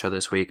Geekscape show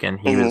this week, and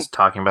he was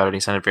talking about it. He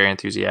sounded very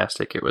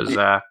enthusiastic. It was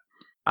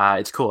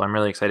it's cool. I'm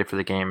really excited for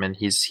the game, and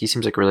he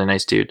seems like a really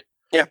nice dude.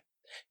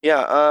 Yeah.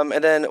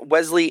 And then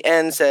Wesley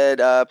N said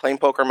playing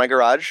poker in my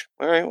garage.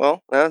 All right,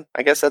 well, I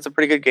guess that's a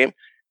pretty good game.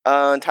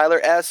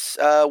 Tyler S,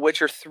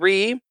 Witcher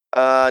 3.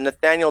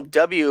 Nathaniel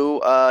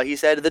W, he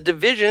said The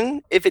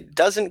Division, if it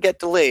doesn't get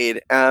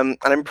delayed, and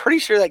I'm pretty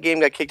sure that game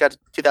got kicked out to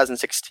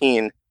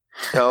 2016.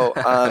 So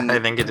I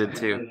think it did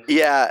too.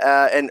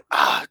 Yeah, and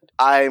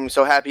I'm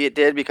so happy it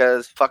did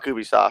because fuck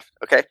Ubisoft.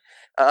 Okay.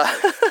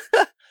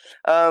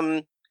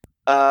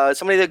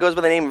 Somebody that goes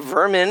by the name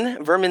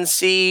Vermin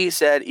C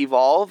said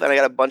Evolve, and I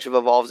got a bunch of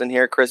Evolves in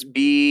here. Chris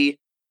B,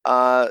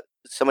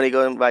 somebody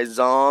going by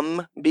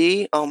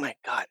Zombie. Oh my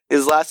god,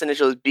 his last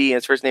initial is B, and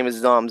his first name is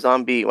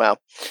Zombie. Wow.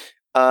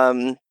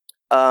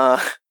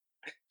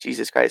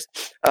 Jesus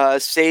Christ.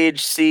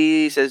 Sage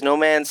C says No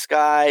Man's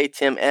Sky.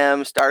 Tim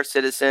M, Star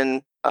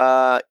Citizen.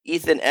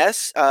 Ethan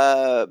S,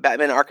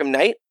 Batman Arkham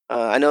Knight.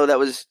 I know that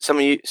was some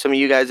of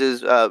you guys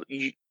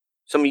you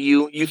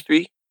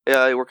three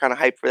were kind of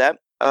hyped for that.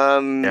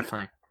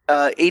 Definitely.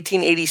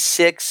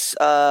 1886.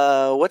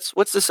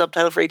 What's the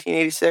subtitle for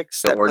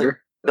 1886? The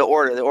Order. The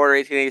Order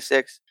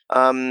 1886.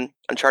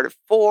 Uncharted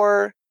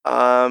 4.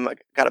 I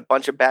got a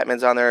bunch of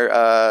Batmans on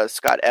there.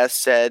 Scott S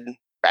said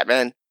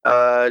Batman.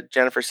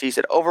 Jennifer C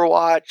said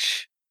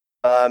Overwatch.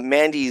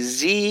 Mandy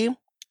Z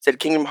said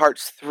Kingdom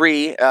Hearts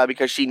 3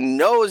 because she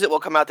knows it will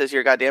come out this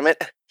year. God damn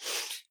it.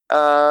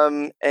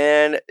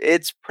 And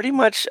it's pretty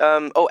much.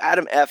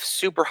 Adam F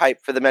super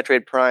hyped for the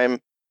Metroid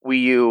Prime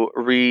Wii U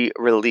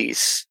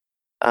re-release.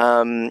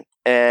 And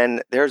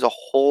there's a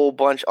whole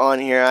bunch on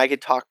here. I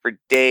could talk for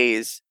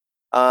days.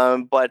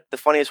 But the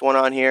funniest one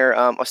on here,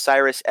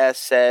 Osiris S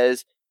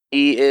says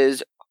he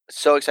is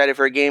so excited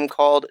for a game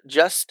called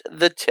Just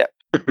the Tip.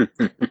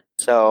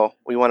 So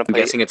we want to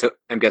play.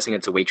 I'm guessing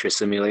it's a waitress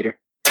simulator.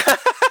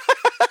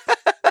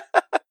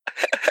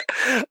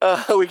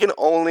 We can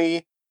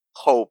only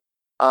hope.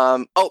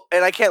 And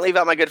I can't leave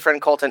out my good friend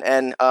Colton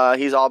N.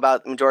 He's all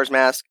about Majora's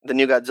Mask, the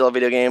new Godzilla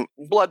video game,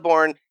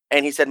 Bloodborne,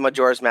 and he said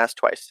Majora's Mask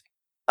twice.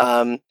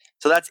 So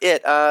that's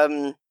it.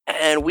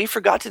 And we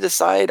forgot to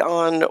decide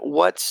on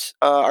what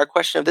our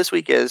question of this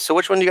week is. So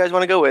which one do you guys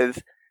want to go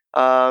with?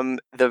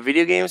 The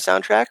video game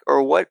soundtrack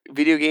or what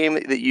video game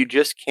that you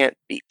just can't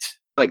beat?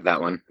 I like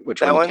that one.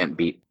 Which one you can't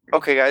beat?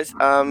 Okay, guys.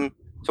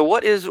 So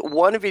what is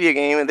one video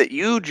game that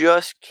you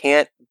just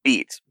can't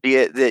beat? Be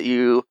it that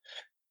you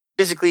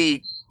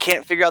physically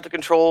can't figure out the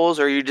controls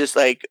or you just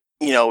like,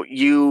 your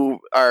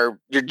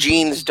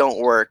genes don't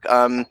work.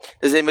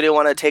 Does anybody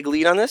want to take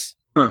lead on this?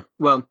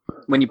 Well,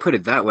 when you put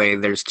it that way,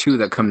 there's two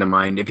that come to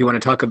mind. If you want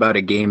to talk about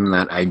a game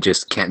that I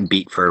just can't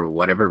beat for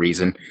whatever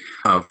reason,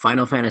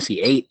 Final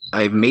Fantasy VIII,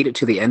 I've made it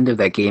to the end of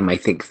that game, I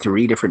think,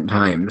 3 different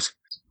times.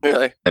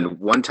 Really? And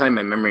one time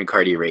my memory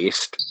card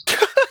erased.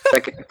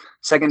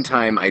 Second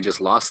time, I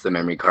just lost the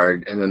memory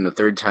card. And then the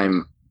third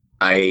time,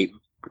 I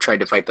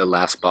tried to fight the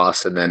last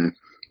boss, and then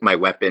my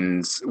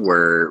weapons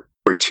were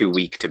too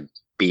weak to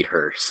beat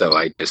her. So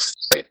I just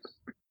quit.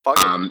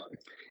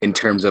 In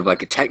terms of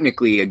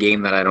technically a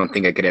game that I don't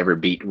think I could ever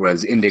beat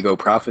was Indigo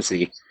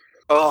Prophecy.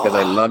 Because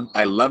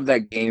I love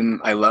that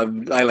game. I love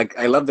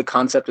the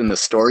concept and the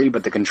story,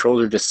 but the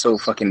controls are just so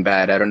fucking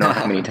bad. I don't know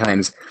how many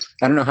times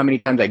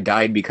I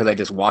died because I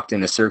just walked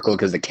in a circle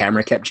because the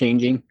camera kept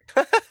changing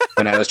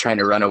when I was trying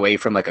to run away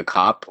from a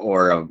cop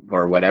or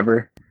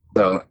whatever.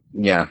 So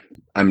yeah,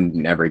 I'm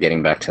never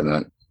getting back to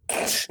that.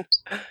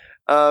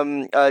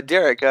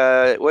 Derek,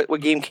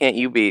 what game can't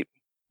you beat?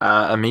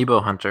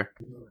 Amiibo Hunter.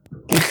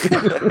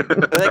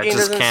 That game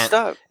doesn't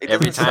stop.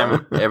 Every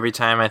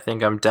time I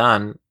think I'm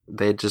done,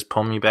 they just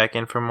pull me back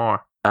in for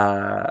more.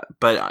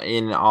 But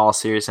in all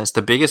seriousness,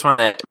 the biggest one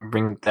that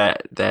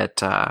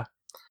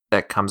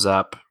comes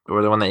up,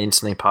 or the one that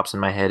instantly pops in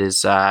my head,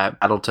 is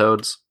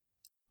Battletoads.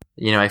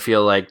 I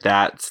feel like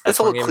that's a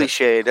little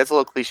cliched. That's a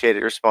little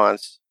cliched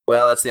response.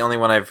 Well, that's the only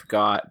one I've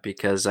got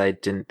because I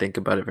didn't think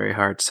about it very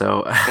hard.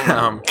 So,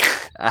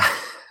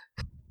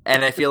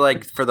 and I feel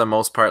like for the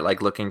most part,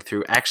 looking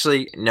through,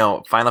 actually,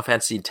 no, Final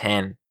Fantasy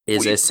X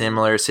is a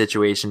similar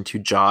situation to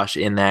Josh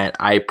in that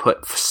I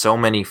put so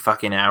many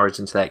fucking hours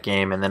into that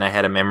game, and then I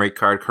had a memory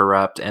card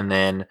corrupt, and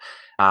then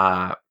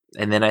I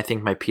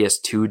think my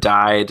PS2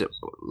 died.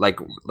 Like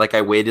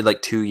I waited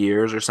 2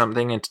 years or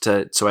something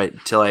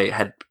until I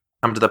had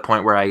come to the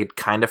point where I had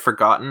kind of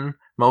forgotten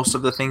most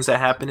of the things that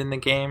happen in the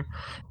game.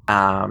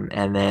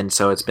 And then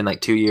so it's been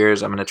like 2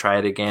 years. I'm going to try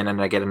it again,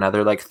 and I get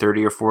another like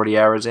 30 or 40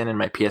 hours in, and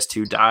my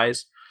PS2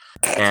 dies.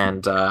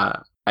 And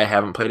I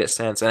haven't played it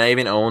since. And I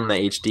even own the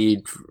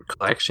HD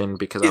collection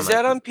because is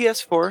that on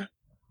PS4?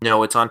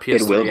 No, it's on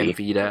PS3 and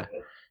Vita.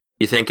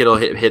 You think it'll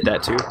hit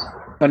that too?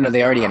 Oh no,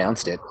 they already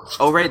announced it.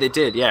 Oh right, they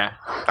did. Yeah.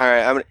 All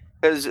right,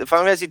 because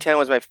Final Fantasy X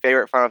was my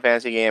favorite Final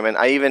Fantasy game, and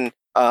I even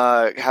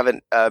have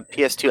a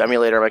PS2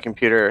 emulator on my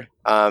computer,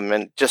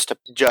 and just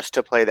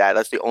to play that.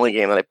 That's the only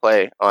game that I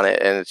play on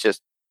it, and it's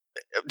just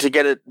to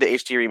get the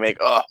HD remake.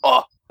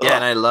 Yeah,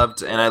 and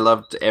I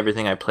loved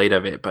everything I played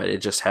of it, but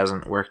it just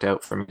hasn't worked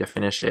out for me to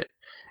finish it.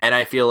 And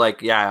I feel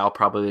like I'll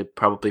probably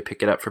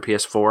pick it up for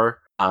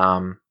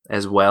PS4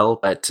 as well,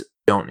 but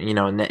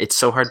it's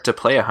so hard to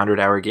play a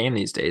 100-hour game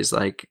these days.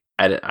 Like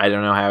I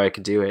don't know how I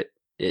could do it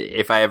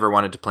if I ever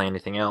wanted to play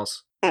anything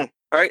else. All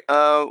right,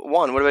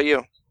 Juan, what about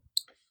you?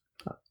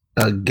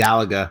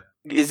 Galaga.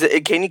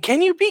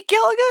 Can you beat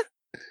Galaga?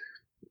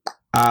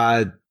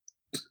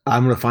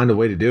 I'm gonna find a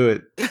way to do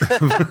it.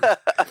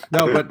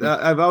 No, but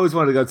I've always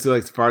wanted to go to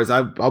like as far as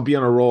I'll be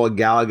on a roll at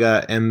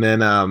Galaga, and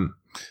then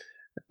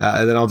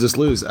I'll just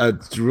lose.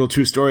 It's a real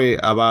true story.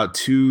 About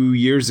 2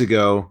 years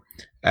ago,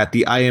 at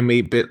the I Am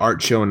 8-Bit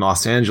Art Show in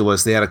Los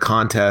Angeles, they had a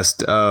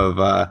contest of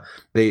I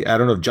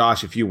don't know if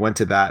Josh, if you went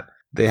to that,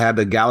 they had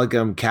the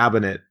Galagum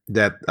cabinet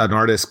that an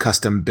artist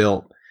custom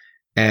built,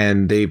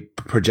 and they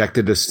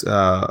projected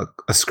a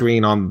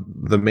screen on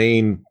the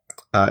main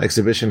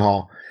exhibition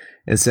hall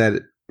and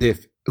said,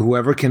 if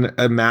whoever can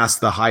amass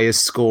the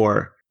highest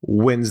score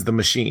wins the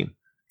machine.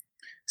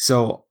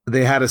 So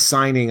they had a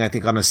signing, I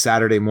think, on a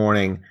Saturday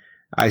morning.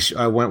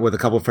 I went with a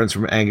couple of friends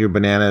from Angry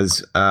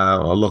Bananas, a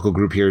local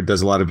group here,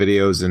 does a lot of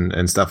videos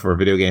and stuff for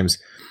video games.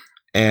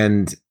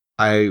 And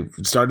I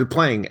started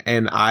playing,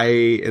 and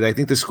I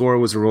think the score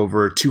was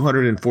over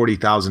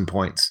 240,000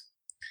 points.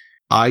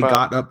 I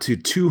got up to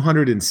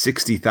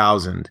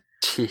 260,000.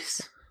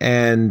 Jeez.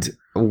 And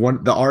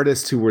the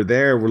artists who were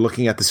there were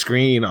looking at the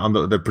screen on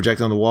the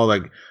projector on the wall,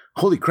 like,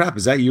 holy crap,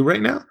 is that you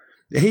right now?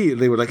 Hey,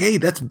 they were like, hey,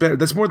 that's better.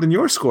 That's more than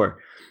your score.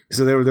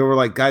 So they were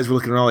like, guys were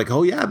looking around like,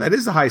 oh yeah, that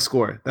is the high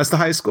score. That's the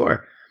highest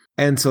score.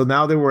 And so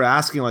now they were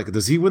asking, like,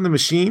 does he win the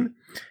machine?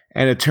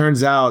 And it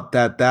turns out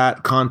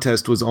that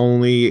contest was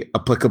only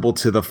applicable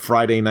to the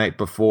Friday night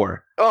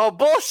before. Oh,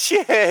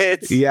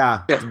 bullshit.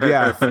 Yeah.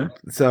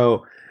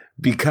 So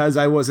because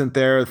I wasn't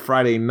there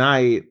Friday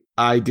night,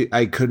 I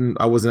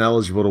wasn't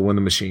eligible to win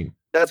the machine.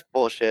 That's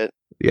bullshit.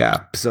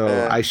 Yeah,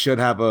 so I should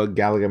have a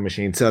Galaga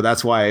machine. So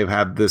that's why I've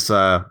had this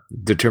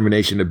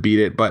determination to beat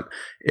it. But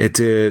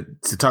to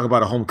talk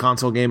about a home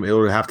console game, it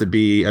would have to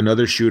be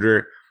another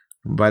shooter.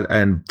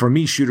 And for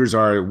me, shooters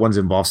are ones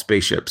that involve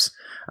spaceships.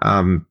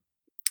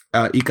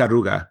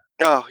 Ikaruga.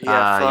 Oh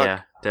yeah,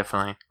 yeah,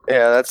 definitely.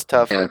 Yeah, that's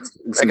tough. Yeah,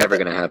 it's never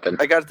gonna happen.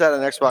 I got that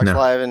on Xbox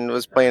Live and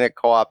was playing it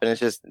co-op, and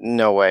it's just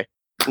no way.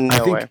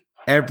 No way.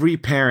 Every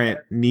parent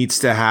needs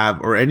to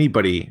have, or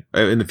anybody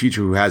in the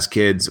future who has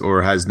kids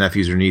or has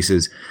nephews or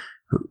nieces,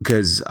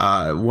 because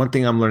one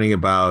thing I'm learning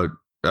about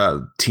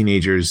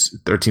teenagers,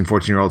 13,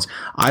 14-year-olds,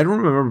 I don't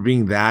remember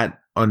being that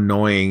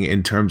annoying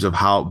in terms of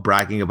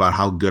bragging about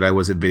how good I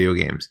was at video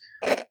games.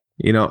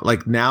 You know,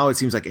 like now it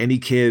seems like any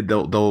kid,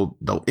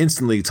 they'll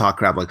instantly talk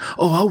crap like,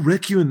 oh, I'll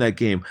wreck you in that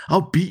game.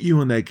 I'll beat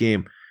you in that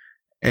game.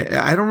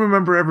 I don't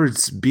remember ever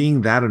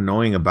being that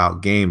annoying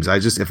about games.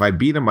 If I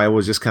beat them, I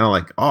was just kind of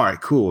like, all right,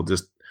 cool.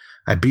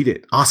 I beat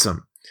it.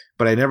 Awesome.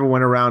 But I never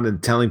went around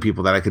and telling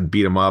people that I could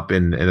beat them up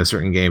in a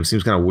certain game. It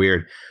seems kind of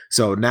weird.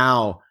 So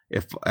now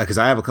because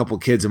I have a couple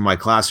kids in my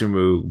classroom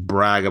who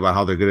brag about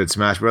how they're good at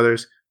Smash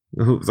Brothers,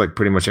 it's like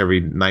pretty much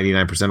every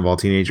 99% of all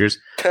teenagers.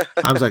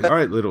 I was like, all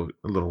right, little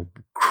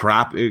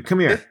crap. Come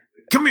here.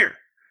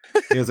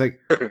 He was like,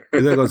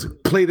 he goes,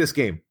 play this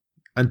game.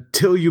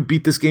 Until you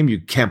beat this game,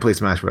 you can't play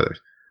Smash Brothers.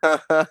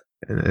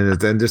 and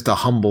then just to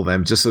humble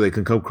them, just so they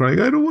can come crying,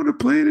 I don't want to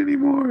play it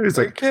anymore. It's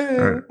like, all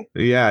right,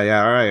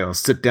 yeah, all right, I'll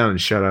sit down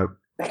and shut up.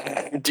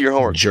 Do your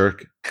homework,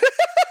 jerk.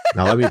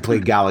 Now let me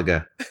play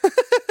Galaga.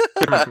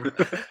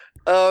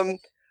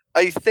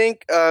 I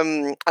think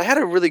I had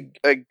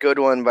a good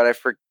one, but I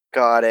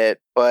forgot it.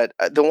 But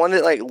the one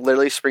that like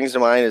literally springs to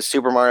mind is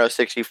Super Mario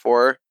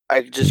 64.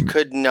 I just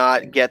could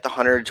not get the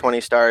 120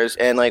 stars,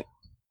 and like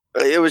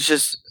it was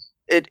just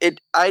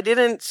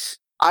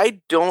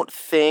I don't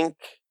think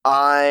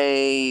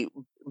I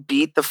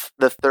beat the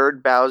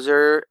third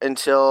Bowser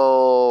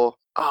until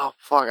I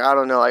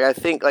don't know. Like I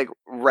think like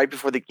right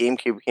before the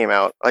GameCube came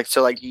out. Like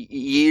so like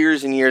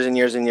years and years and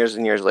years and years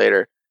and years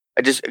later,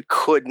 I just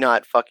could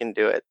not fucking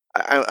do it.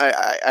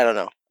 I don't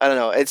know.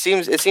 It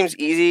seems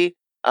easy.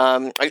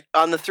 On the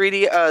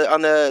 3D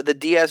on the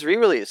DS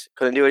re-release,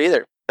 couldn't do it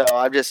either. So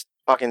I'm just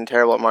fucking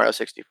terrible at Mario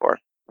 64.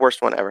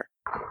 Worst one ever.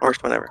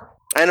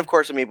 And of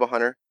course Amiibo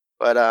Hunter.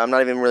 But I'm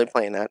not even really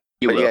playing that.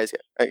 You guys,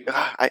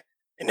 I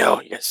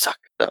know you guys suck.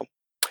 So,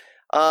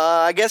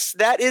 I guess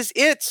that is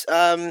it.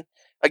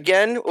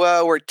 Again,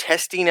 we're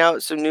testing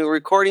out some new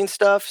recording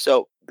stuff.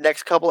 So,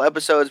 next couple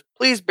episodes,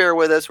 please bear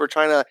with us. We're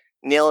trying to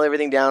nail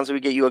everything down so we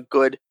get you a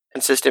good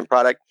consistent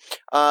product.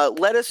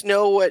 Let us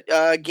know what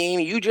game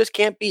you just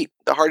can't beat,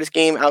 the hardest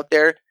game out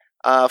there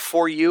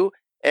for you.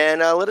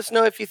 And let us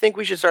know if you think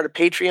we should start a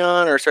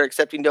Patreon or start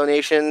accepting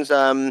donations,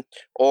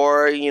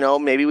 or,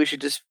 maybe we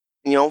should just,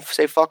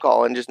 say fuck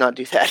all and just not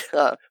do that.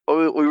 But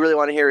we really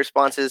want to hear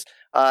responses.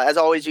 As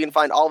always, you can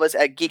find all of us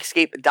at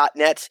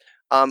geekscape.net.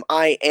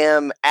 I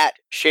am at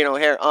Shane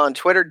O'Hare on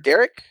Twitter.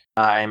 Derek?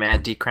 I'm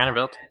at D.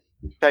 Cranevelt.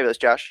 Fabulous,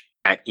 Josh.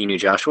 At Inu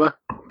Joshua.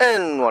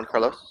 And Juan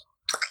Carlos.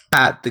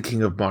 At the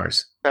King of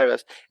Mars.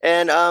 Fabulous.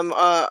 And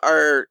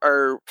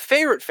our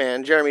favorite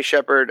fan, Jeremy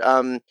Shepard,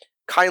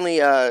 kindly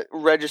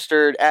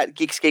registered at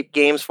Geekscape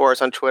Games for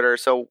us on Twitter.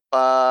 So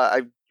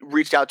I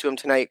reached out to him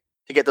tonight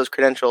to get those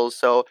credentials.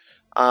 So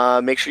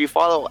make sure you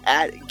follow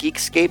at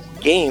Geekscape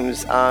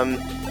Games.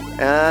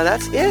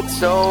 That's it.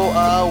 So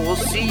we'll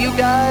see you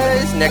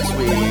guys next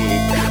week.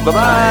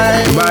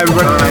 Bye-bye. Bye,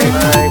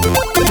 everybody.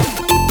 Bye.